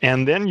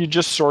 and then you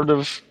just sort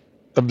of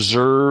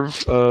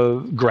observe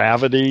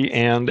gravity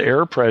and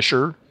air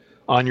pressure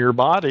on your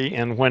body,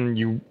 and when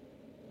you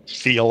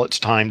feel it's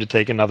time to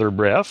take another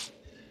breath,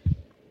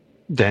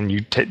 then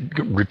you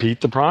repeat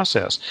the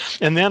process.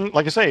 And then,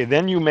 like I say,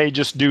 then you may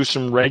just do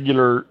some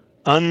regular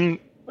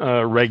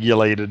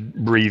unregulated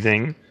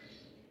breathing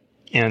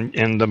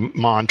and the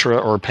mantra,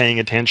 or paying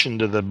attention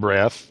to the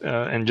breath,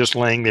 and just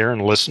laying there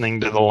and listening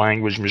to the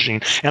language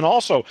machine. And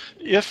also,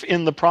 if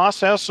in the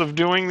process of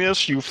doing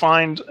this you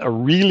find a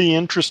really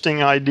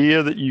interesting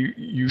idea that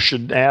you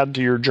should add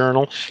to your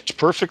journal, it's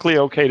perfectly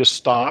okay to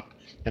stop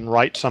and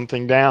write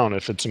something down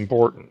if it's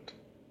important.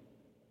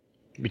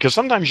 Because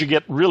sometimes you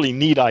get really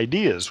neat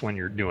ideas when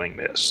you're doing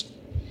this,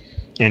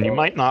 and you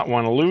might not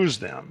want to lose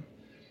them.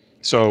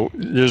 So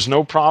there's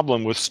no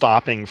problem with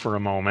stopping for a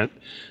moment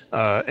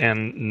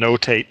and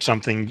notate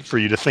something for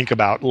you to think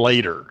about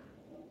later.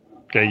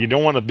 Okay, you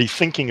don't want to be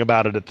thinking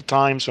about it at the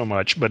time so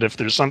much, but if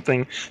there's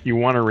something you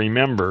want to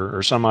remember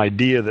or some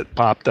idea that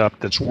popped up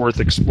that's worth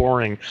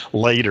exploring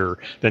later,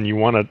 then you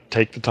want to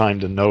take the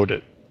time to note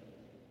it.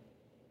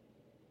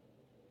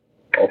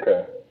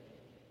 Okay.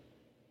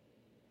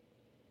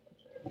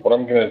 What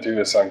I'm going to do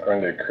is I'm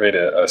going to create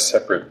a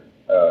separate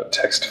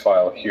text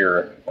file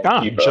here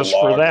and keep just a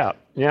log, for that.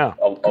 Yeah.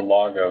 a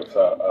log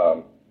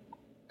of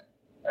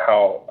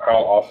how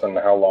often,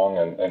 how long,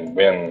 and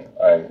when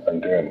I'm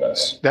doing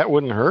this. That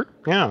wouldn't hurt.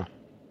 Yeah.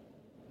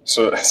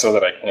 So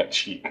that I can't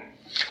cheat.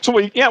 So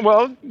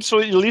so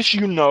at least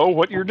you know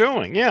what you're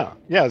doing. Yeah.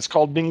 Yeah. It's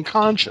called being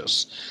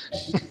conscious.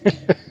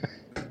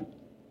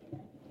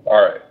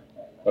 All right.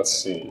 Let's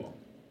see.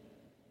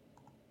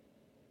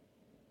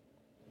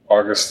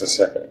 August the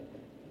 2nd.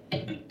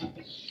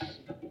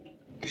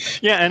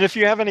 Yeah, and if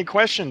you have any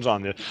questions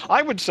on this,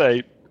 I would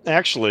say,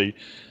 actually,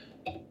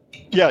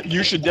 yeah,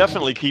 you should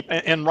definitely keep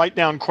and write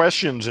down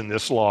questions in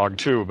this log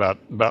too about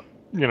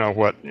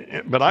what.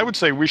 But I would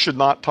say we should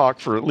not talk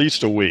for at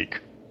least a week.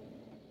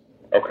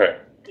 Okay.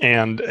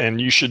 And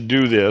you should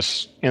do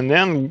this, and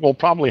then we'll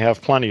probably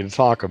have plenty to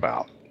talk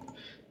about.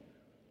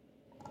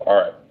 All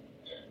right.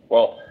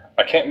 Well,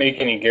 I can't make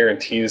any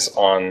guarantees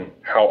on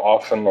how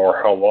often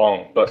or how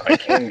long, but I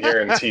can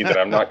guarantee that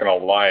I'm not going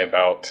to lie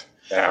about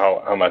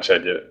how much I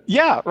did it.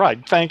 Yeah, right.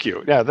 Thank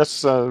you. Yeah,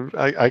 that's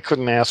I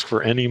couldn't ask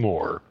for any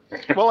more.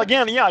 Well,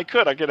 again, yeah, I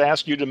could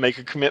ask you to make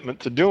a commitment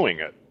to doing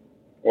it,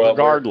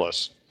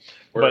 regardless.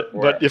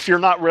 But if you're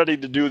not ready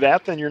to do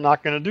that, then you're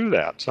not going to do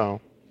that. So.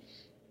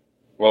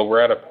 Well,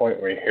 we're at a point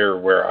here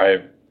where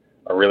I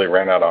really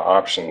ran out of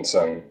options,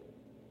 and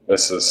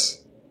this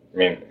is, I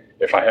mean,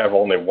 if I have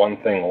only one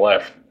thing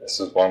left, this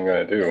is what I'm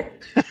going to do.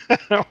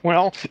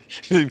 Well,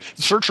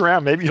 search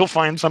around. Maybe you'll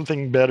find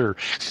something better.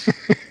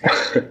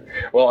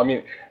 Well, I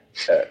mean,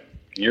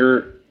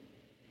 you're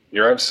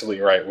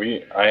absolutely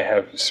right. I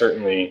have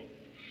certainly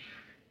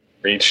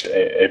reached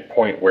a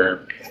point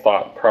where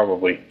thought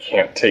probably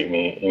can't take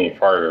me any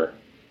farther.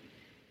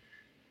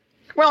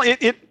 Well,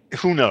 it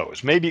who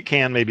knows? Maybe it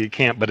can, maybe it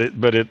can't. But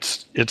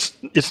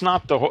it's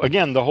not the whole.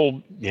 Again, the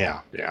whole.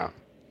 Yeah.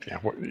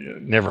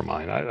 Never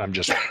mind. I'm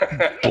just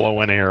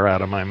blowing air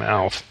out of my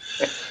mouth.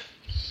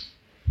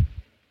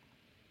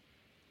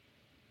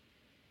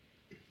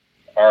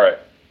 All right.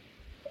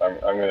 I'm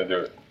going to do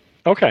it.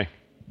 Okay.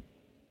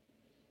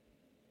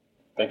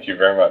 Thank you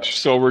very much.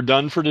 So we're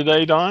done for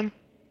today, Don?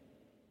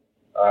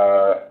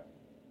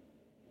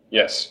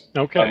 Yes.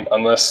 Okay.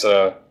 Unless,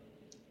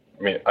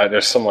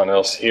 there's someone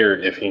else here.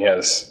 If he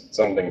has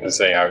something to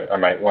say, I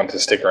might want to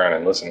stick around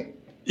and listen.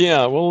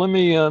 Yeah. Well, let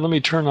me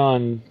turn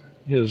on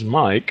his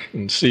mic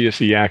and see if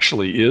he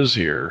actually is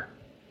here.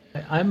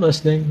 I'm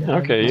listening.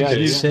 Okay.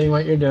 I'm seeing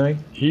what you're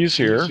doing. He's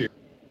here.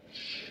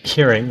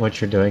 Hearing what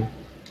you're doing.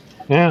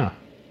 Yeah.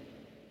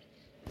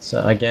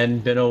 So again,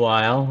 been a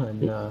while,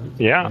 and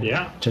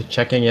just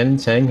checking in,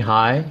 saying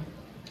hi.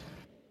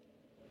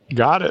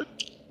 Got it.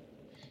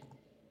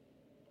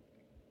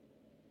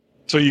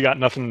 So you got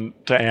nothing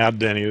to add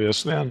to any of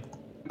this then?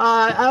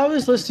 I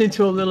was listening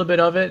to a little bit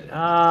of it.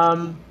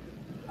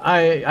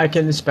 I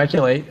can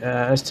speculate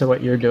as to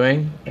what you're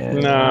doing.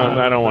 And, no,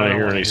 I don't want to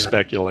hear any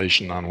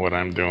speculation on what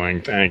I'm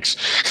doing. Thanks.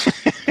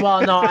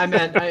 Well, no, I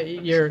meant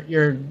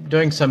you're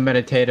doing some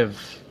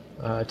meditative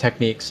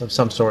techniques of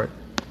some sort.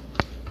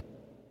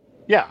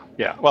 Yeah.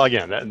 Well,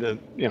 again,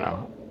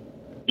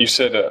 You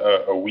said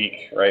a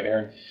week, right,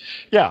 Aaron?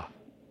 Yeah.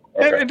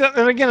 Okay.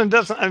 And again, it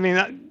doesn't. I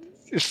mean,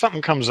 if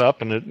something comes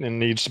up and it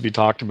needs to be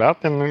talked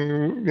about,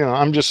 then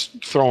I'm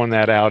just throwing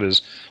that out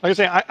as, like I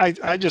say,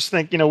 I just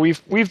think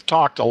we've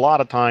talked a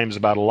lot of times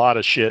about a lot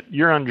of shit.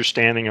 Your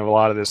understanding of a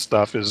lot of this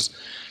stuff is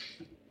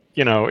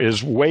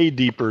way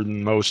deeper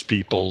than most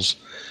people's,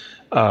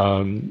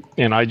 and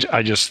I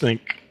just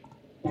think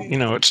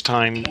it's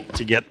time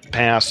to get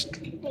past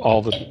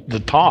all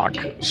the talk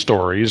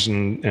stories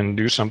and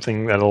do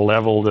something at a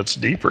level that's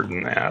deeper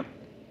than that.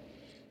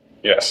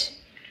 Yes,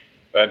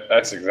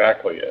 that's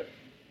exactly it.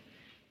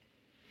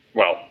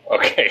 Well,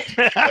 okay.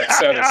 That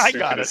sounded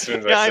stupid as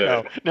soon as I said know.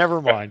 It.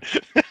 Never mind.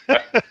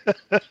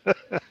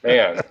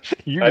 Man, how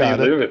do you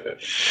live with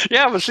it?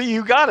 Yeah, but see,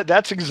 you got it.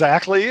 That's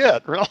exactly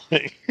it,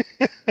 really.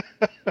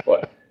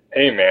 What?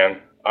 Hey,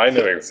 man, I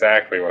know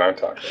exactly what I'm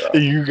talking about.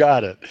 You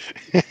got it.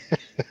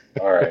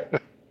 All right.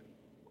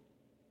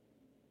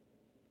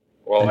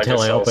 Well, I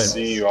guess I'll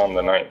see you on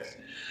the 9th.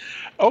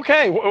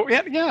 Okay. Well,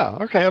 yeah.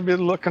 Okay, I'll be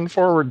looking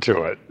forward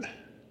to it.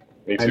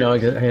 Me too. I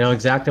know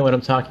exactly what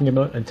I'm talking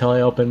about until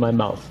I open my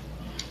mouth.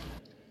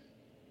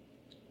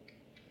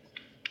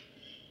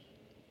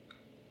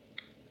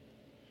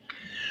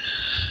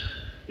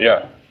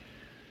 Yeah.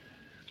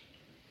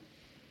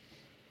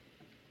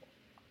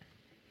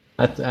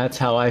 That's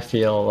how I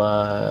feel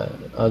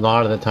a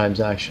lot of the times,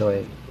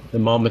 actually. The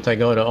moment I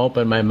go to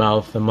open my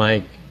mouth, I'm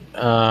like,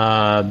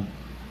 what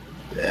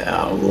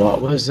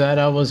was that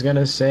I was going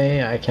to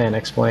say? I can't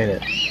explain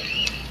it.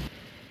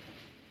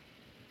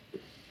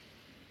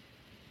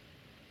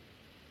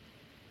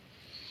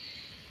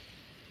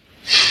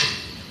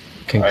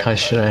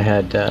 concussion I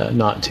had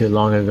not too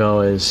long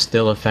ago is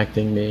still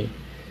affecting me.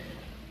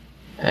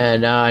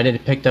 And I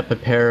picked up a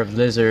pair of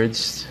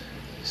lizards,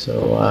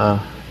 so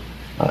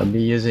I'll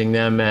be using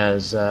them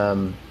as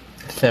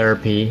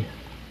therapy.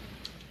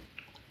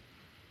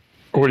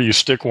 Or do you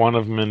stick one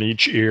of them in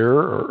each ear,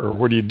 or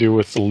what do you do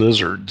with the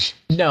lizards?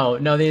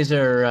 No, these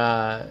are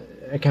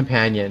a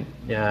companion.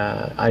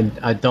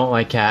 I don't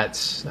like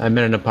cats. I'm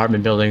in an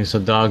apartment building, so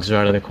dogs are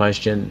out of the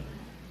question.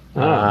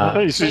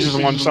 You just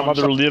want some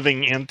other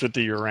living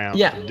entity around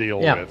to deal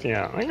with.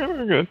 Yeah,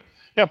 good.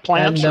 Yeah,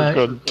 plants are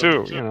good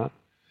too.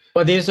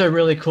 Well, these are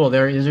really cool.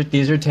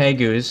 These are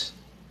tegus,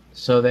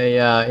 so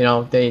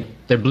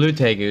they're blue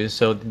tegus.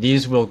 So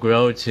these will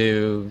grow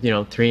to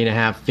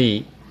 3.5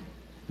 feet.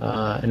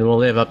 And will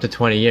live up to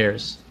 20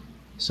 years.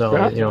 So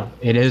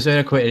it is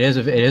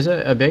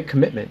a big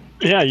commitment.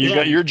 Yeah, you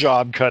got your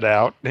job cut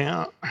out.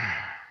 Yeah.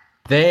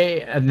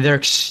 They're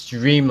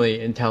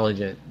extremely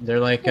intelligent. They're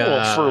like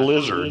for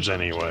lizards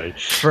anyway.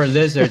 For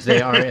lizards,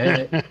 they are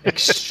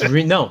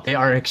extreme. No, they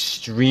are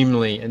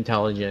extremely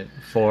intelligent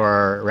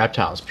for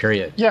reptiles.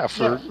 Period. Yeah.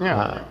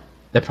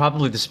 They're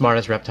probably the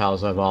smartest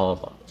reptiles of all of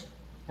them.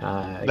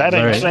 That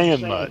ain't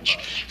saying much.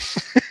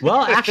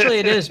 Well, actually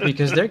it is,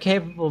 because they're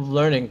capable of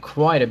learning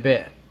quite a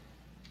bit.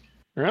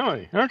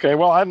 Really? Okay,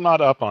 well, I'm not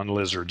up on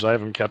lizards. I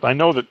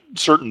know that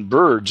certain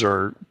birds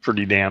are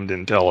pretty damned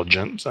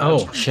intelligent.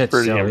 So shit.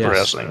 Pretty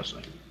impressive. Yes.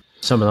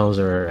 Some of those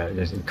are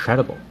just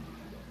incredible.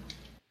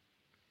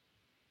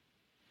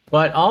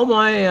 But all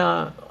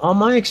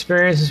my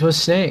experiences with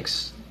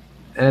snakes,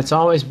 and it's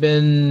always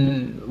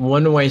been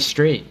one-way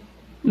street.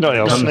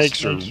 No,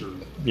 snakes are...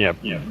 Yeah,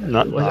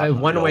 not a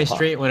one-way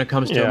street when it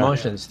comes to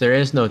emotions. There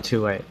is no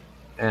two-way.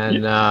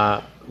 And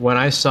when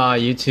I saw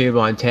YouTube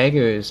on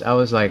tegus, I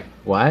was like,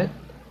 what?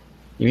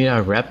 You mean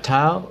a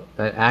reptile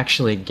that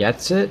actually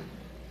gets it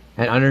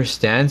and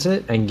understands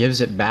it and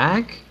gives it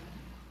back?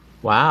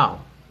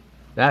 Wow.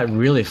 That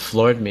really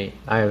floored me.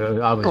 I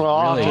was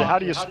really... How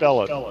do you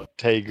spell it?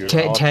 Tegu.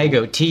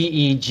 Tegu.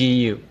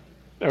 T-E-G-U.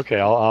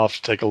 Okay, I'll have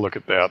to take a look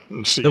at that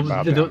and see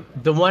about that.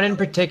 The one in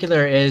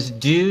particular is,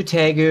 do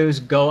tegus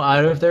go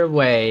out of their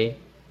way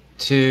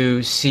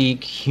to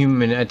seek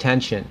human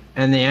attention?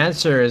 And the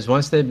answer is,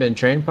 once they've been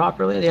trained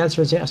properly, the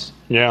answer is yes.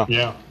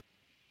 Yeah,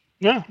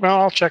 well,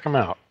 I'll check them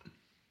out.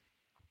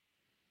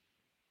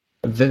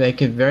 They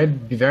can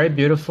be very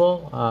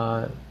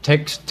beautiful.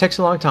 Takes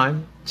a long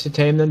time to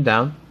tame them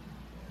down.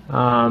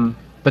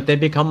 But they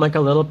become like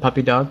a little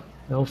puppy dog.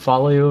 They'll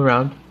follow you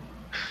around.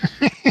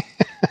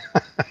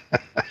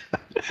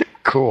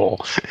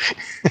 Cool.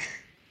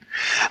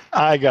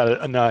 I got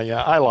it. No,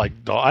 yeah, I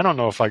like dogs. I don't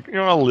know if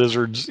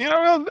lizards.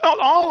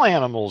 All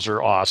animals are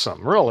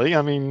awesome. Really,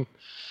 I mean,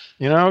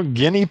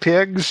 guinea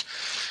pigs.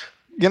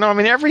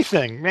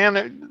 Everything.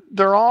 Man,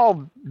 they're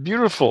all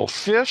beautiful.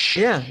 Fish.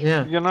 Yeah.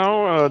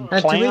 And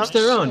plants. To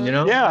each their own.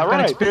 Yeah, I've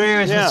got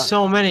experience with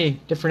so many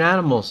different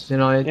animals. They're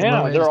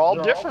all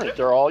different.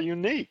 They're all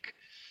unique.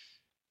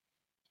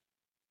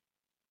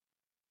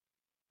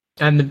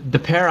 And the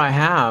pair I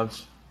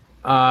have,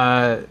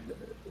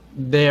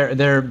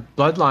 their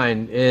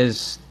bloodline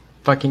is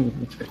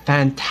fucking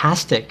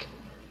fantastic.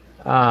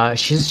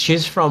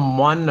 She's from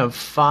one of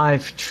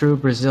 5 true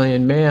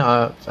Brazilian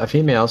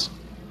females,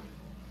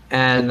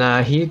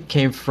 and he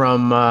came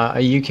from a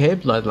UK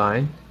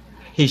bloodline.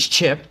 He's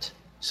chipped,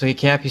 so he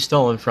can't be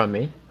stolen from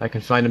me. I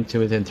can find him to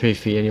within 3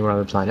 feet anywhere on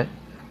the planet.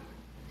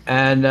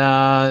 And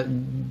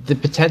the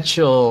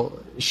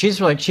potential,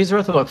 she's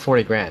worth about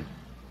 40 grand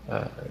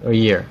a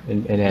year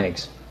in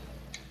eggs.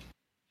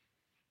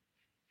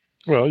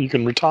 Well, you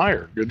can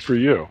retire. Good for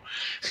you.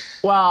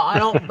 Well, I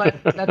don't. But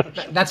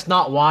that's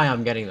not why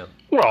I'm getting them.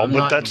 Well,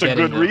 but that's a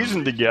good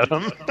reason to get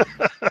them.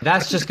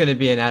 That's just going to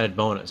be an added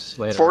bonus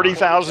later.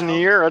 40,000 a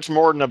year. That's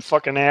more than a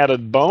fucking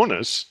added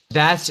bonus.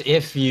 That's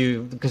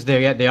because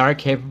they are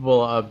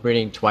capable of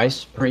breeding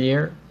twice per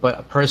year.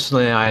 But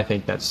personally, I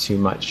think that's too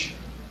much.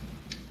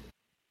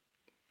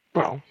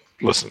 Well,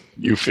 listen,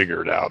 you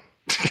figure it out.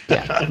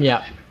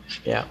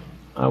 Yeah.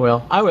 I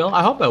will.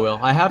 I hope I will.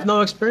 I have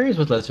no experience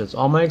with lizards.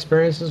 All my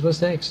experiences with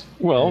snakes.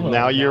 Well,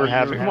 now you're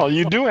having... Well,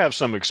 you do have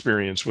some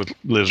experience with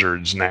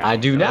lizards now. I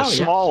do now, A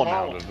small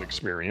amount of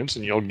experience,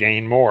 and you'll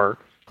gain more.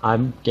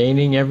 I'm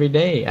gaining every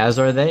day, as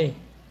are they.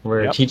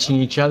 We're teaching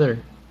each other.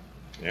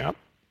 Yeah.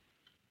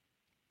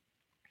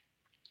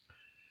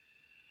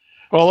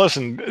 Well,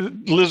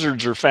 listen,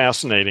 lizards are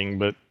fascinating,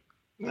 but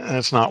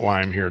that's not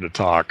why I'm here to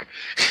talk.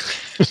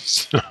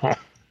 So...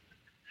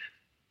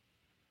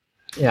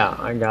 Yeah,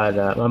 I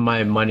got when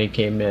my money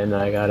came in,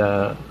 I got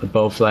a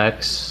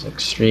Bowflex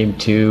Extreme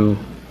 2,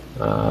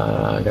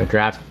 I got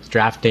a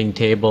drafting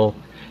table.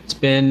 It's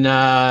been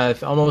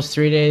almost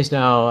 3 days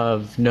now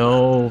of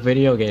no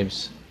video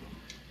games.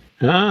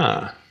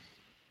 I'm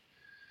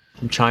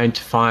trying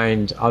to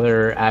find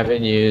other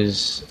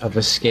avenues of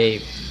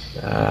escape,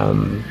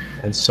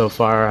 and so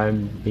far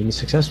I'm being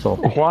successful.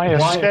 Why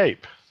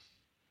escape?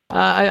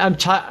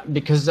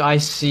 Because I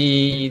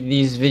see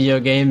these video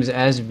games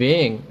as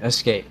being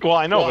escape. Well,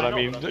 I know, but I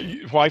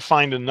mean, why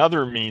find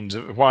another means?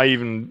 Why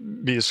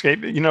even be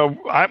escape? You know,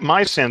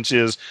 my sense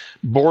is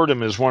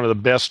boredom is one of the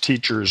best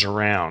teachers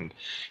around.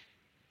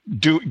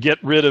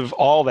 Get rid of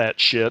all that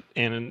shit,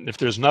 and if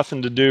there's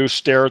nothing to do,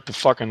 stare at the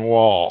fucking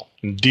wall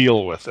and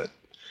deal with it.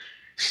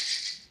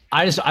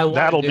 I want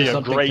That'll to do be a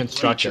something great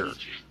constructive.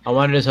 teacher. I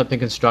want to do something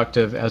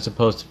constructive as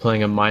opposed to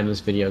playing a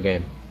mindless video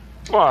game.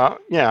 Well,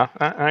 yeah,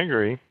 I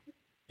agree.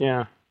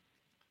 Yeah.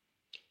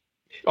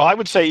 Well, I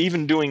would say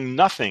even doing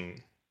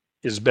nothing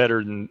is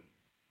better than,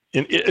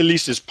 at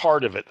least is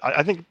part of it.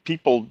 I think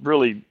people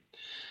really,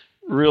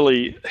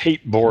 really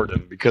hate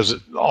boredom because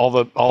all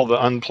the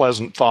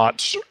unpleasant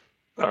thoughts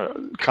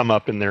come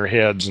up in their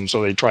heads, and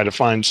so they try to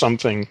find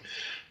something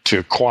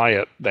to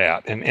quiet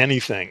that. And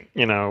anything,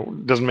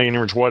 doesn't make any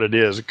difference what it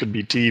is. It could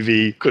be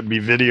TV, could be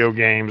video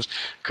games,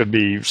 could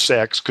be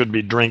sex, could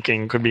be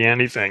drinking, could be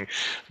anything.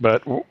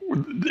 But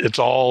it's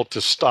all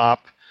to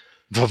stop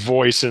the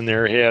voice in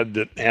their head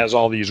that has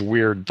all these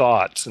weird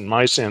thoughts. And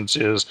my sense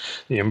is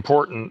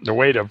the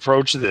way to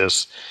approach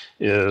this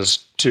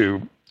is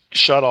to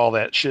shut all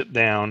that shit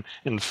down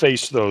and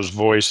face those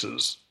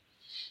voices.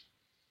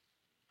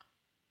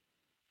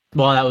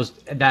 Well,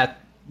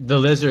 the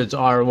lizards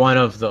are one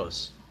of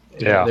those.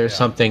 Yeah. There's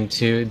something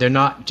they're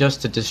not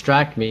just to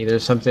distract me.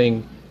 There's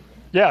something.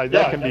 Yeah,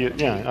 that can be.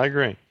 Yeah, I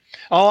agree.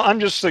 I'm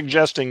just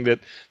suggesting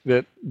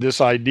that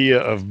this idea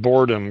of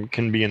boredom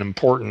can be an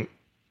important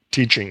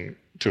teaching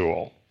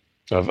tool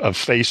of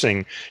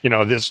facing,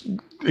 this.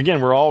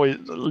 Again, we're always,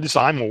 at least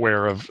I'm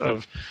aware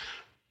of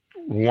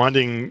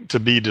wanting to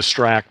be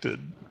distracted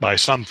by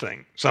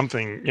something,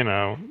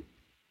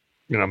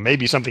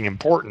 maybe something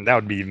important. That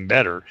would be even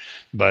better.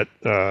 But,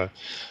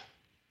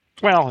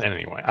 well,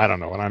 anyway, I don't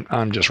know. And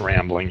I'm just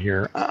rambling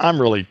here. I'm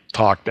really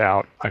talked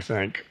out, I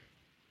think.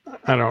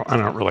 I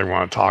don't really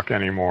want to talk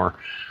anymore.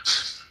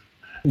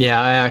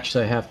 Yeah, I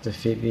actually have to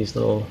feed these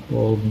little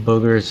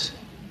boogers.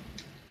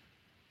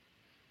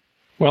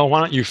 Well, why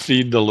don't you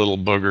feed the little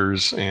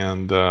boogers,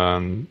 and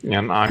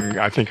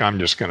I think I'm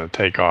just going to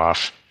take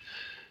off.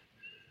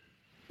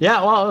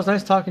 Yeah, well, it was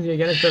nice talking to you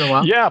again. It's been a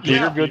while. Yeah,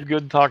 Peter,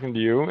 good talking to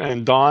you.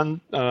 And Don,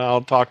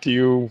 I'll talk to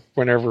you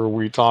whenever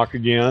we talk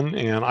again.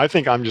 And I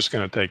think I'm just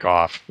going to take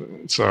off.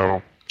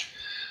 So,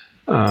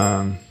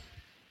 have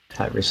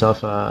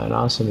yourself an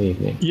awesome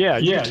evening. Yeah,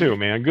 you too,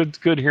 man.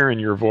 Good hearing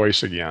your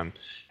voice again.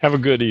 Have a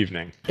good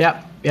evening.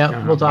 Yeah,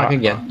 we'll talk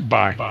again.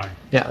 Bye.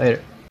 Yeah,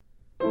 later.